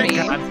Oh, doing thank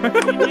it. God.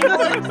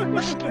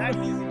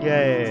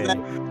 Yay.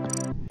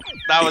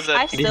 That was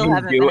I it. still you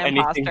haven't do been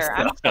anything imposter.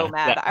 I'm so that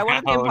mad. I want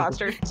to be round?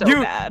 imposter so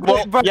bad.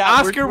 But yeah,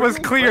 Oscar we're was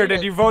cleared,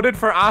 and you voted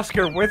for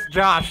Oscar with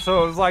Josh,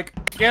 so it was like,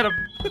 get him.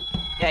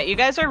 Yeah, you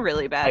guys are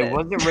really bad. I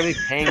wasn't really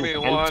paying Give me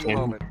one attention.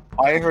 moment.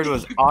 All I heard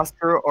was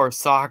Oscar or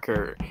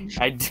soccer.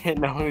 I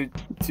didn't know who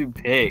to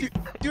pick.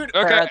 Dude,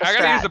 Okay, the I gotta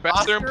strat. use the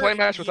bathroom. Play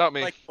match he, without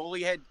me. Like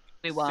fully had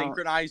We won't.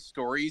 synchronized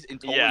stories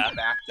and totally Yeah.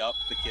 backed up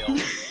the kill.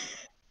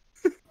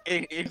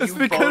 If It's you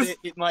because-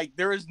 voted, like,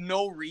 there is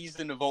no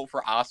reason to vote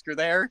for Oscar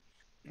there.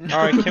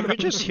 Alright, can we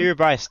just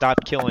hereby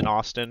stop killing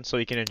Austin so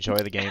he can enjoy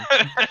the game?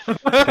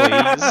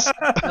 Please.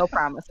 No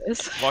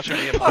promises. Watching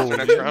me imposter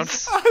next round.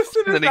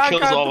 Austin And then has he not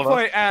kills gotten all the of us.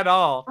 point at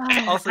all.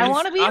 Also, I he's-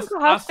 want to be Austin,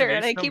 imposter, are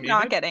and you I still keep not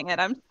muted? getting it.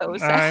 I'm so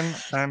sad.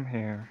 I'm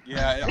here.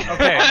 Yeah.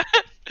 Okay,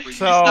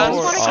 so I just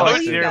wanna kill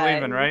Alex, you you're guys.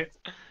 leaving, right?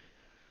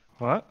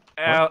 What?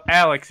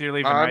 Alex, you're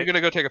leaving, I'm right? gonna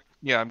go take a.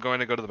 Yeah, I'm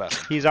going to go to the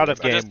bathroom. He's out of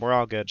game, Just- we're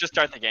all good. Just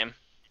start the game.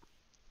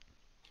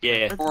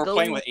 Yeah. We're go.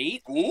 playing with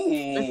 8?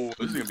 Ooh,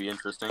 this is gonna be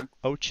interesting.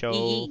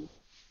 Ocho.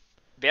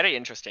 Very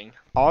interesting.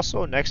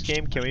 Also, next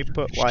game, can we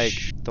put, like,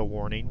 the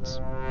warnings?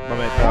 I mean,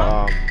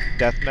 the,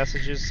 death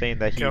messages saying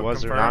that he Kill was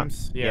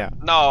confirms? or not? Yeah.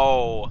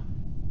 No.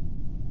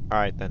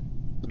 Alright then.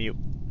 Mute.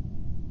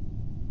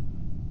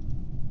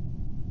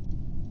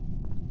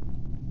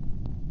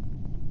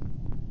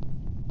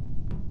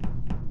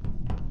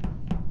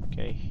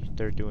 Okay,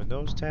 they're doing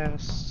those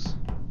tasks.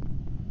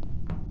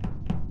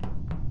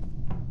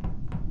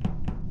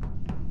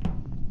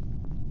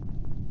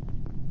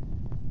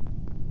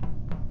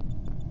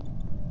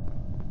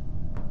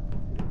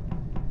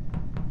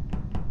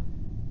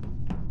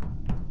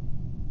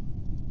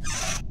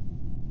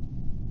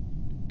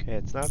 Okay,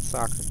 it's not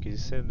soccer because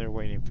he's sitting there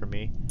waiting for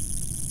me.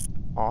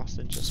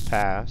 Austin just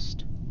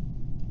passed.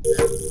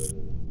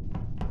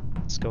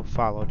 Let's go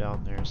follow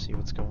down there and see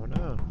what's going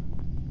on.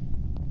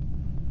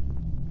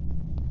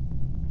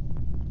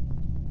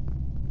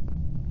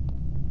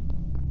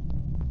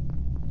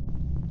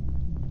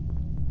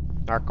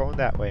 Not going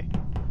that way.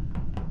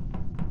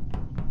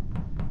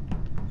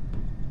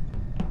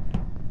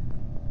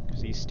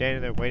 Because he's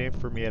standing there waiting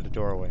for me at a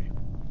doorway.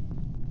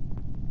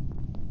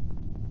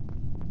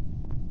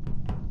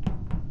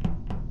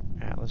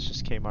 Atlas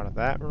just came out of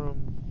that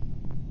room.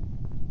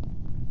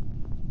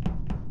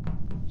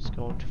 Let's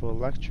go into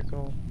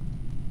electrical.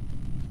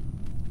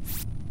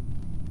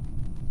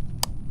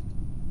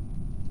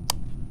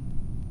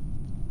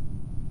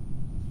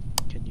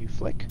 Can you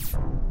flick?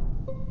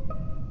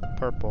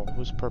 Purple.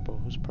 Who's purple?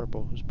 Who's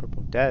purple? Who's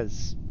purple?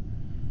 Dez.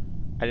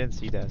 I didn't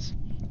see Dez.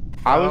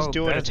 I was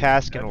doing a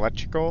task in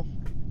electrical,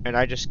 and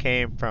I just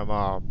came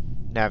from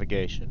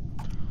navigation.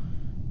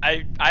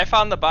 I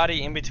found the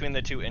body in between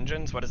the two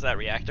engines. What is that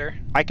reactor?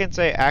 I can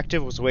say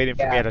active was waiting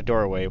for me at a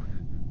doorway.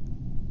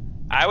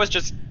 I was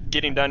just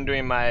getting done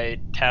doing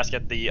my task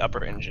at the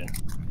upper engine.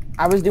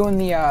 I was doing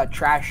the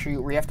trash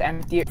chute where you have to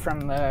empty it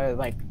from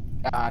the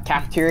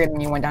cafeteria, and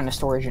then you went down to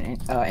storage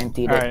and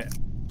emptied it.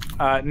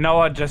 Alright.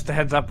 Noah, just a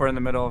heads up, we're in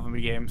the middle of a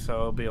game, so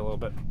it'll be a little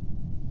bit.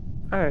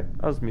 Alright,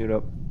 I'll just mute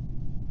up.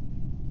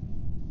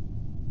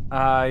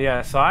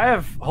 Yeah, so I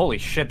have... Holy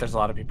shit, there's a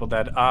lot of people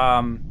dead.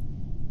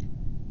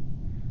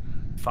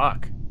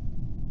 Fuck.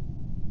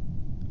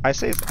 I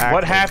say it's active.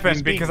 What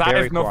happened? Because I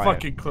have no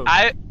fucking clue.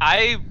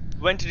 I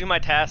went to do my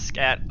task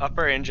at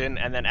upper engine,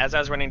 and then as I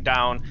was running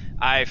down,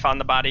 I found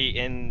the body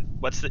in...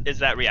 is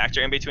that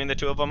reactor in between the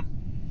two of them?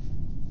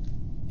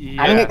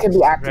 Yeah, I think it could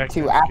be active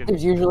too.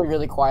 Active's usually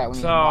really quiet when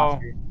you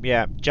watch it.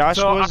 Yeah, Josh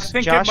was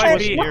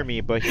near me,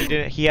 but he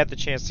didn't. He had the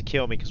chance to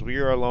kill me because we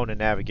were alone in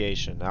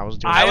navigation. I was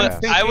doing. I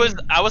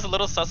was a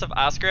little sus of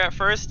Oscar at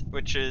first,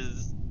 which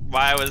is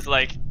why I was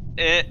like,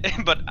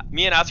 but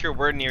me and Oscar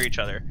were near each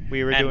other.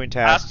 We were doing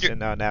tasks in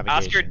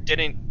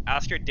navigation.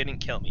 Oscar didn't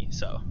kill me,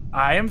 so.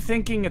 I am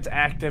thinking it's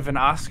active and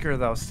Oscar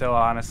though, still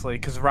honestly,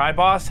 because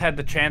Ryboss had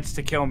the chance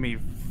to kill me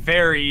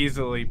very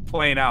easily,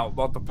 playing out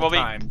multiple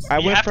times. I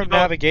went from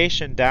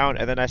navigation down,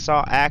 and then I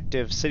saw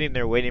active sitting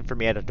there waiting for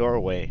me at a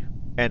doorway,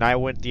 and I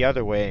went the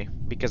other way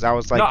because I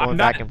was like going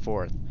back and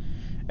forth.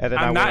 And then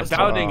I'm not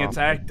doubting it's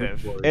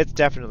active. It's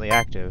definitely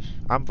active.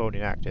 I'm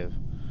voting active.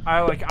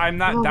 I'm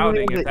not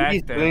doubting it's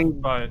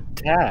active, but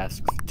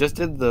tasks. Just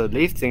did the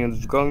leaf thing and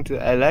is going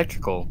to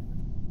electrical.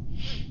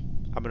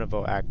 I'm gonna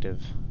vote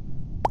active.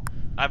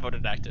 I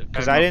voted active.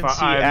 Because I didn't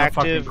see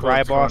active,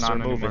 Ryboss, or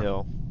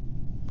Movahil.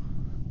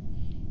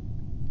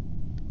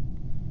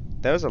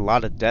 There was a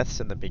lot of deaths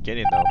in the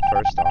beginning, though,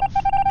 first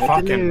off.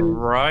 Fucking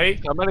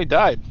right. How many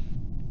died?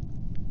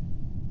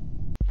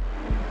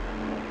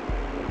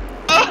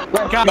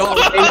 God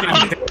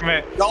damn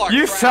it.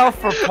 You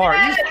self-report,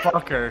 you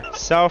fucker.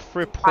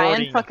 Self-reporting.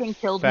 Ryan fucking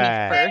killed me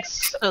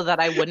first so that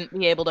I wouldn't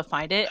be able to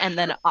find it, and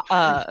then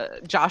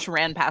Josh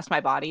ran past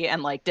my body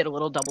and did a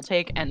little double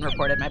take and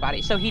reported my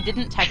body. So he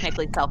didn't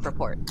technically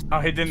self-report. Oh,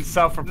 he didn't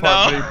self-report,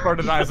 but he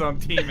reported on his own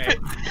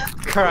teammate.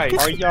 Christ.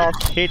 Are y'all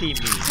kidding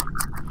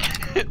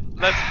me?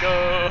 Let's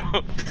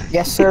go.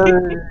 Yes,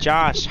 sir.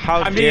 Josh,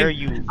 how dare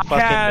you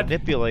fucking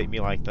manipulate me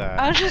like that?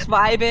 I was just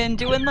vibing,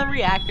 doing the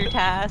reactor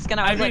task, and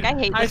I was like, I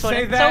hate this one.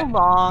 It's so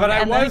long, but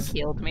and then it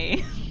killed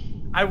me.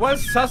 I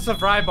was sus of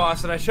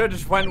Ryboss, and I should have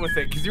just went with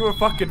it, because you were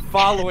fucking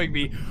following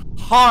me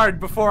hard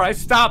before I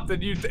stopped,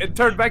 and you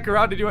turned back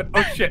around and you went,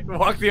 oh shit, and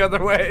walked the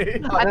other way.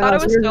 I thought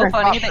it was so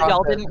funny that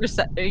y'all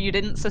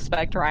didn't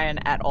suspect Ryan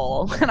at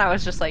all, and I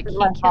was just like, he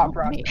killed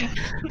me.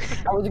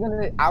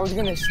 I was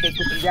gonna stick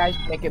with you guys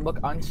to make it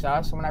look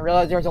unsus, and when I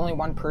realized there was only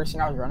one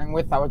person I was running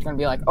with, I was gonna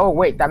be like, oh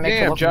wait, that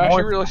makes it look Josh,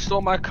 more... you really stole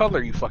my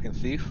color, you fucking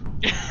thief.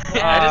 I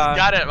just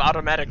got it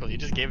automatically, you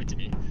just gave it to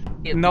me.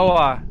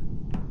 Noah,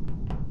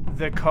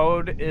 the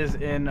code is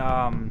in,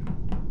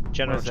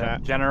 General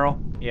chat. General?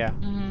 Yeah.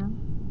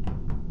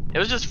 It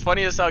was just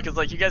funny as hell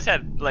because you guys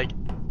had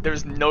there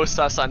was no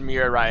sus on me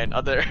or Ryan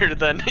other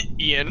than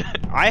Ian.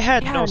 I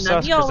had no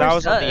sus because I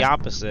was on the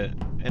opposite,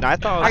 and I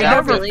thought it was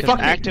active because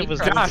active was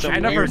doing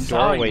some weird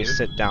doorway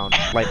sit down,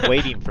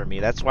 waiting for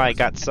me. That's why I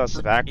got sus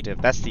of active.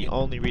 That's the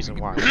only reason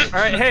why. All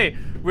right, hey,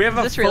 we have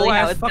a this really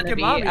how full-ass it's gonna fucking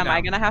be? lobby Am now.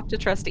 I gonna have to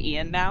trust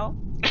Ian now?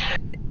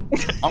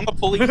 I'm the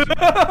police.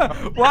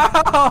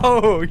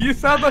 Wow, you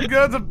sound like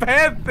that's a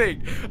bad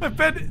thing.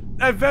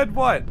 I've been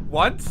what?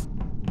 Once?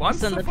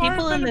 Listen, the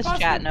people in this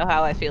chat know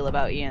how I feel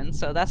about Ian,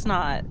 so that's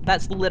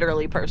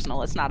literally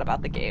personal. It's not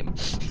about the game.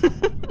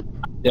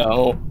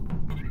 Yo.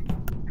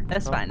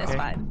 That's fine, it's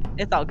fine.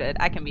 It's all good.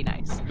 I can be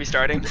nice. We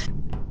starting?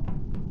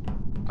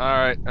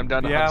 Alright, I'm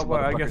down to Yeah, hunt some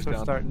well, I guess motherfuckers we're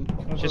down.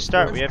 starting. Just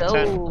start. We have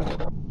 10.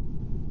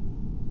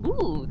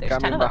 Ooh, there's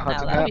Got me 10 of my us now.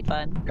 hunting That'll be hat.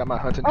 fun. Got my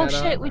hunting Oh hat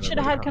on, shit, we and should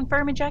I'm have ready had to hunt.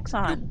 confirm ejects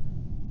on.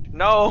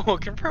 No,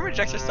 confirm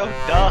ejects are so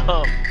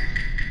dumb.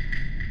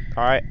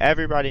 Alright,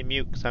 everybody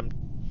mute, because I'm.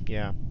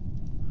 Yeah.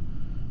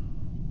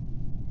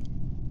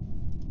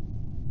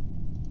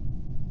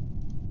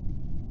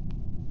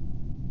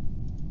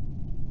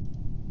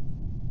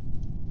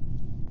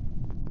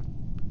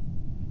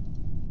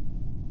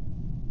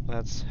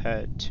 Let's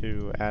head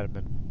to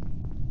admin.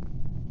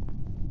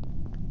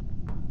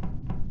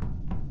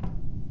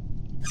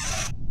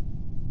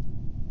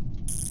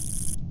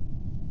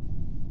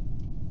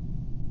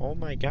 Oh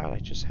my god, I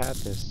just had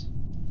this.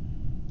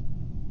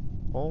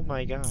 Oh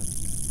my god.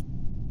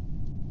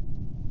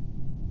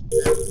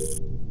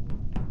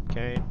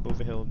 Okay,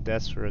 moving hill and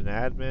deaths for an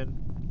admin.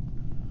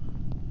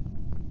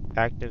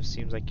 Active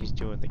seems like he's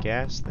doing the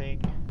gas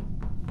thing.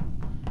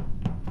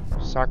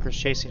 Soccer's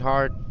chasing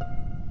hard.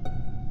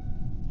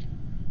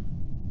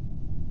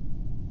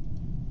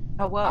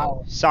 Oh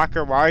whoa.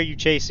 Soccer, why are you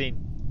chasing?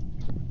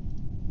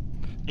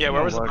 Yeah,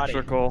 where was the body?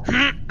 Electrical.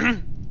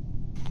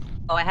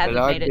 Oh, I haven't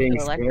made it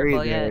to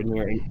electrical yet.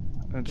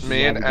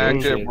 Me and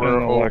Active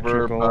were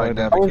over by I was in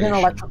navigation.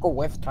 electrical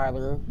with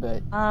Tyler,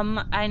 but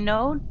I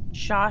know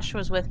Josh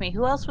was with me.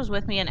 Who else was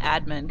with me in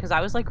admin? Because I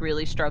was like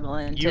really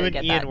struggling You to and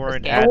get Ian that were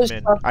in scan.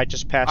 admin. I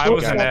just passed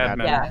you guys in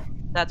admin. Yeah,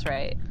 that's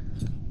right.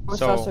 I was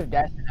So- also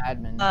death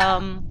and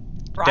admin.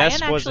 Brian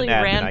Des was an actually admin,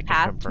 I ran can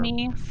past confirm.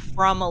 me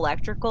from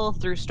electrical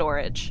through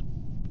storage.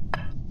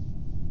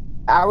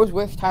 I was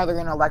with Tyler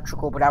in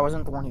electrical, but I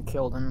wasn't the one who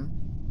killed him.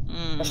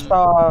 Mm. I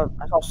saw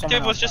someone Dude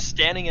was else. just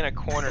standing in a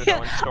corner though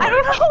in I storage.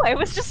 don't know. I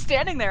was just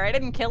standing there. I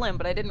didn't kill him,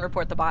 but I didn't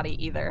report the body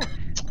either.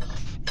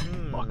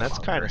 That's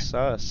kind of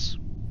sus.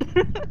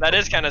 That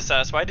is kind of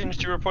sus. Why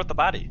didn't you report the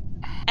body?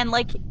 And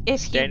like, if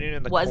Standing he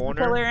in the was corner?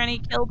 the killer and he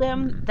killed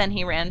him, then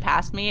he ran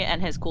past me,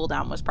 and his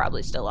cooldown was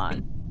probably still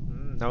on.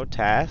 No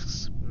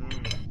tasks?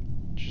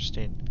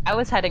 Interesting. I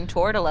was heading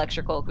toward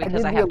electrical because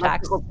did I the have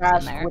taxes electrical in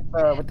task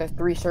there. with the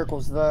 3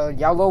 circles. The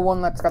yellow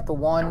one that's got the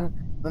 1,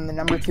 then the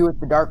number 2 with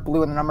the dark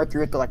blue, and the number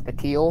 3 with the like the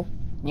teal.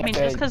 I mean,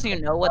 just because you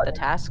know what the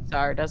tasks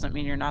are doesn't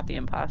mean you're not the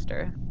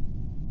imposter.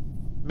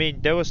 I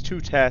mean, there was 2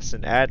 tasks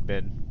in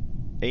admin.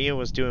 Ian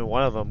was doing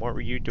one of them. What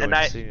were you doing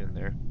sitting in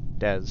there?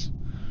 Des.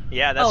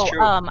 Yeah, that's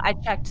true. I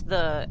checked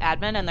the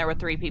admin and there were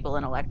 3 people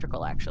in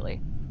electrical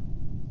actually.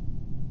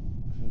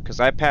 Because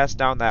I passed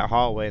down that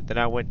hallway, then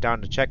I went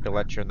down to check the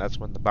lecture, and that's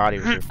when the body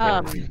was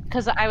reported.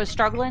 Because I was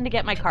struggling to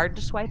get my card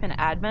to swipe in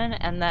admin,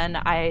 and then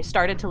I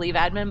started to leave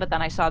admin, but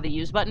then I saw the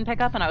use button pick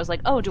up, and I was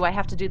like, oh, do I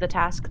have to do the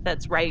task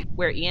that's right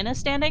where Ian is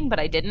standing? But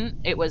I didn't.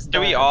 It was.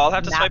 Do we all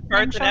have to swipe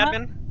cards in showing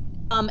up.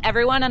 admin?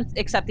 Everyone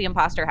except the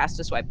imposter has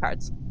to swipe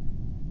cards.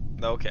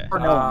 Okay.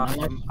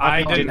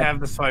 I didn't have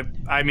the swipe.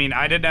 I mean,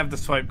 I didn't have the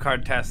swipe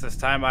card test this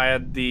time. I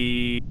had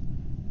the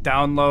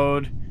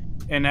download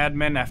in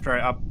admin after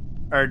I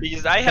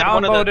Because I had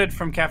one of the- downloaded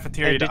from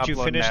cafeteria. And to did you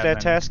upload finish in that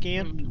admin. task,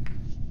 Ian?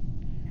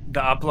 The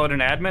upload in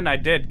admin, I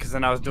did, because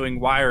then I was doing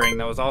wiring.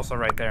 That was also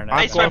right there in admin.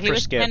 I'm going he for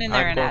was skip. standing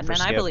there I'm in going for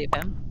admin. I skip. believe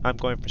him. I'm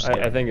going for skip.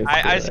 I think it's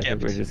I good. I skipped.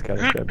 think we just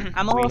gotta skip.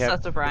 I'm a little We have-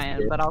 sus of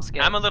Brian, but I'll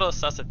skip. I'm a little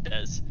sus of Des.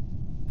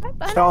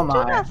 I So didn't do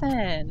am I.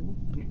 nothing.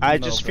 I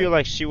just feel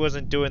like she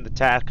wasn't doing the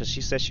task because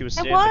she said she was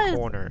I sitting in was. the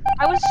corner.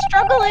 I was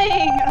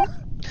struggling.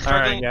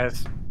 Alright,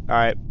 guys.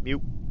 Alright,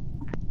 mute.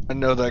 I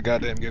know that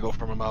goddamn giggle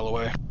from a mile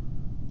away.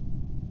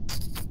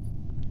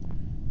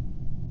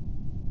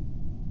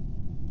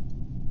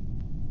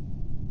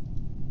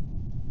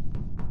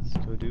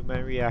 Let's go do my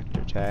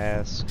reactor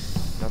task.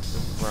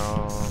 Nothing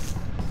wrong.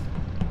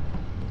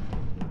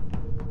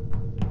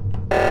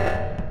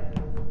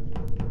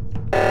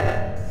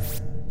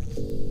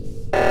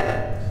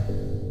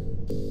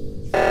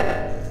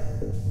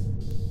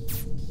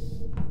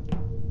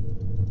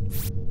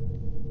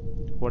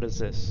 What is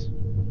this?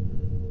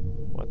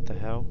 What the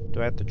hell?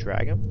 Do I have to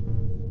drag him?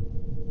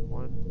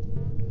 One.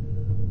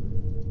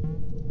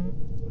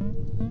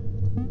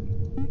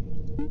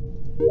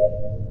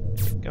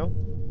 Go.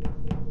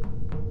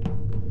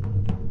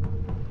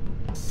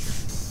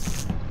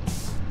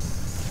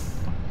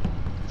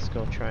 Let's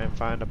go try and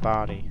find a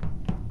body.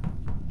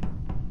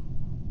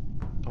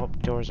 Oh,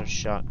 doors are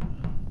shut.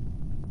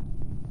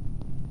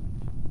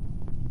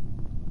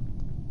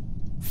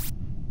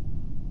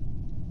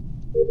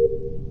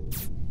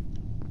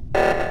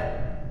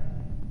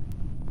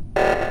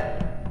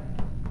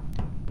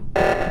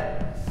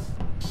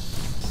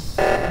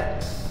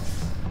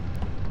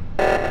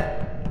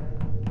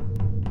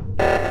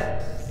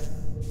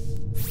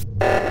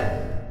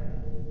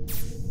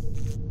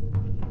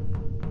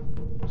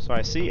 So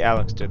I see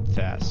Alex did the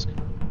task.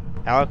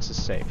 Alex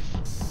is safe.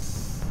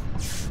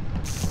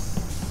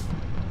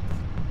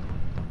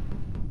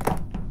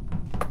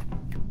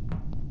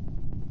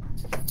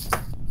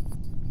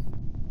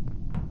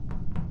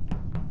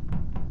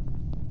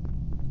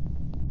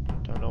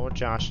 Don't know what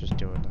Josh is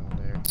doing down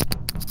there.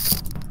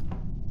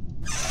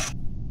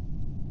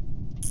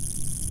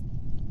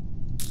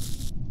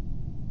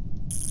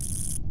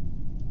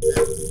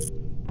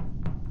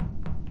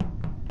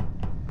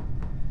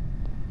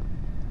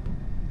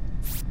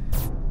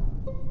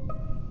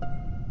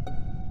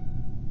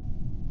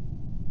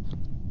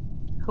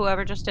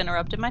 whoever just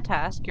interrupted my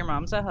task, your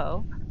mom's a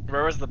hoe.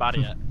 Where was the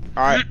body at?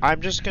 Alright,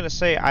 I'm just gonna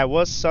say I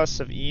was sus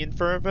of Ian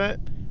for a bit,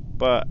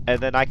 and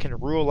then I can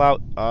rule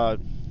out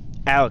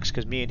Alex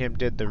because me and him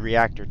did the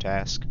reactor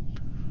task.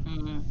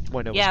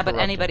 When it was Yeah, but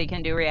corrupted. anybody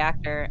can do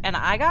reactor. And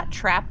I got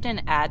trapped in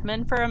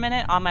admin for a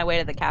minute on my way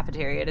to the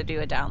cafeteria to do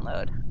a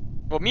download.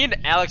 Well, me and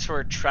Alex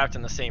were trapped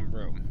in the same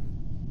room.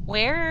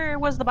 Where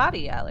was the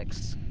body,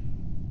 Alex?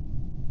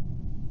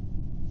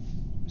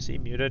 Is he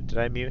muted? Did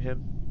I mute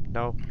him?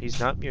 No, he's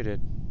not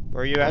muted.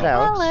 Where are you at,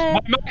 Alex?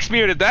 My mic's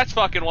muted, that's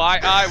fucking why.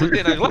 I was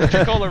in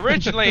electrical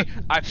originally.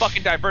 I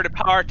fucking diverted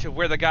power to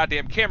where the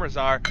goddamn cameras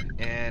are,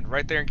 and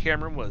right there in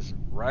camera room was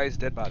Rye's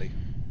dead body.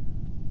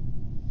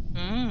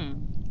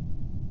 I'm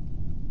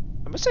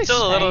gonna say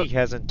Sneak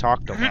hasn't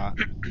talked a lot.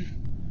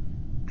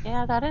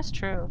 Yeah, that is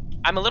true.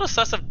 I'm a little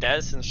sus of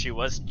Des since she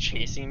was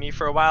chasing me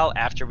for a while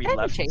after we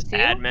left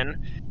admin.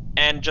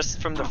 And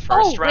just from the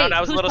first round, I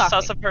was a little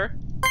sus of her.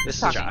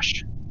 This is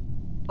Josh.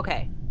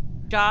 Okay.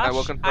 Josh,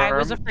 will confirm, I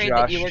was afraid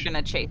that you were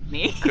gonna chase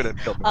me.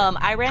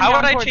 I ran How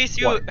down would I towards- chase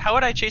you? How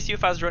would I chase you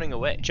if I was running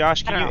away?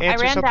 Josh, I don't know. I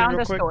ran down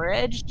to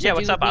storage to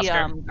do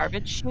the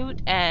garbage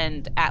chute,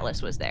 and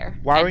Atlas was there.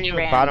 Why and were he you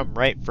ran at bottom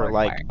right for toward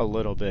like wire. a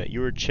little bit?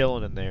 You were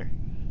chilling in there.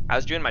 I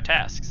was doing my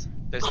tasks.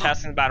 There's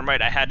tasks in the bottom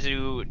right. I had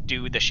to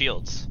do the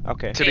shields.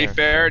 Okay. To be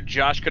fair,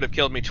 Josh could have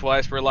killed me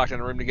twice. We were locked in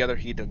a room together.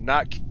 He did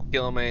not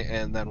kill me,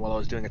 and then while I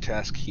was doing a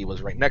task, he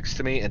was right next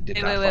to me and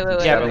did not fucking Yeah,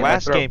 stab but me.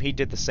 last game he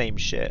did the same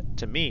shit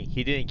to me.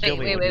 He didn't kill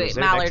me when he was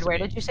there next Mallard, to where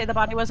me. did you say the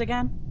body was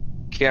again?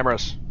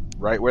 Cameras,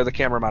 right where the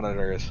camera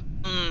monitor is.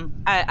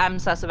 I'm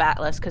sus of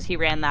Atlas because he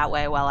ran that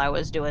way while I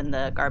was doing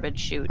the garbage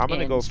chute I'm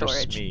gonna in go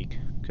storage. for Smeek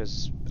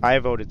because I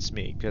voted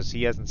Smeek because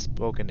he hasn't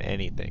spoken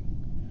anything.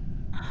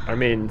 I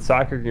mean,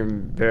 Soccer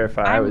can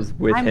verify I was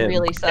with I'm him.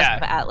 really sus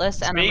of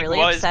Atlas, and I'm Smeek really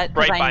was upset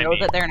because right by I know me.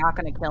 that they're not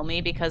going to kill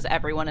me because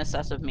everyone is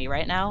sus of me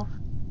right now.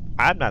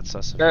 I'm not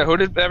sus of Yeah, who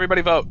did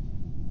everybody vote?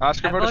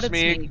 Oscar I voted voted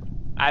Smeek. Smeek.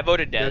 I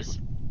voted Des.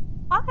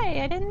 Why?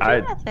 I didn't do I-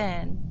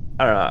 nothing.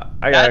 I don't know.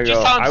 I gotta just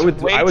go. sounds I was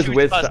way with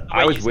too sus the I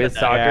way was you with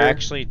said that. Soccer. Yeah,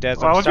 actually, Des,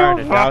 Why I'm would starting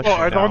to you doubt vote?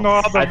 you I don't now.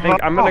 know how to I think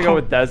I'm gonna go vote.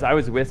 with Des. I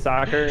was with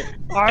Soccer.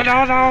 I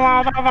don't know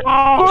how to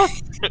vote.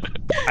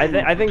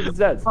 I think it's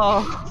Des.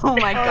 Oh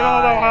my I don't know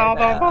god.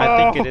 how to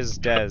I think it is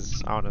Des,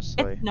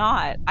 honestly. It's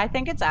not. I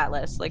think it's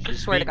Atlas. Like, I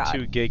swear to Being God.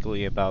 too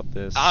giggly about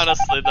this.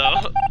 Honestly, though.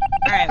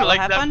 Alright, well, like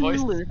have that fun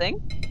voice.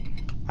 losing.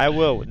 I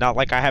will. Not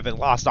like I haven't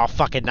lost all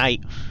fucking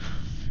night.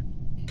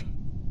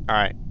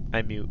 Alright,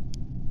 I mute.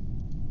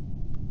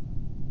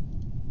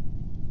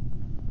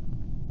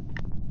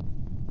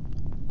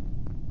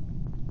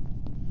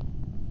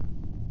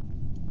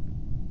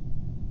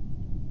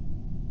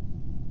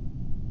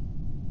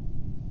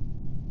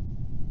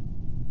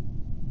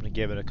 I'm gonna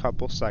give it a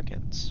couple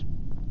seconds.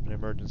 An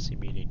emergency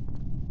meeting.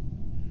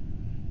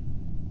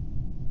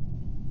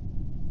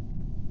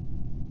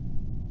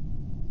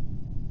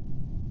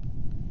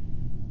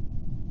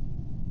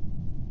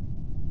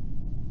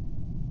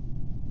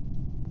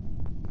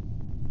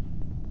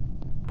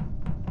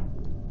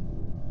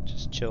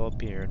 Just chill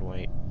up here and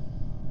wait.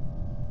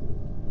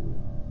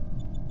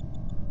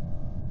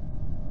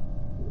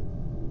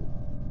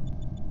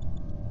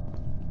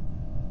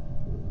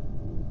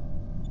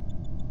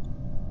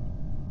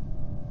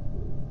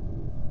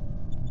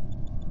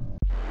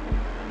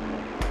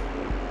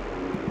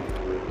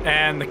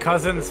 And the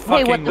cousins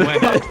Hey, what fucking the win.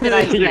 fuck did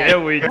I say?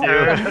 Yeah, we do.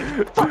 What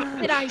the fuck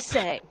did I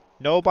say?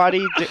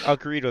 Nobody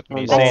agreed with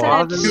me I saying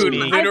said, that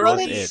Smeek I was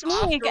voted it.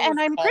 Smeek, and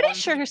I'm pretty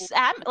sure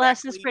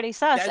Atlas is pretty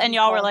sus, and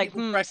y'all were like,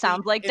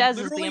 sounds like Des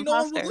is the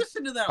imposter.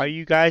 Are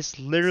you guys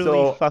literally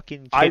So,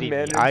 fucking I kidding me?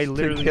 managed I to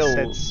literally kill-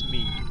 said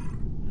Smeek.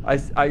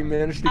 I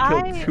managed to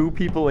kill 2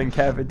 people in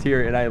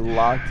cafeteria, and I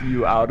locked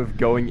you out of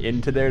going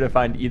into there to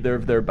find either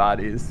of their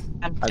bodies.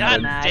 I'm And so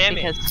then- mad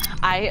because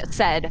I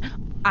said,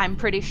 I'm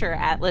pretty sure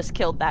Atlas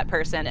killed that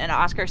person, and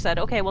Oscar said,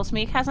 okay, well,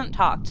 Smeek hasn't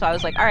talked. So I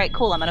was like, all right,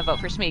 cool, I'm gonna vote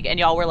for Smeek. And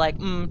y'all were like,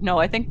 no,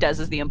 I think Des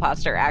is the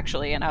imposter,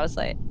 actually. And I was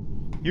like,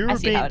 You I were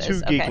see how being it too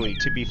is, okay. giggly,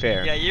 to be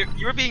fair. Yeah,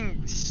 you were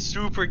being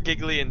super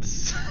giggly and.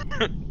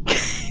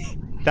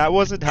 That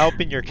wasn't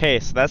helping your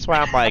case. That's why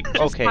I'm like,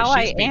 Just okay, how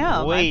she's I being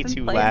am. way I've been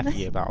too playing laughy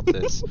this. about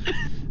this.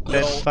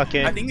 Then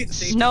fucking. I think it's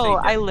safe to no, say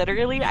I that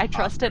literally, I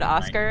trusted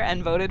Oscar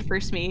and voted for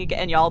Smeek,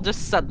 and y'all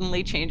just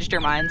suddenly changed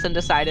your minds and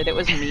decided it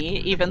was me,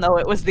 even though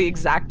it was the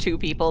exact 2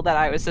 people that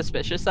I was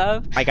suspicious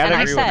of. I gotta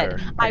and agree I with said,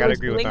 her. I gotta was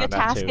agree with doing her a on that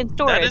task too. in That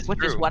storage, is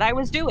which is true. what I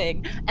was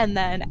doing, and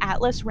then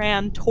Atlas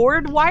ran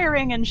toward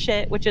wiring and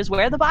shit, which is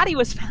where the body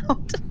was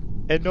found.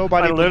 And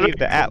nobody I literally believed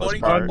the Atlas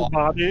found part. the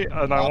body,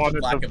 and I wanted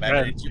to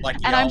vent.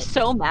 And I'm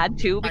so mad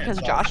too because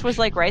Josh was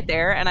like right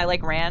there, and I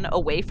like ran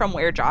away from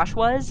where Josh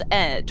was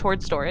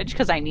towards storage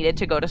because I needed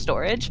to go to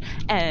storage,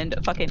 and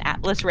fucking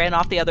Atlas ran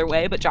off the other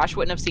way, but Josh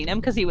wouldn't have seen him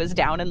because he was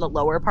down in the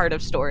lower part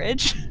of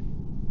storage.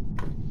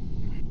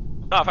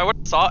 No, if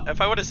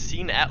I would have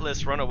seen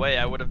Atlas run away,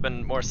 I would have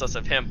been more sus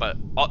of him. But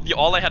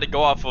all I had to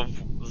go off of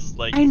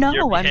Like, I know,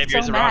 your I'm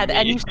behavior's so around mad.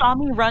 And me. you saw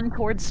me run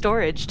towards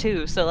storage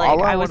too, so like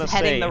All I I was wanna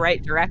heading say- the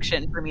right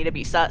direction for me to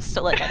be sus.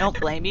 So like I don't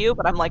blame you,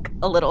 but I'm like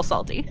a little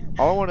salty.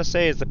 All I want to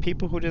say is the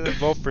people who didn't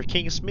vote for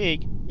King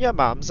Smeek, your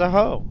mom's a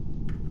hoe.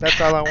 That's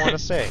all I want to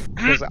say.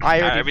 Because I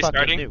Are already we fucking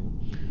starting? knew.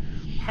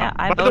 Yeah,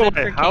 I By the voted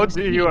way, for how King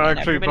do you Smeek, and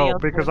actually everybody vote?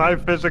 else Because voted.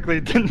 I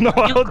physically didn't know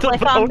how You to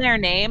click on vote. their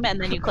name and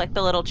then you click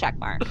the little check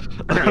mark.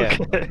 Yeah.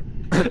 Okay.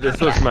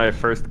 This was my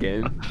first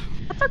game.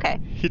 That's okay.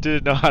 He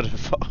didn't know how to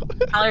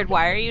vote. Allard,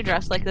 why are you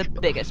dressed like the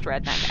biggest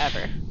redneck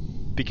ever?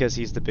 Because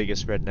he's the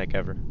biggest redneck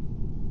ever.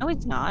 No,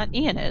 he's not.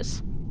 Ian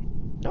is.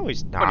 No,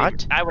 he's What do you-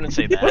 not. I wouldn't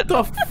say that. What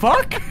the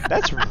fuck?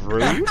 That's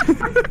rude.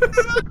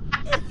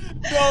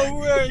 No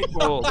way.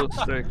 Oh,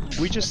 let's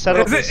see. We just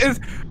settled Is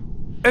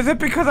this. it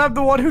because I'm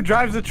the one who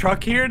drives the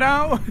truck here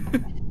now?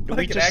 We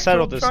Like an just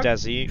settled actual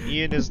this, truck? Desi.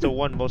 Ian is the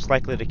one most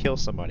likely to kill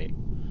somebody.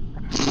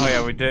 Oh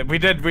yeah, we did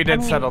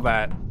mean, settle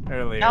that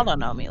earlier. Y'all don't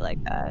know me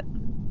like that.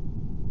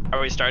 Are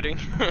we starting?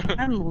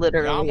 I'm Yeah,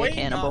 literally I'm a waiting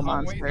cannibal on-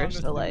 I'm waiting on monster, this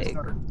so thing to like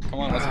start. Come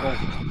on, let's go.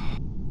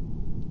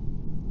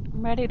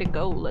 I'm ready to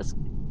go. Let's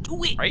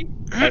do it. Right?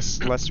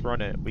 Let's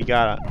run it. We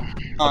got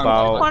I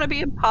about want to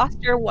be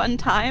imposter one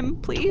time,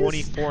 please.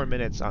 24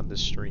 minutes on the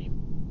stream.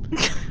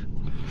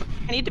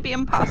 I need to be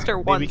imposter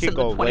Maybe once we could in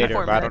go the 24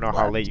 later, but I don't know minutes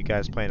how left. late you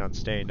guys plan on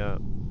staying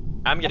up.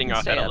 I'm I getting can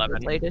off stay at up 11.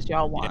 as late as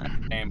y'all want.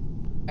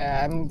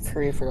 Yeah, I'm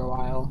free for a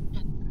while.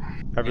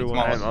 Everyone,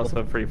 I'm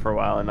also free for a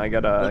while, and I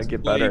gotta Let's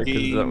get play better a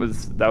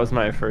because that was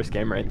my first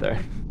game right there.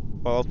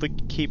 well, if we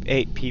can keep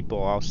 8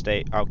 people,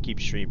 I'll keep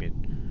streaming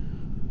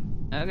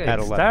Okay. at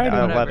 11. started.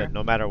 At Whatever. 11,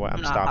 no matter what,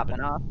 I'm not stopping.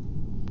 hopping off.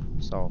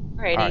 So,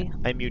 Alrighty. alright,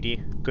 I'm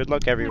Udi. Good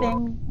luck,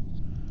 everyone.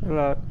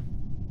 Hello.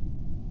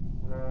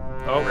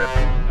 Oh,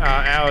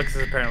 Alex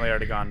is apparently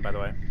already gone, by the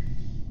way.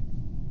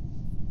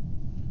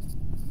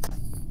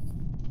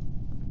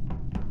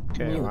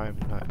 Okay, I'm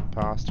not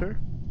imposter.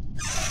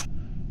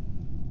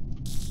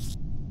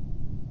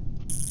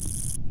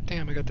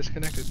 Damn, I got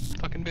disconnected.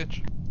 Fucking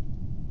bitch.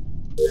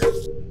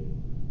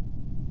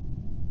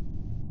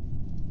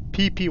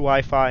 PP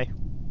Wi-Fi.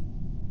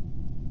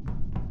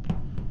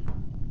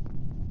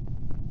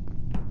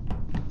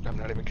 I'm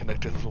not even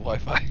connected to the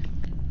Wi-Fi.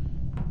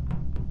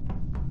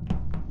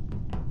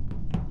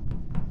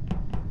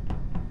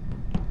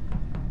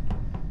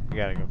 We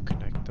gotta go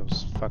connect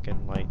those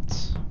fucking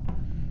lights.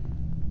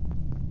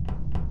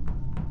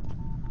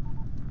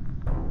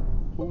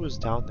 Who was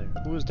down there?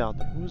 Who was down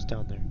there? Who was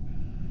down there?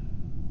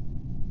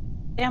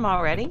 Damn,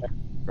 already?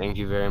 Thank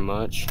you very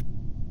much.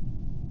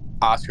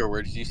 Oscar,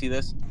 where did you see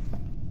this?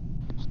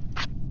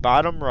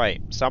 Bottom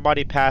right.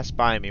 Somebody passed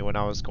by me when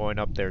I was going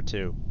up there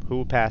too.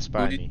 Who passed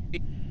by me?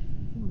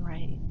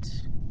 Right.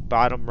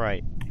 Bottom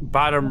right.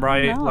 Bottom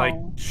right, know. like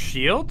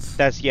shields?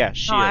 That's yeah,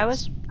 shields. No, I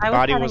was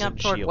Body heading was up in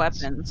toward shields.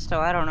 weapons, so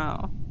I don't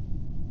know.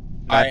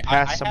 I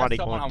passed have somebody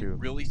someone going through. I'm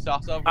really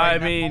sus of right I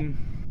now, mean,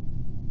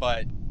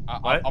 but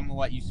What? I'm gonna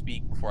let you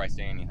speak before I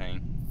say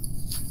anything.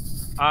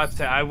 I'd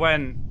say I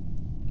went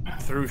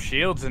through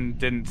shields and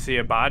didn't see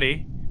a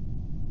body.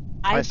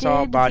 I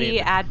saw a did body the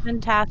in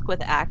admin task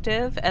with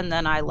active, and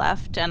then I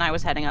left, and I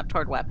was heading up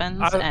toward weapons.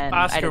 And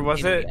I Oscar, didn't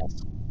was see it anybody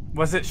else.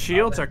 was it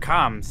shields or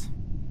comms?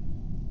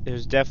 It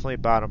was definitely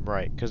bottom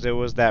right because it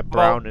was that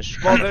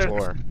brownish well, on the there's-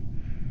 floor.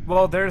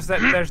 Well, there's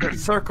a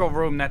circle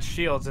room that's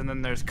shields, and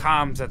then there's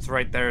comms that's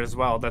right there as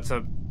well. That's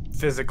a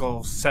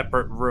physical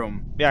separate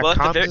room. Yeah, Well, at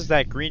the comms ver- is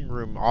that green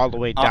room all the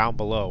way down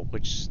below,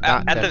 which is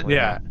not at the- definitely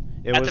Yeah. that.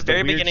 It At was the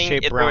very weird beginning,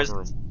 shaped there brown was-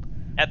 room.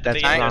 At the That's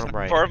beginning, bottom there's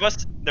right. 4 of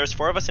us. There's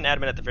 4 of us in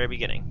admin at the very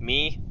beginning.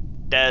 Me,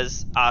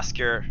 Dez,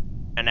 Oscar,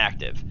 and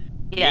Active.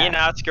 Yeah. Me and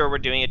Oscar were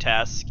doing a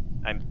task.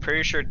 I'm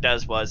pretty sure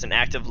Dez was, and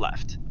Active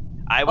left.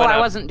 I Oh, went I up.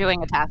 wasn't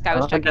doing a task. I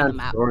was checking the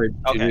map. To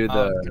Okay. do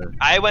the,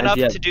 I went up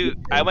yeah, to do.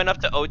 I went up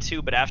to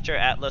O2, but after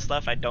Atlas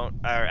left, I don't.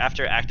 Or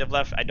after Active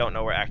left, I don't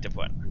know where Active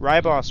went.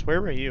 Ryboss,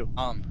 where were you?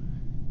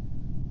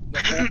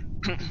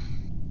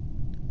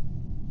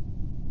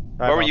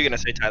 What were you gonna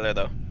say, Tyler?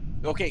 Though.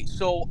 Okay,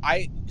 so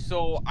I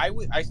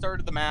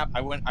started the map.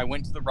 I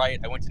went to the right.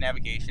 I went to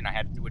navigation. I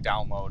had to do a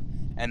download,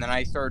 and then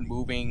I started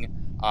moving.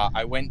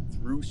 I went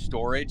through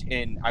storage,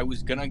 and I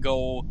was gonna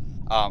go.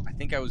 I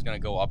think I was gonna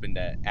go up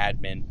into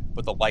admin,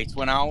 but the lights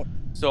went out.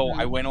 So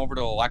I went over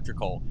to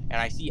electrical,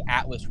 and I see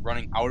Atlas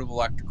running out of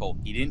electrical.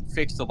 He didn't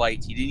fix the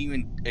lights. He didn't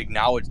even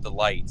acknowledge the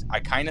lights. I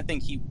kind of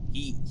think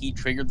he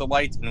triggered the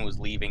lights and was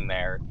leaving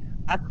there.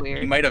 That's weird.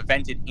 He might have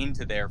vented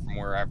into there from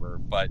wherever,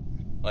 but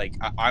like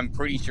I'm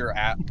pretty sure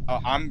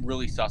I'm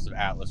really sus of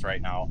Atlas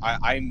right now.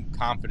 I'm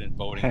confident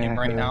voting him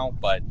right now,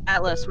 but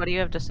Atlas, what do you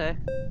have to say?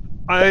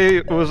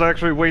 I was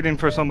actually waiting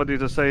for somebody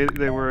to say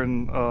they were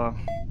in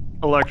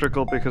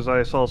electrical because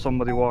I saw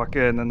somebody walk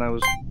in and I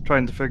was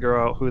trying to figure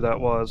out who that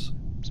was.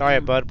 Sorry,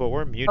 bud, but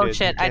we're muted. Oh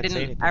shit! You I can't say didn't.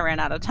 anything. I ran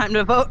out of time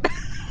to vote.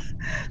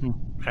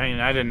 I mean,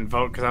 I didn't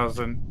vote because I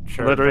wasn't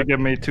sure. Literally give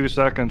me 2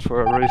 seconds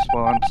for a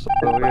response.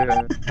 So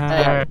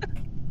yeah.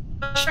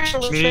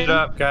 Meet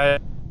up,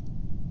 guys.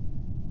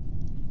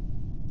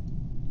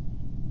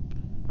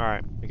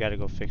 Alright, we gotta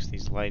go fix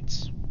these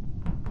lights.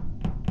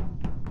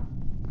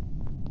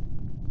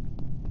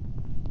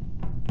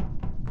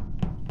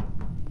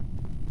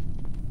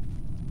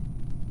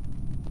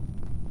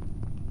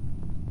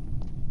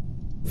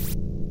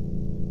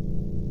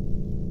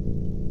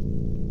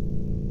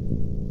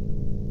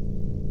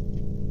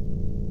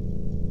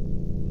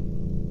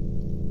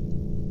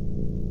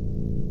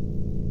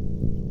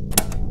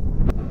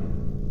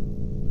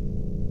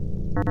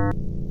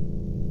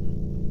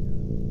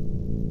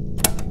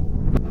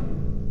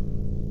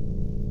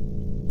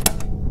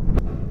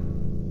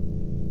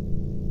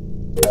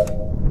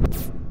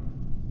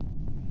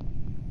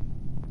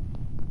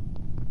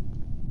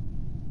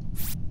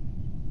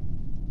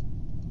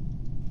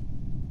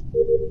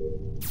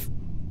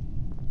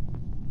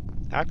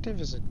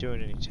 Active isn't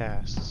doing any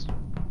tasks.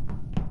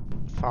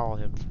 Follow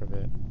him for a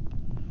bit.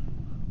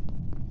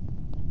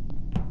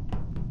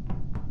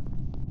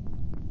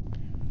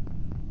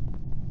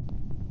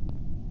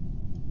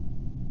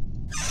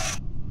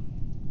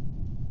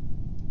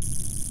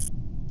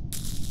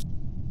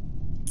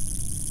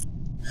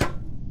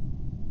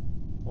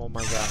 Oh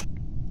my god.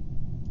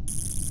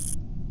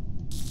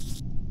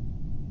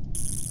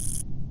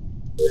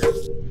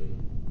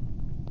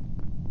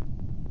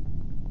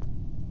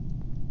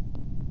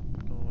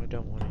 No, I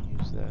don't want to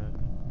use that.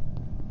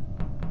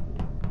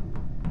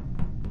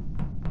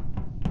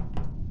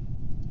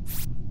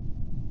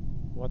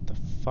 What the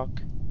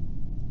fuck?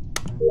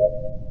 There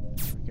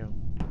we go.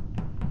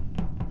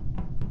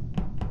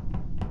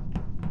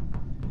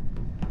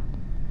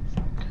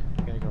 Fuck.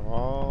 I gotta go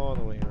all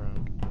the way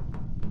around.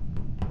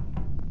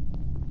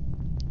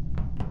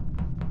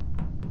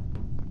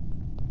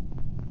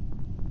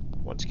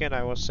 Once again,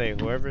 I will say,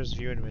 whoever is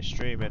viewing my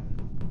stream and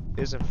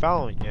isn't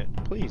following yet,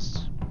 please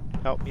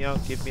help me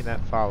out, give me that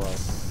follow.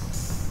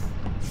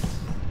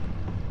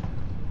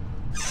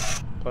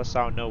 Plus,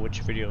 I'll know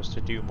which videos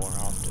to do more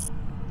often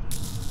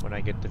when I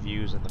get the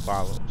views and the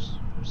follows.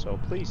 So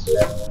please,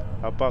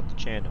 help out the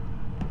channel.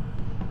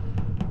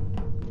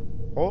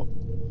 Oh!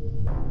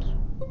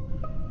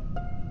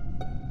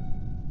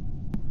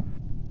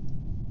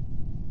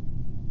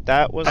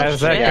 That was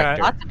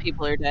lots of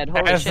people are dead.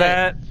 Holy as shit.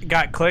 that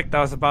got clicked, I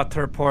was about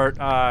to report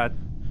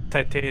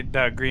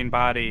the green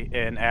body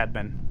in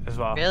admin as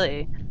well.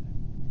 Really?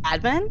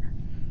 Admin?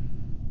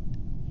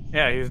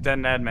 Yeah, he was dead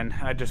in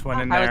admin. I just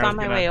went in there. I was on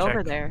my way check.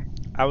 over there.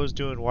 I was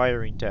doing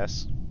wiring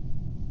tests.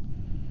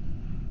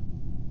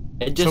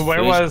 It just So where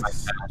finished was- my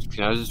task,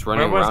 and I was just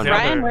running where was around. the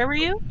Ryan, other- where were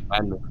you?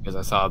 Admin because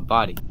I saw a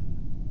body.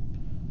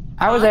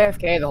 I was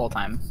AFK the whole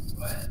time.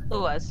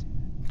 Who was?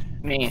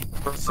 Me.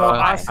 So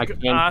I Oscar,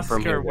 can't confirm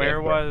Oscar who where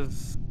it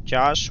was?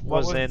 Josh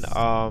What was in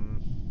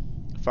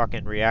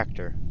fucking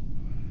reactor.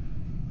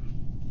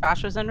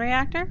 Josh was in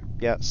reactor?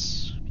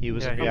 Yes, he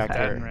was Yeah, in he was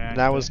reactor. in And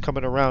I was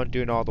coming around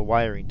doing all the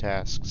wiring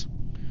tasks.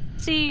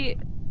 See,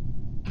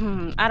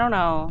 I don't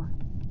know.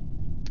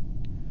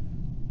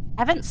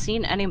 I haven't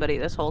seen anybody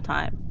this whole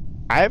time.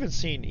 I haven't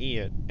seen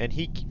Ian, and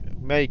he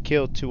may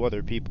kill 2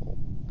 other people.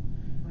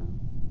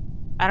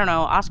 I don't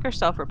know. Oscar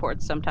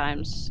self-reports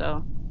sometimes,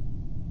 so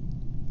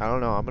I don't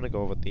know. I'm gonna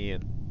go with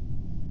Ian.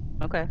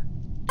 okay.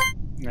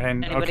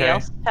 And Anybody okay.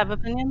 else have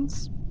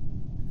opinions?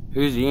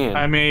 Who's Ian?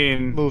 I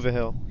mean, Move a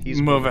hill. He's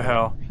Move a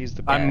hill. He's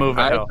the I'm bad. Move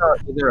a I hill. saw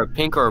either a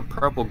pink or a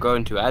purple go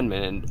into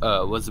admin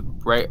and was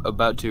right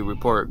about to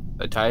report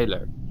a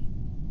Tyler.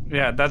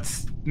 Yeah,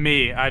 that's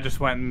me. I just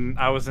went and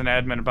I was an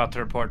admin about to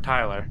report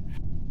Tyler.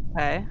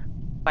 Okay.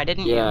 Why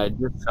didn't Yeah, I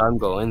you? just saw him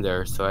go in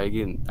there, so I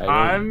didn't.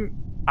 I didn't.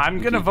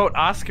 I'm gonna vote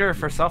Oscar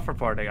for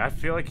self-reporting. I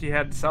feel like he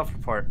had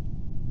self-report.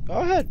 Go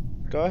ahead.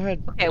 Go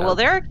ahead. Okay, well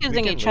they're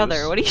accusing can each other.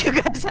 lose. What do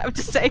you guys have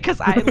to say? Because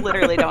I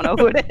literally don't know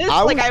who it is.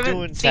 I Like was I haven't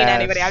doing seen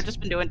anybody. tasks. I've just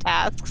been doing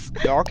tasks.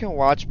 Y'all can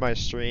watch my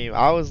stream.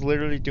 I was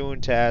literally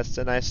doing tests,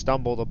 and I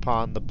stumbled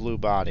upon the blue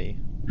body.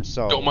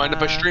 So Don't mind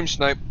if I stream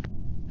snipe.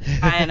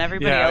 And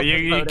everybody Yeah, else you,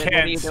 has you voted. What are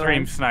can't you stream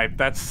doing? snipe.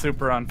 That's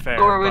super unfair.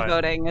 Who are we but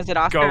voting? Is it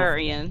Oscar go. or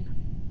Ian?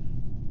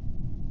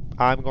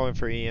 I'm going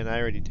for Ian. I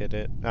already did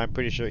it. I'm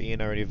pretty sure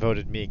Ian already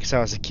voted me because I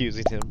was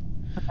accusing him.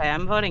 Okay,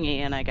 I'm voting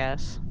Ian, I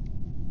guess.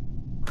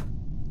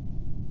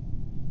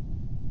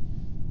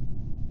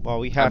 Well,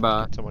 we have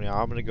to get somebody out.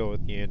 I'm gonna go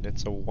with Ian.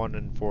 It's a 1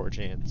 in 4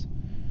 chance.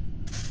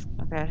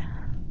 Okay.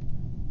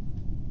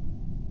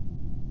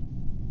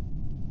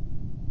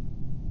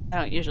 I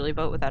don't usually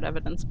vote without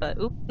evidence, but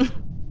oop.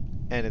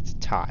 And it's a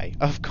tie,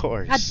 of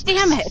course. God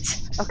damn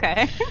it!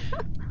 Okay.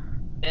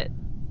 It.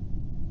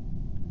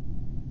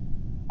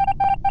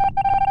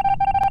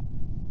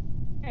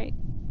 Alright.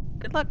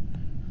 Good luck.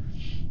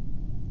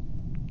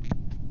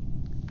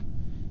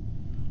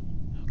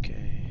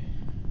 Okay.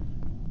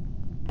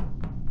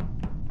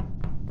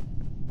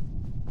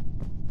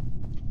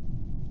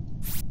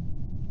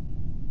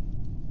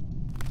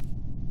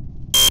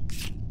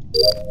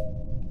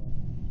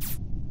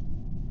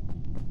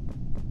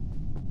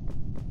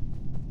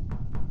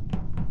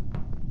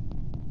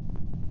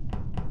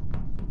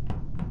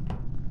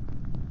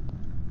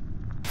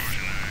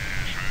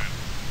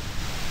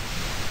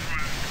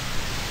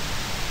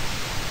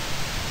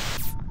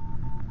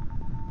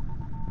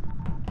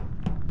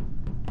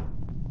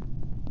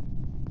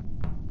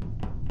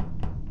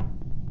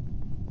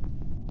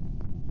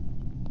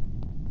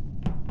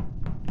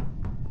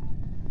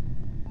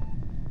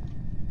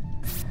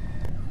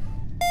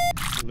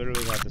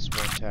 Literally got this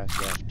one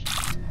task left.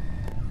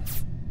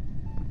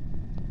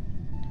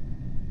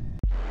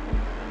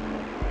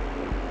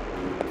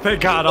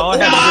 Thank God, all I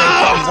had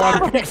to do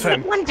was one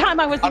person. One time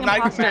I was the I'm not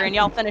even imposter mad. and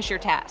y'all finish your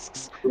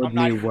tasks. I'm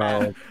not even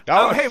mad.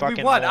 Oh, hey,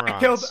 we won. I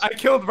killed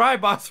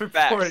Rybos for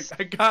reporting.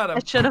 I got him.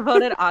 I should have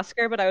voted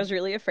Oscar, but I was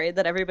really afraid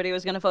that everybody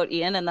was gonna vote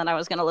Ian, and then I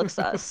was gonna look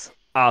sus.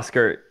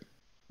 Oscar,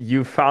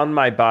 you found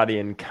my body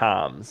in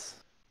comms.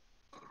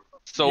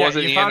 So Yeah, was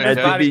it you Ian found or his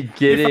At Des? the body- You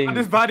beginning, found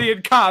his body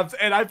in comms,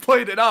 and I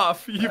played it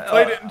off. You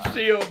played it in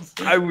shields.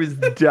 I was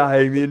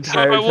dying the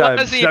entire it time. was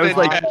So I was even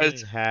like,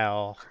 Des.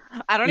 Hell.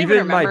 I don't even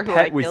even my remember who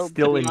I pet was killed,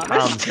 still to in be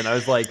honest. comms, and I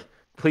was like,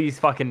 please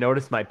fucking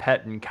notice my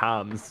pet in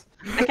comms.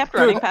 I kept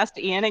running past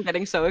Ian and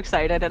getting so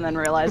excited, and then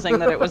realizing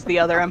that it was the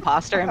other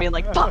imposter, and being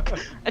like, "Fuck!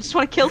 I just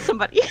want to kill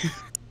somebody."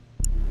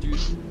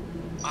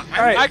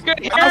 Alright, I could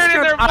hear Oscar, it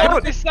in their I voice.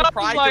 would- It sounded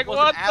Surprised like, it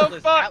wasn't what the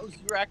Atlas. fuck? Atlas,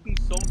 you were acting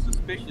so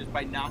suspicious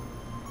by not,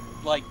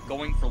 like,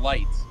 going for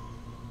lights.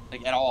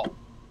 Like, at all.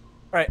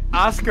 Alright,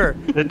 Oscar.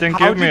 It didn't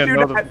how give me did a you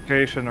not-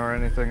 notification or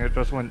anything. It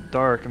just went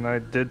dark, and I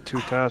did 2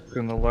 tasks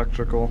in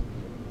electrical.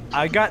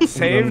 I got And then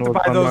saved was by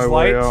on my those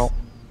way lights. out.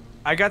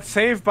 I got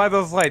saved by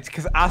those lights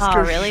because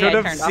Oscar really? should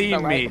I have turned off the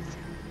seen me.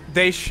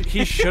 lights.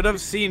 He should have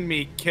seen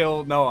me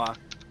kill Noah.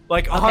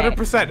 Like Okay.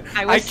 100%.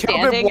 I was killed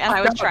him, standing and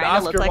I was walked out, trying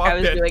to look Oscar like I walked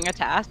was in. doing a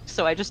task,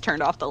 so I just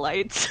turned off the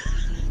lights.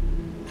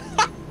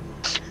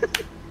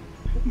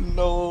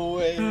 No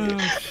way. Oh,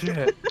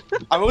 shit.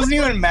 I wasn't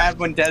even mad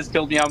when Des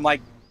killed me. I'm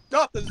like,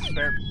 oh, this is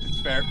fair. This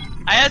is fair.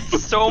 I had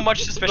so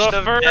much suspicion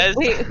of Des.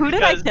 Wait, who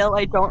did I because- kill?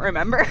 I don't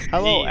remember.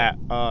 Hello,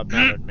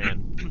 Mallard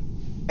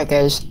Man.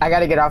 Okay, I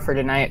gotta get off for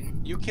tonight.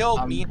 You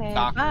killed me, Okay,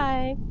 Doctor.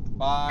 bye.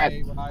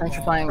 Bye. Thanks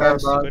for bye. playing,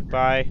 guys.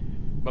 Goodbye.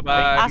 Bye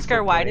bye.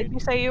 Oscar, why did you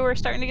say you were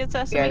starting to get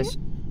sus of me? Guys.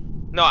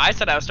 No, I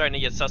said I was starting to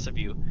get sus of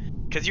you.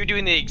 Because you're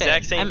doing the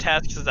exact same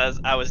tasks as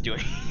I was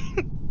doing.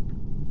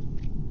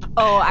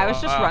 Oh, I was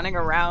just wow. running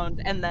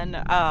around and then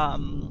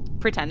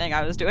pretending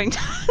I was doing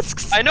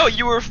tasks. I know,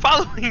 you were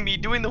following me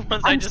doing the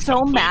ones I I'm just so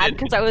completed. mad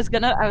because I was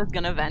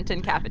gonna vent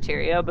in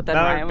cafeteria, but then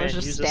Mallard Ryan was Man,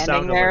 just use the standing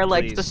sound there alert,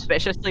 like please.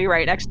 suspiciously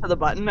right next to the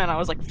button, and I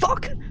was like,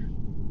 "Fuck!"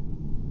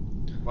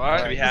 What?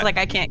 Do we He's have, like,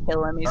 "I can't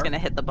kill him. He's gonna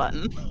hit the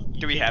button."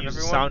 do we have Use the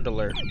everyone? sound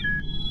alert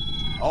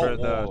Oh, for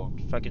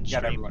the fucking got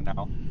stream. everyone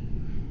now.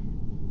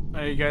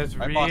 Are you guys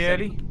My boss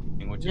said ready?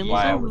 Which is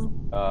why I was.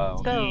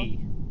 Let's go.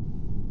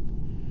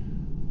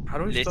 How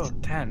do we still Let's-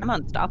 have 10? I'm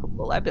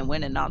unstoppable. I've been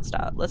winning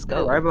nonstop. Let's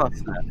go.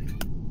 Let's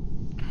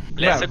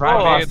Yeah, go.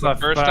 Rybos Hey, the left,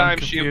 first but I'm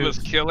time she was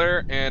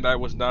killer and I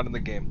was not in the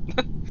game.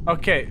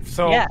 Okay,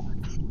 so Yeah.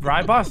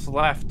 Rybos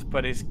left,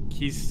 but he's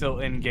still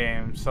in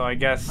game. So I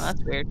guess Oh,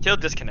 that's weird. He'll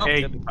disconnect. Hey,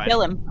 He'll be fine.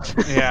 Kill him.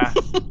 yeah,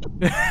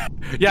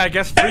 yeah. I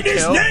guess free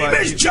kill, but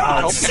he's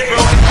John out.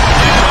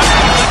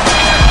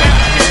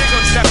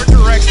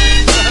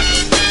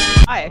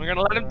 Hi. We're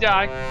gonna let him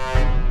die.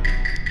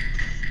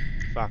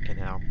 Fucking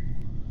hell.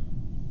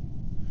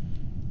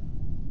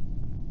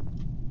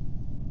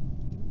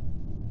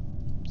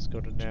 Let's go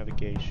to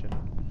navigation.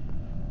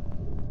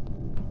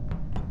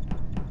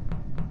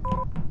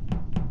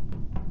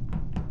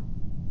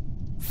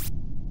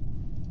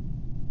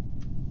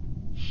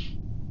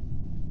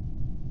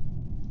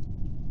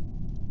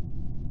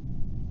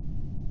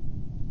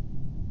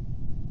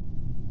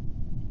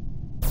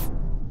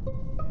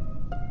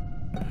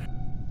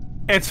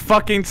 It's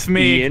fucking Smeeg.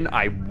 Ian,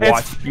 I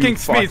watched you Smeeg.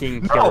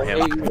 fucking No. kill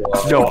him.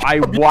 No, I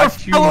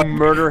watched you followed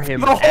murder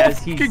him the whole as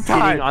he's fucking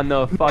sitting time. on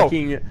the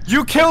fucking.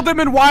 You killed him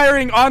in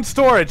wiring on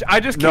storage. I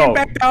just came No.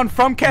 back down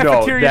from No,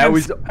 cafeteria. that and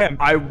was. saw him.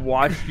 I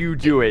watched you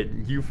do it.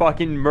 You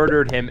fucking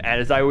murdered him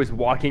as I was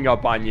walking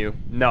up on you.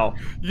 No.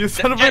 You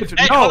son of a Hey, bitch.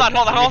 hey, No. hold on. Do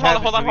we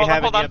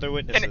have Hold any on. other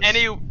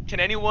witnesses? Can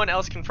anyone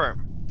else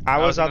confirm? I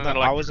was in on the.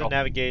 I was in electrical.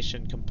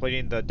 navigation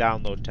completing the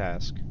download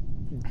task.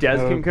 Des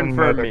can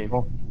confirm me.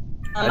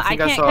 I I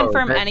think I can't saw a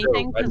confirm red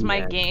anything girl because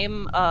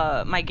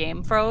running my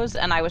game froze,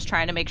 and I was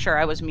trying to make sure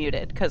I was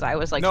muted because I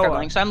was like Noah.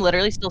 struggling. So I'm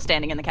literally still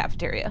standing in the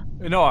cafeteria.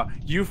 Noah,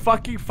 you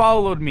fucking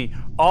followed me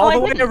all I the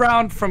way didn't.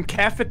 around from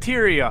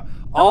cafeteria,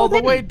 all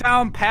the way didn't.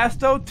 down past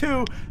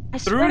O2, I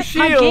through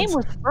swear my game shields,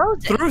 was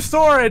frozen. through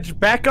storage,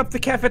 back up the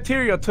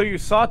cafeteria till you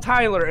saw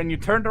Tyler and you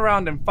turned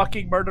around and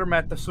fucking murdered him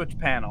at the switch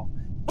panel,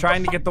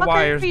 trying to get the What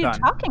wires are you done.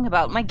 talking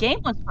about? My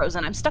game was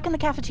frozen. I'm stuck in the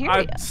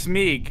cafeteria.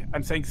 Smeeg.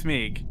 I'm saying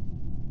Smeeg.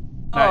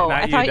 Oh, not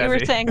I thought you were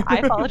Desi. saying I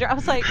apologize. I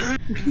was like,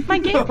 my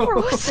game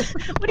froze.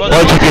 What do you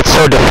Why'd you get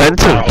so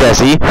defensive,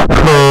 Desi?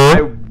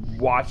 I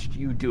watched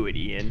you do it,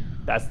 Ian.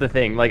 That's the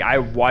thing. Like, I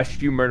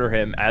watched you murder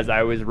him as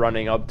I was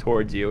running up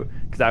towards you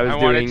because I was I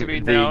want it to doing be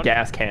the known.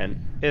 gas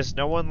can. Is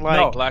no one No,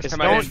 like? last is time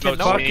no I one, didn't can vote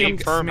no one Smeeg,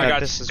 confirm I that got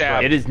this is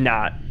stabbed. It is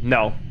not.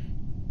 No.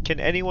 Can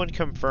anyone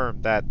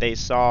confirm that they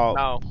saw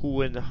No. who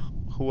and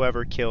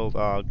whoever killed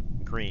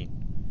Green?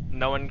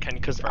 No one can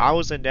Because confirm. I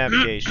was in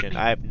navigation.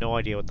 I have no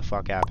idea what the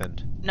fuck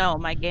happened. No,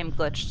 my game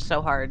glitched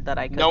so hard that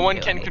I couldn't No one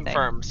do can anything.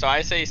 confirm, so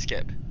I say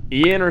skip.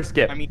 Ian or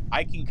Skip? I mean,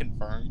 I can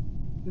confirm.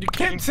 You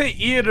can't say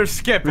Ian or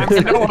Skip. I'm It's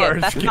gonna Noah skip. or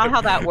That's Skip. not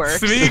how that works.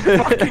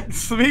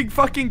 Smeeg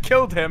fucking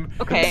killed him.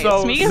 Okay,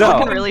 so, Smeeg is so-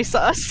 looking really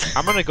sus.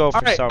 I'm gonna go for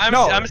Alright, self.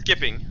 I'm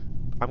skipping.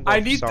 I'm going I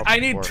for need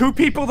self-report. two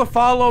people to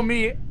follow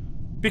me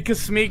because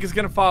Smeeg is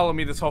gonna follow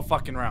me this whole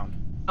fucking round.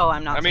 Oh,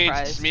 I'm not I mean,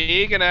 surprised.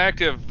 Smeeg and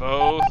Active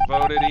both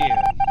voted Ian.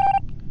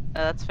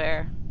 That's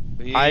fair.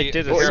 I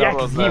did a Well, yeah, circle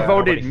 'cause he that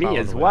voted nobody me followed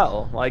as with.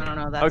 well. Like, I don't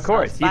know, that of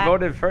course, sounds he fine.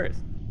 voted first.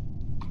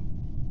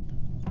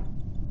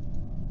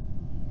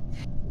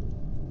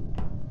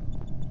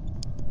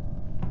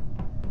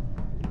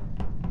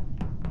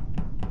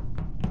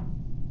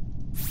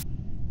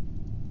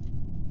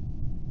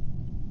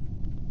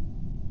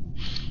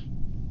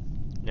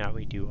 Now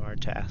we do our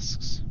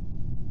tasks.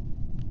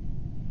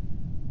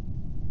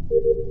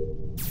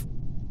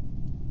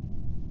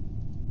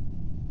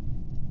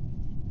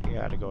 You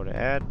gotta go to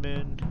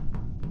admin.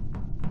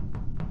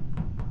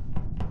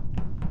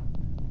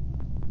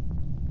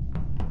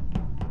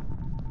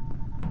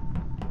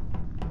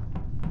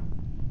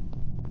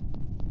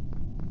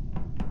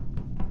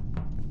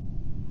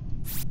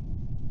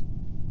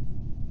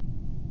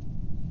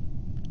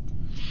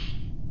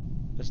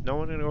 Is no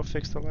one gonna go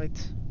fix the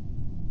lights?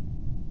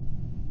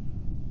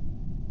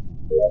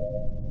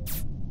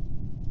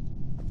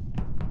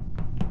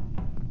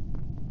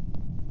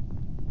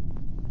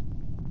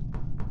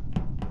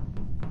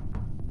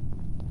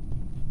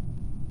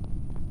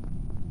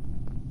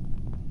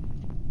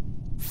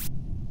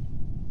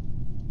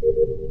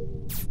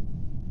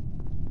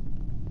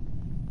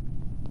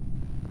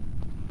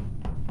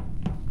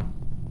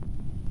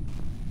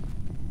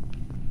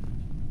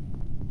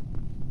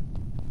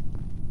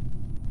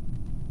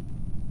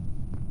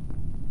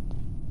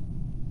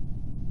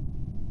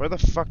 Where the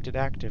fuck did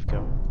Active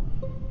go?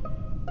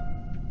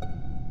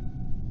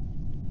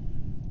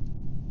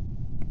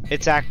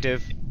 It's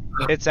active.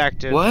 It's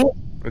active. What?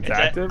 It's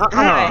active?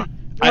 I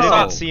did No.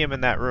 not see him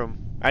in that room.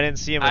 I didn't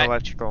see him in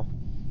electrical.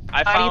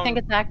 Why do you think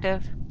it's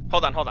active?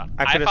 Hold on.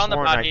 I I could've found the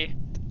sworn I- body.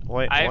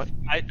 Wait, what?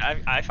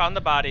 I found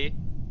the body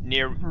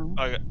near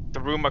the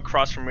room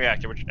across from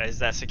reactor, which is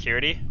that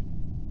security.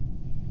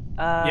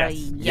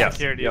 Yes.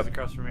 Security is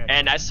across from me.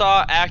 And I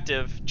saw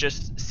Active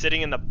just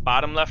sitting in the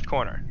bottom left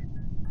corner.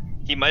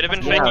 He might have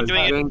been Yeah, I faking was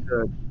doing it. doing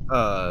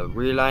the,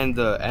 realign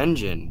the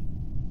engine.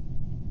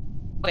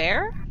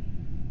 Where?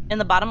 In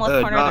the bottom left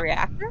corner of the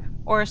reactor?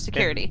 Or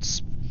security?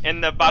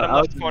 In the bottom I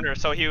left was- corner.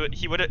 So he would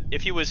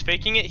if he was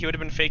faking it, he would have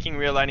been faking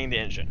realigning the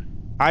engine.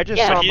 I just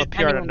Yeah, saw but him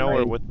appear out of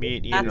nowhere with me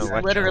and Ian in That's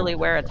electrical. literally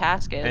where a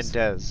task is.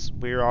 And Dez.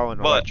 We were all in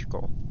Well,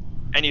 electrical.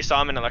 And you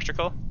saw him in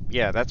electrical?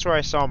 Yeah, that's where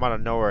I saw him out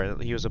of nowhere.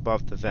 He was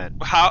above the vent.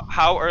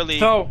 How early?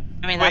 So,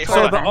 I mean, wait, that's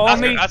hold so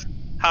on. the only-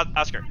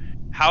 Oscar,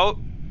 how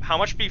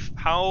much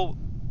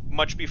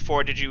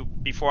before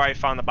I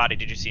found the body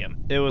did you see him?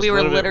 It was we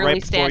were literally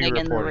right before you standing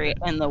in the reported it.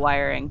 in the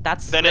wiring.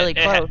 That's Then really it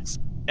ha- close.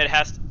 It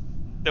has.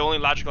 The only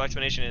logical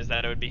explanation is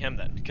that it would be him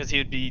then, because he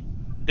would be.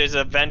 There's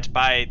a vent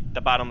by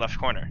the bottom left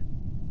corner.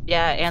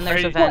 Yeah, and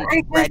there's Are a you- vent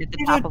right at the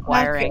top of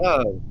wiring.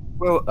 On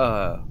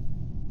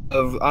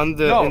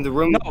the No, in the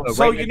room. no,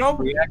 so right you next know, to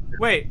the reactor.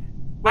 wait,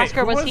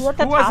 Oscar, was he at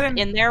the who was top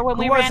in there when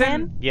who we was ran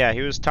in- in? Yeah,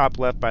 he was top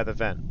left by the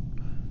vent.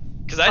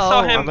 Because I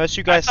saw him. Unless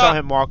you guys saw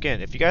him walk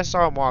in. If you guys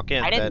saw him walk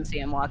in, I didn't then see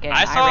him walk in.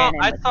 I ran in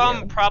with saw you.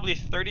 him probably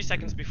 30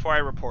 seconds before I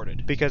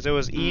reported. because it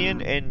was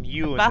Ian and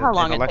you About in, how the,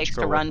 long in it takes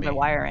to electrical run with the me.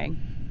 wiring.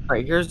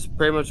 Alright, here's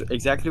pretty much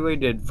exactly what I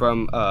did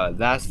from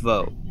last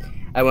vote.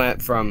 I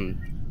went from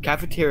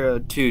cafeteria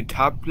to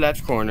top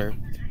left corner,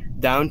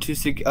 down to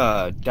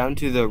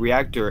the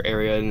reactor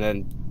area, and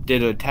then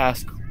did a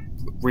task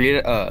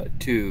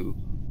to.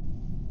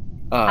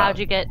 How'd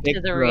you get to take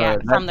from the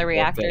electrical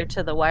reactor thing.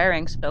 to the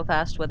wiring so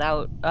fast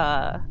without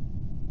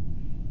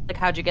like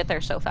how'd you get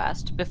there so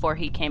fast before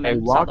he came I in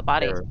and saw the walked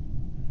body? there.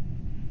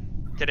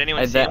 Did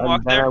anyone And see him then-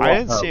 walk and then there? I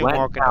didn't see him went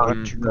walk in down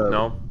electrical. the-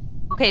 No.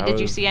 Okay, I did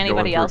you was see going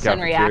anybody through else in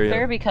cafeteria.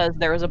 reactor? Because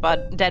there was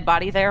a dead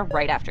body there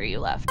right after you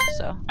left.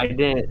 So I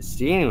didn't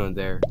see anyone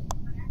there.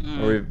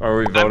 Are we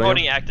voting? I'm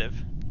voting Active.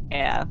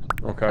 yeah,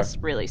 Okay. that's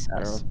really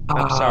sus.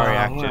 I'm sorry,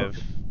 Ah, Active.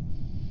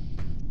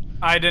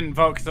 I didn't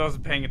vote because I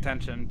wasn't paying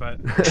attention, but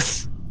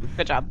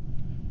Good job.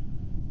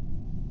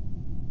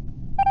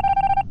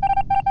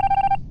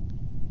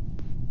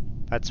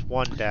 That's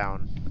one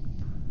down.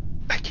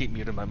 I keep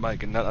muting my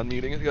mic and not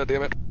unmuting it. God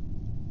damn it.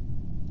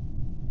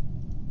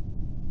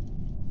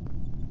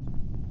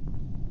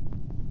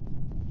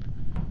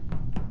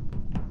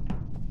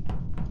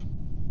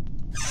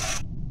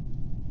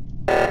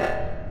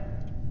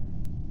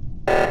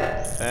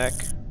 Back.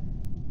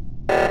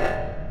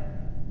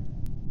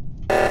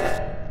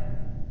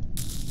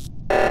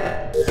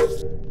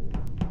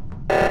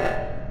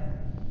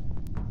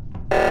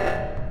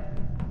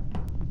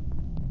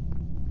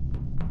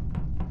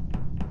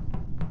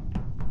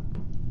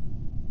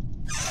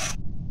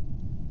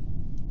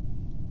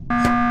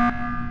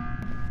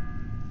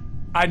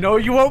 I know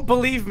you won't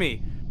believe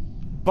me,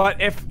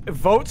 but if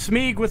vote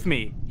Smeeg with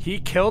me, he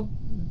killed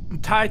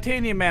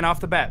Titanium Man off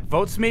the bat.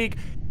 Vote Smeeg,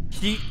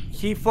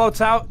 he floats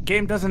out,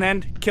 game doesn't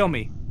end, kill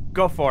me.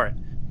 Go for it.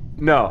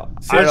 No.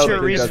 What's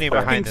your reasoning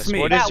behind this?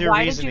 What is your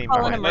why did you reasoning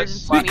call an behind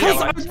this? emergency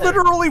Because meeting? I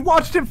literally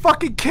watched him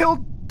fucking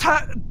kill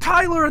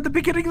Tyler at the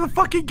beginning of the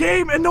fucking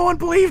game and no one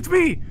believed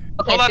me.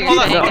 Okay, Hold on, so hold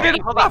you're on, saying-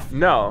 okay, hold on.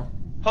 No.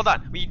 Hold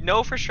on. We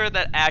know for sure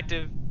that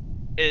Active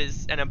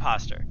is an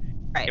imposter.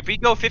 Right. If we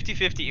go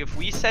 50-50, if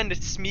we send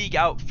Smeeg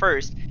out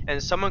first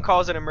and someone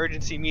calls an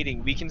emergency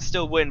meeting, we can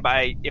still win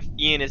by if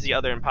Ian is the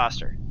other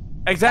imposter.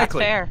 Exactly.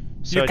 That's fair.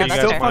 You do can guys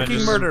still wanna fucking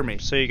do- murder me.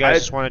 So you guys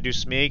just want to do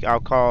Smeeg? I'll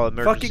call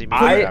emergency meeting.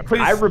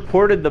 I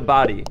reported the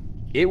body.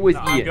 It was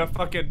I'm Ian. gonna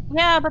fucking.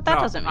 Yeah, but that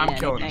No, doesn't mean I'm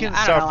killing anything. him.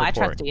 I don't know. I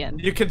Self-report. trust Ian.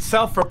 You can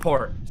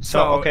self-report, so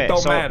So okay, it don't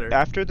so matter.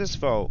 after this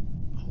vote,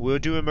 we'll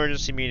do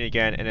emergency meeting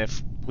again, and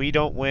if we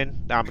don't win,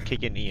 I'm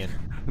kicking Ian.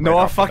 No, right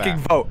I'll off the fucking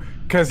bat. vote,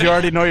 cause you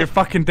already know you're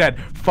fucking dead.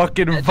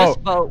 Fucking Just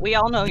vote. vote. We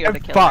all know you're the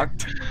Get killer.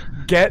 fucked.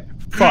 Get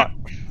fucked.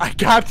 I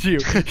got you. You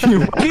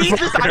Jesus,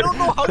 I motherfucker. don't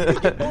know how you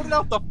get voted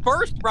out the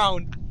first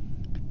round.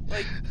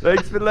 Like,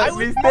 Thanks for I letting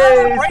was me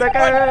following stay, right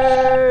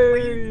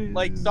sucker.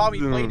 like saw me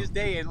plain as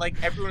day, and like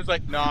everyone was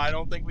like, "No, I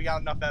don't think we got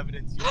enough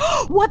evidence."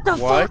 What the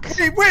What? fuck?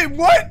 Hey, wait,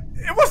 what?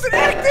 It wasn't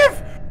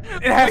active.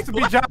 It has to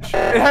be Josh.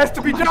 It has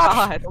to be Oh my Josh.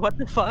 God, what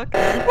the fuck?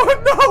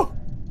 What? No.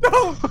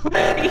 No.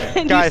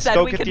 Ian, Guys, you said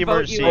go we get could the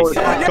vote you emergency.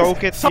 in. Yes, Go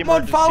get the Someone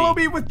emergency. follow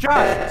me with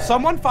Josh.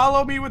 Someone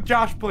follow me with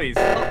Josh, please.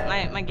 Oh,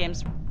 my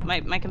game's my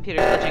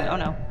computer's glitching. Oh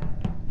no.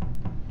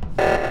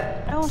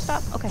 No,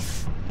 stop. Okay.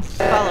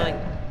 Following.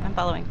 I'm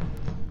following.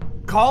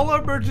 Call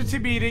an emergency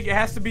meeting. It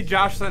has to be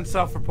Josh, then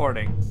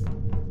self-reporting.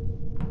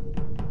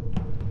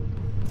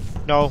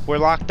 No, we're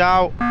locked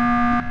out.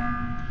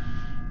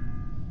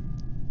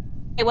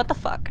 Hey, what the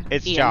fuck?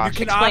 It's Ian, Josh. You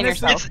can explain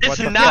honestly- yourself. It's What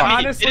the not fuck? me.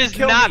 Honestly, It is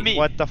kill not me. me.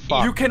 What the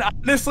fuck? You can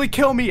honestly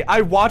kill me.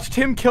 I watched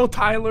him kill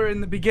Tyler in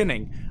the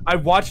beginning. I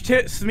watched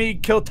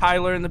Smeeg kill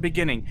Tyler in the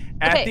beginning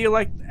at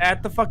Okay.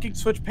 the fucking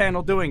switch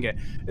panel doing it,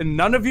 and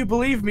none of you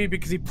believe me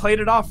because he played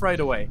it off right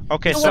away.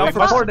 Okay, He so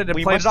self-reported and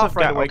we played must it off have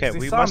right got away okay. 'cause he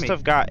We saw must me.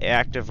 have got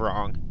active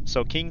wrong.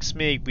 So King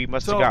Smeeg, we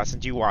must have So- got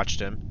since you watched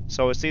him.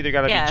 So it's either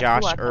gotta Yeah, be you're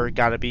Josh welcome. or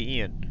gotta be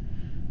Ian.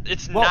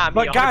 It's Well, not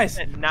me. but guys-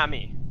 100% not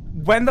me.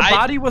 When the I-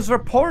 body was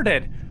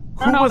reported,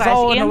 I who don't know, was guys.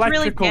 all in Ian's really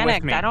electrical with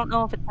panicked. me? I don't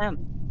know if it's him.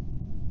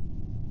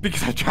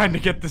 Because I'm trying to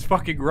get this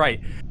fucking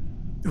right.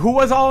 Who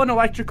was all in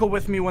electrical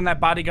with me when that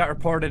body got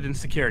reported in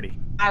security?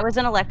 I was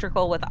in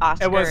electrical with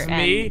Oscar. It was and...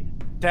 me,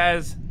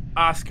 Dez,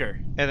 Oscar.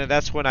 And then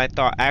that's when I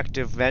thought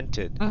active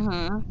vented.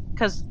 Mm-hmm.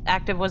 Because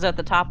Active was at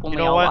the top when You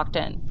we know all what? walked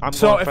in. I'm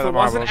So going if for the it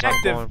wasn't marbles. I'm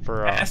active, going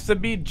for it has to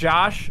be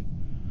Josh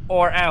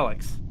or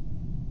Alex.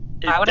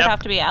 Why would it have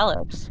to be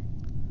Alex?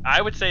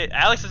 I would say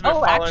Alex has been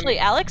Oh, following. actually,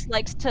 Alex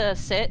likes to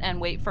sit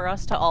and wait for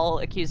us to all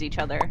accuse each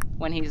other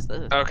when he's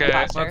the Okay,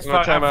 imposter.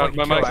 no, time out.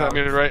 My mic's not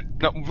muted right.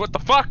 No, what the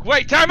fuck?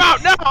 Wait, time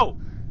out! No!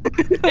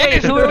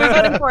 Okay, who are we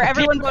voting for?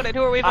 Everyone voted.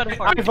 Who are we voting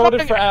for? I'm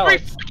voting for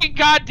Alex. Every fucking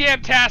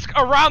goddamn task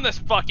around this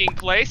fucking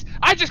place.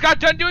 I just got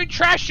done doing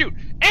trash shoot,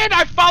 and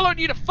I followed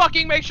you to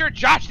fucking make sure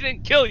Josh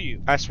didn't kill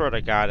you. I swear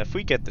to God, if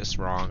we get this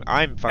wrong,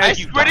 I'm fucking. I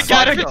swear to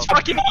God, if it's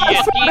fucking Ian,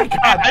 I swear to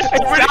God, I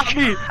swear it's to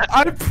not me.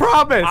 I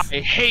promise.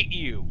 I hate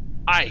you.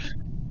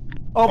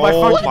 Oh my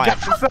Oh fucking my God.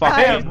 it's not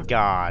him. fucking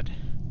God.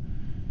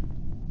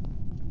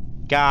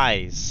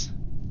 Guys,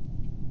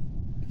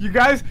 You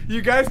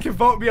guys can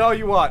vote me all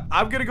you want.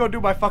 I'm gonna go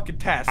do my fucking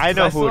task. I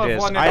know 'cause who still it have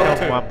is. one I know in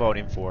who O2. I'm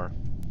voting for.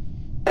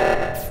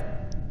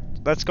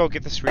 Let's go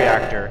get this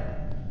reactor.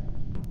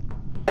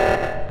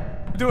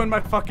 I'm doing my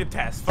fucking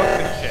task. Fuck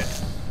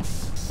this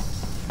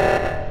shit.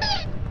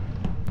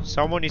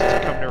 Someone needs to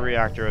come to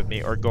reactor with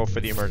me or go for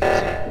the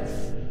emergency.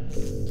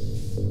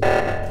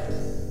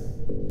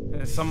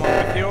 Is someone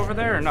with you over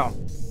there or no?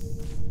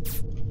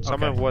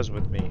 Someone was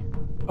with me.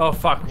 Oh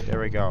fuck. There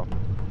we go.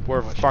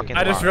 We're fucking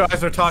I just locked.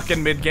 realized we're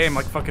talking mid-game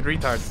like fucking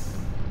retards.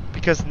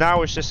 Because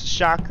now it's just a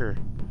shocker.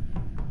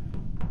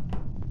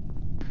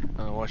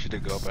 I want you to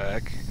go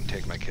back and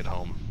take my kid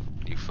home,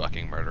 you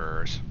fucking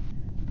murderers.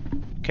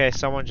 Okay,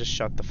 someone just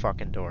shut the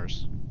fucking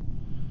doors.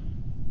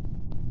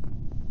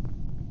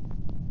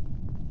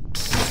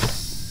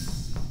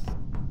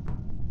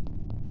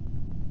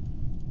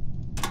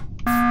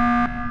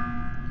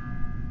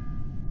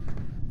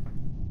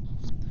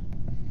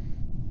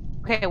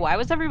 Okay, why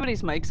was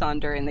everybody's mics on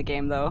during the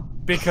game though?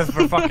 Because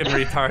we're fucking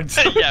retards.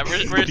 Yeah,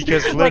 we're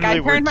Because Like I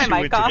literally we're turned my too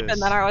mic into off this.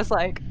 and then I was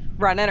like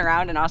running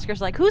around and Oscar's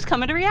like, "Who's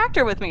coming to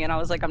reactor with me?" And I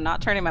was like, "I'm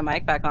not turning my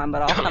mic back on,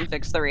 but I'll come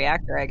fix the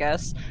reactor, I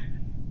guess."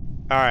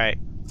 Alright.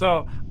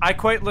 So I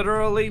quite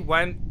literally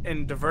went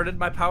and diverted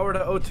my power to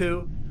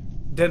O2,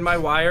 did my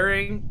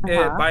wiring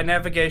by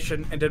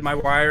navigation, and did my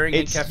wiring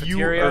It's in you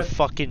cafeteria. or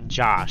fucking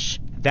Josh.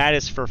 That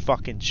is for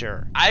fucking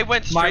sure. I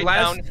went My straight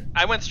last- down.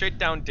 I went straight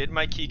down, did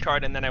my key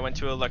card, and then I went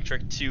to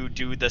electric to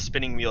do the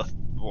spinning wheel.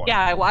 One. Yeah,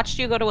 I watched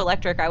you go to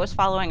electric. I was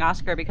following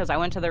Oscar because I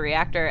went to the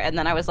reactor, and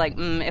then I was like,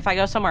 if I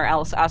go somewhere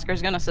else,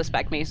 Oscar's gonna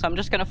suspect me, so I'm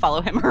just gonna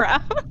follow him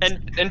around.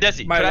 And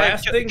Desi, My could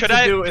last I, thing could to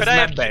I, do is could I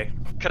have, medbay.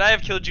 Could I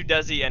have killed you,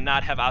 Desi, and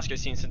not have Oscar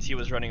seen since he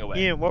was running away?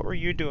 Ian, what were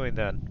you doing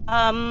then?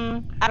 I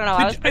don't know.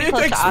 I was pretty It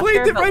close to explained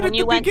Oscar, it but right when at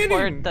you the went beginning.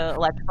 toward the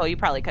electrical, you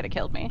probably could have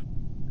killed me.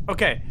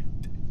 Okay,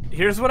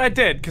 here's what I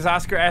did, because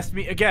Oscar asked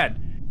me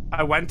again.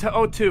 I went to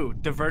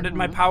O2, diverted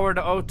my power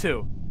to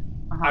O2.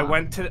 I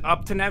went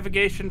up to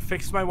navigation,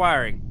 fixed my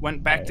wiring.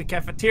 Went back to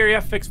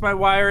cafeteria, fixed my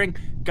wiring.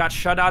 Got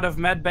shut out of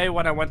medbay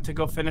when I went to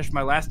go finish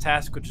my last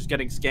task, which is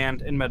getting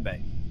scanned in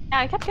medbay. Yeah,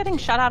 I kept getting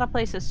shut out of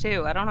places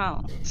too. I don't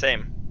know.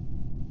 Same.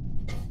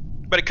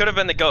 But it could have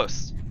been the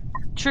ghost.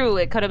 True,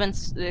 it could have been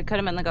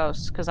the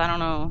ghost, because I don't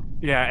know.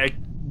 Yeah,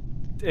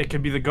 it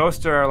could be the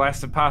ghost or our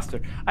last imposter.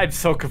 I'm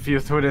so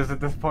confused who it is at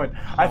this point.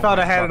 I thought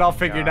I had it all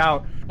figured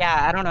out.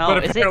 Yeah, I don't know.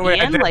 But Is it apparently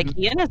I Ian? Like, didn't.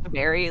 Ian is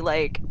very,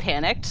 like,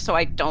 panicked, so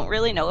I don't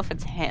really know if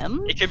it's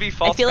him. It could be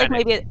false I feel like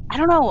panic. maybe, I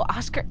don't know,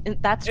 Oscar,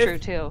 that's true,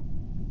 too.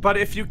 But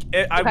if you,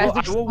 I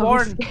will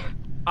warn,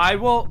 I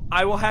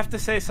will have to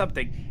say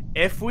something.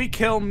 If we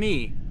kill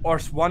me, or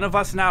one of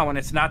us now, and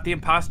it's not the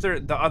imposter,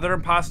 the other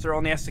imposter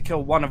only has to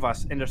kill one of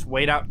us and just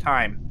wait out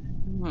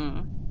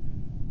time.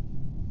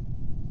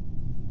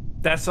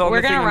 That's the only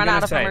We're thing gonna I'm run gonna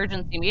out of say.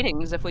 emergency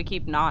meetings if we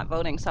keep not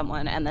voting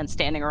someone and then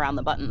standing around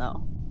the button,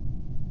 though.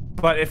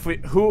 But if we,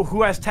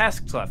 who has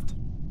tasks left?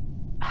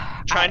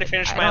 Trying to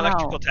finish I my don't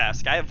electrical know.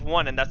 task. I have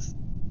one, and that's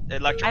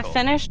electrical. I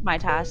finished my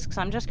tasks.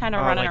 I'm just kind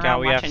of Oh running my god, around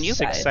we have watching you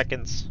 6 guys.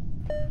 seconds.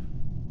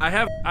 I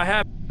have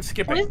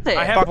skipping. What is it?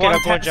 I have Fuck it, one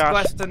I'm going task Josh.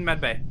 left in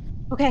medbay.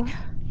 Okay.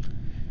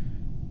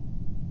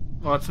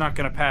 Well, it's not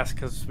gonna pass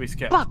because we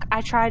skipped. Fuck!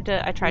 I tried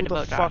to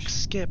vote fuck Josh.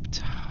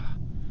 skipped?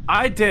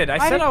 I did. I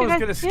Why said did I you was guys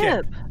gonna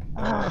skip.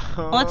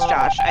 Well, it's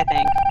Josh, I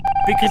think.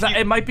 Because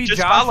it might be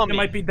just Josh, follow it me.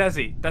 might be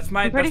Desi. That's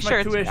my I'm pretty that's my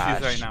sure two it's issues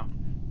Josh. right now.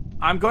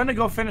 I'm going to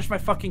go finish my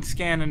fucking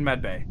scan in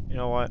medbay. You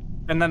know what?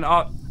 And then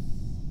I'll...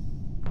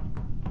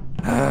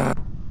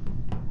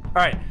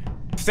 Alright.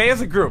 Stay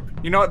as a group.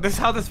 You know what? This is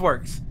how this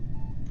works.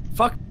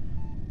 Fuck.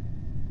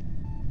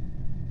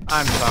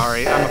 I'm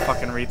sorry. I'm a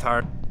fucking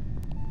retard.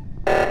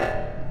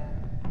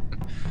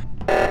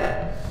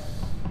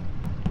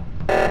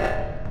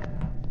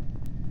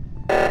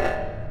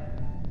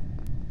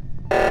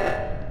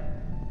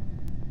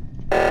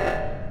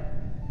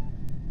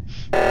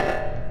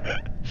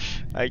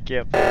 I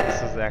can't believe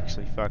this is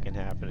actually fucking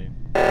happening.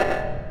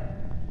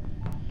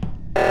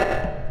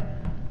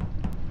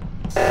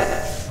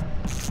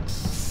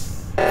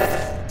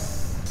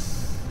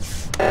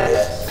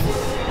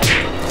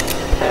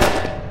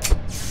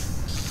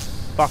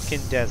 Fucking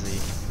Desi.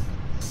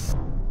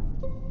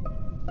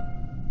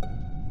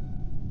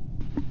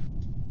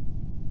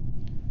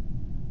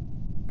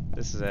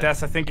 This is it. Des, I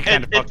think you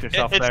kind of fucked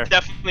yourself there. It's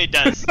definitely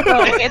Des.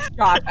 No, it's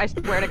Josh. I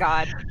swear to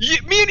God.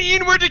 Me and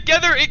Ian were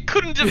together. It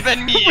couldn't have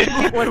been me.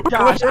 It was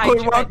Josh.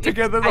 literally walked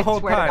together the whole I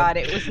swear to time. God,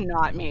 it was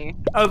not me.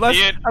 Unless,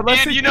 Ian, unless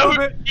Ian, he you know killed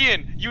who, it.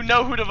 Ian, you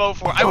know who to vote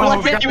for. I Oh, was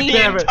was with it you me? the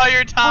Damn it. entire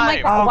Oh my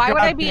time. God, why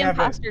would I God be damn it.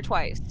 imposter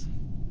twice?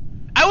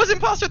 I was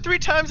imposter 3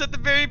 times at the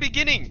very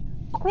beginning.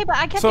 Okay, but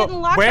I kept So getting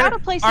locked where, out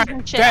of places alright,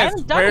 and shit. I Des,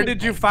 haven't done where did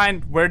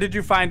anything.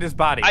 you find his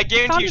body? I I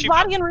guarantee found you his she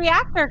body in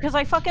reactor because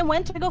I fucking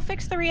went to go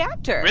fix the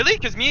reactor. Really?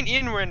 Because me and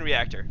Ian were in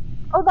reactor.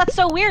 Oh, that's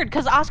so weird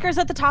because Oscar's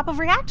at the top of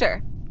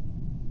reactor.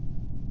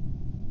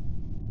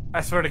 I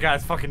swear to God,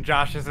 it's fucking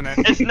Josh, isn't it?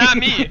 It's not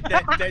me.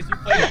 Des, you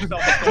played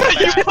yourself so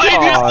You bad. played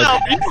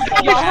yourself.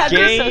 Y'all had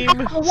Game,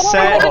 this,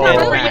 set,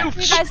 you and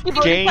guys keep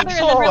voting game,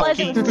 each other and then realize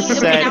it was me. It was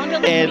set, down to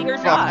like and me or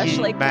Josh.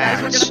 fucking Like you guys were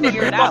match. gonna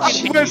figure it out.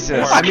 Jesus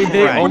I mean,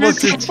 they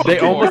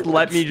Christ. almost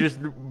let me just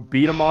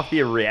beat him off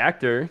the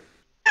reactor.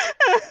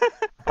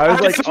 I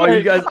was like, oh,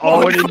 you guys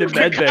all went into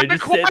medbay,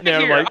 just sitting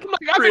there like,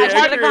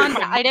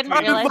 I didn't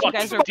realize you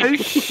guys were.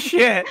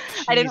 Shit.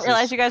 I didn't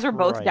realize you guys were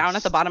both down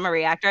at the Christ. bottom of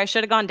reactor. I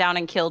should have gone down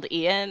and killed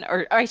Ian,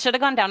 or I should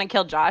have gone down and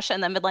killed Josh,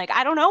 and then been like,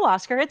 I don't know,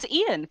 Oscar, it's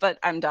Ian, but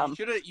I'm dumb.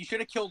 You should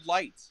have killed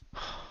Lights.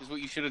 Is what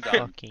you should have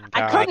done. Fucking I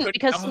God. couldn't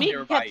because Couldn't Smeek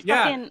come kept here,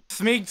 Yeah,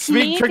 fucking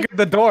Smeek triggered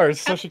the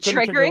doors, so she couldn't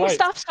trigger triggering lights.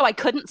 stuff, so I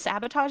couldn't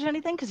sabotage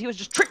anything because he was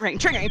just triggering,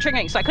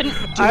 so I couldn't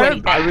do I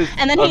anything. was-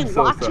 And then he I'm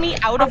so locked me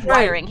sorry. out of Alright.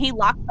 wiring. He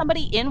locked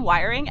somebody in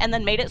wiring and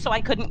then made it so I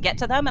couldn't get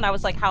to them. And I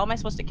was like, "How am I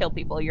supposed to kill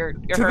people? You're To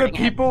the hurting it."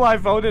 people I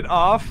voted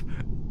off,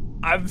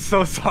 I'm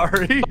so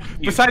sorry.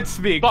 Besides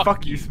Smeek,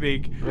 fuck you,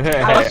 Smeek. I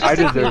was I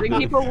just deserve moving this.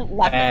 people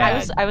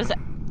left. I was.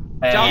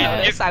 Don't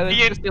notice. I was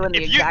Ian, just doing the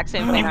if you- exact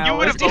same thing. If I you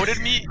would always have do. voted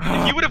me,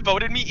 if you would have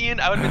voted me, Ian,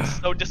 I would have been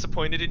so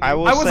disappointed in you. I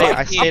will I was say like,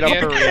 I stayed up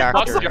for reactor.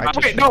 I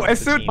just Wait, no, finished as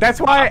the soon, team. that's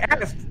why I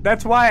asked.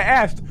 That's why I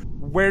asked,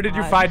 where did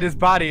you God. find his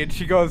body? And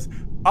she goes,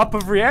 up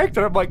of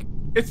reactor. I'm like,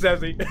 it's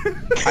Desi.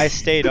 I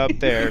stayed up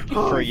there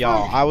for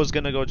y'all. I was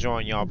gonna go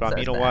join y'all, but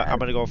you know what? I'm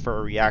gonna go for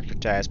a reactor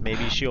test.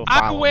 Maybe she'll I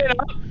follow went me.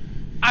 up,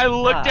 I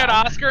looked at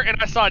Oscar,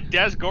 and I saw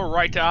Des go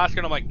right to Oscar,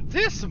 and I'm like,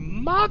 this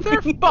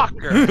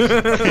motherfucker.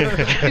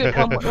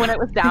 Dude, when it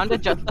was down to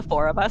just the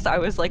 4 of us, I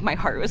was like, my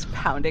heart was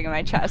pounding in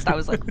my chest. I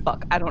was like,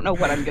 fuck, I don't know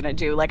what I'm gonna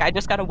do. Like, I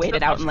just gotta wait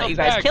it out and let you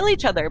guys kill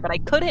each other, but I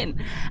couldn't.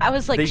 I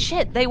was like,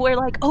 shit. They were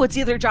like, oh, it's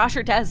either Josh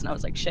or Des, and I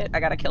was like, shit, I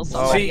gotta kill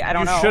somebody. See, I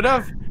don't know. You should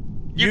have.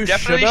 You You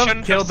definitely should have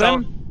shouldn't killed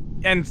have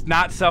him and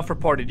not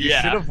self-reported. You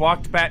Yeah. should have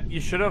walked back.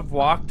 You should have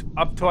walked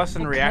up to us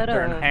in I reactor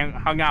and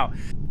could've. hung out.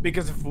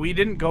 Because if we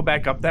didn't go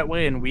back up that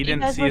way and we You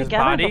didn't guys see were his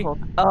together the body, whole-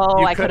 Oh,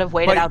 you I could have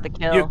waited but out the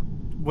kill. You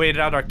waited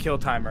out our kill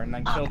timer and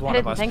then killed I one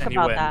of didn't us think and you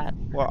about win. that.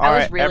 Well, I was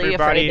alright, really everybody.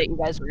 afraid that you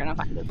guys were gonna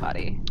find his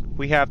body.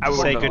 We have I to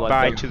wouldn't say have let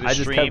goodbye them. to the I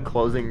just stream. kept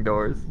closing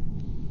doors.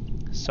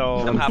 So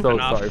I'm so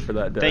sorry for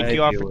that. thank Day.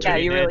 you all for Yeah,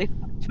 tuning you really in.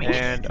 fucked me.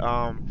 And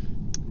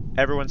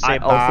everyone say I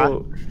bye.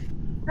 also,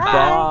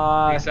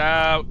 bye. Peace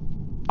out.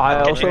 I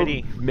Okay, also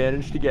ready.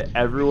 managed to get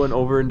everyone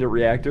over into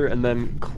reactor and then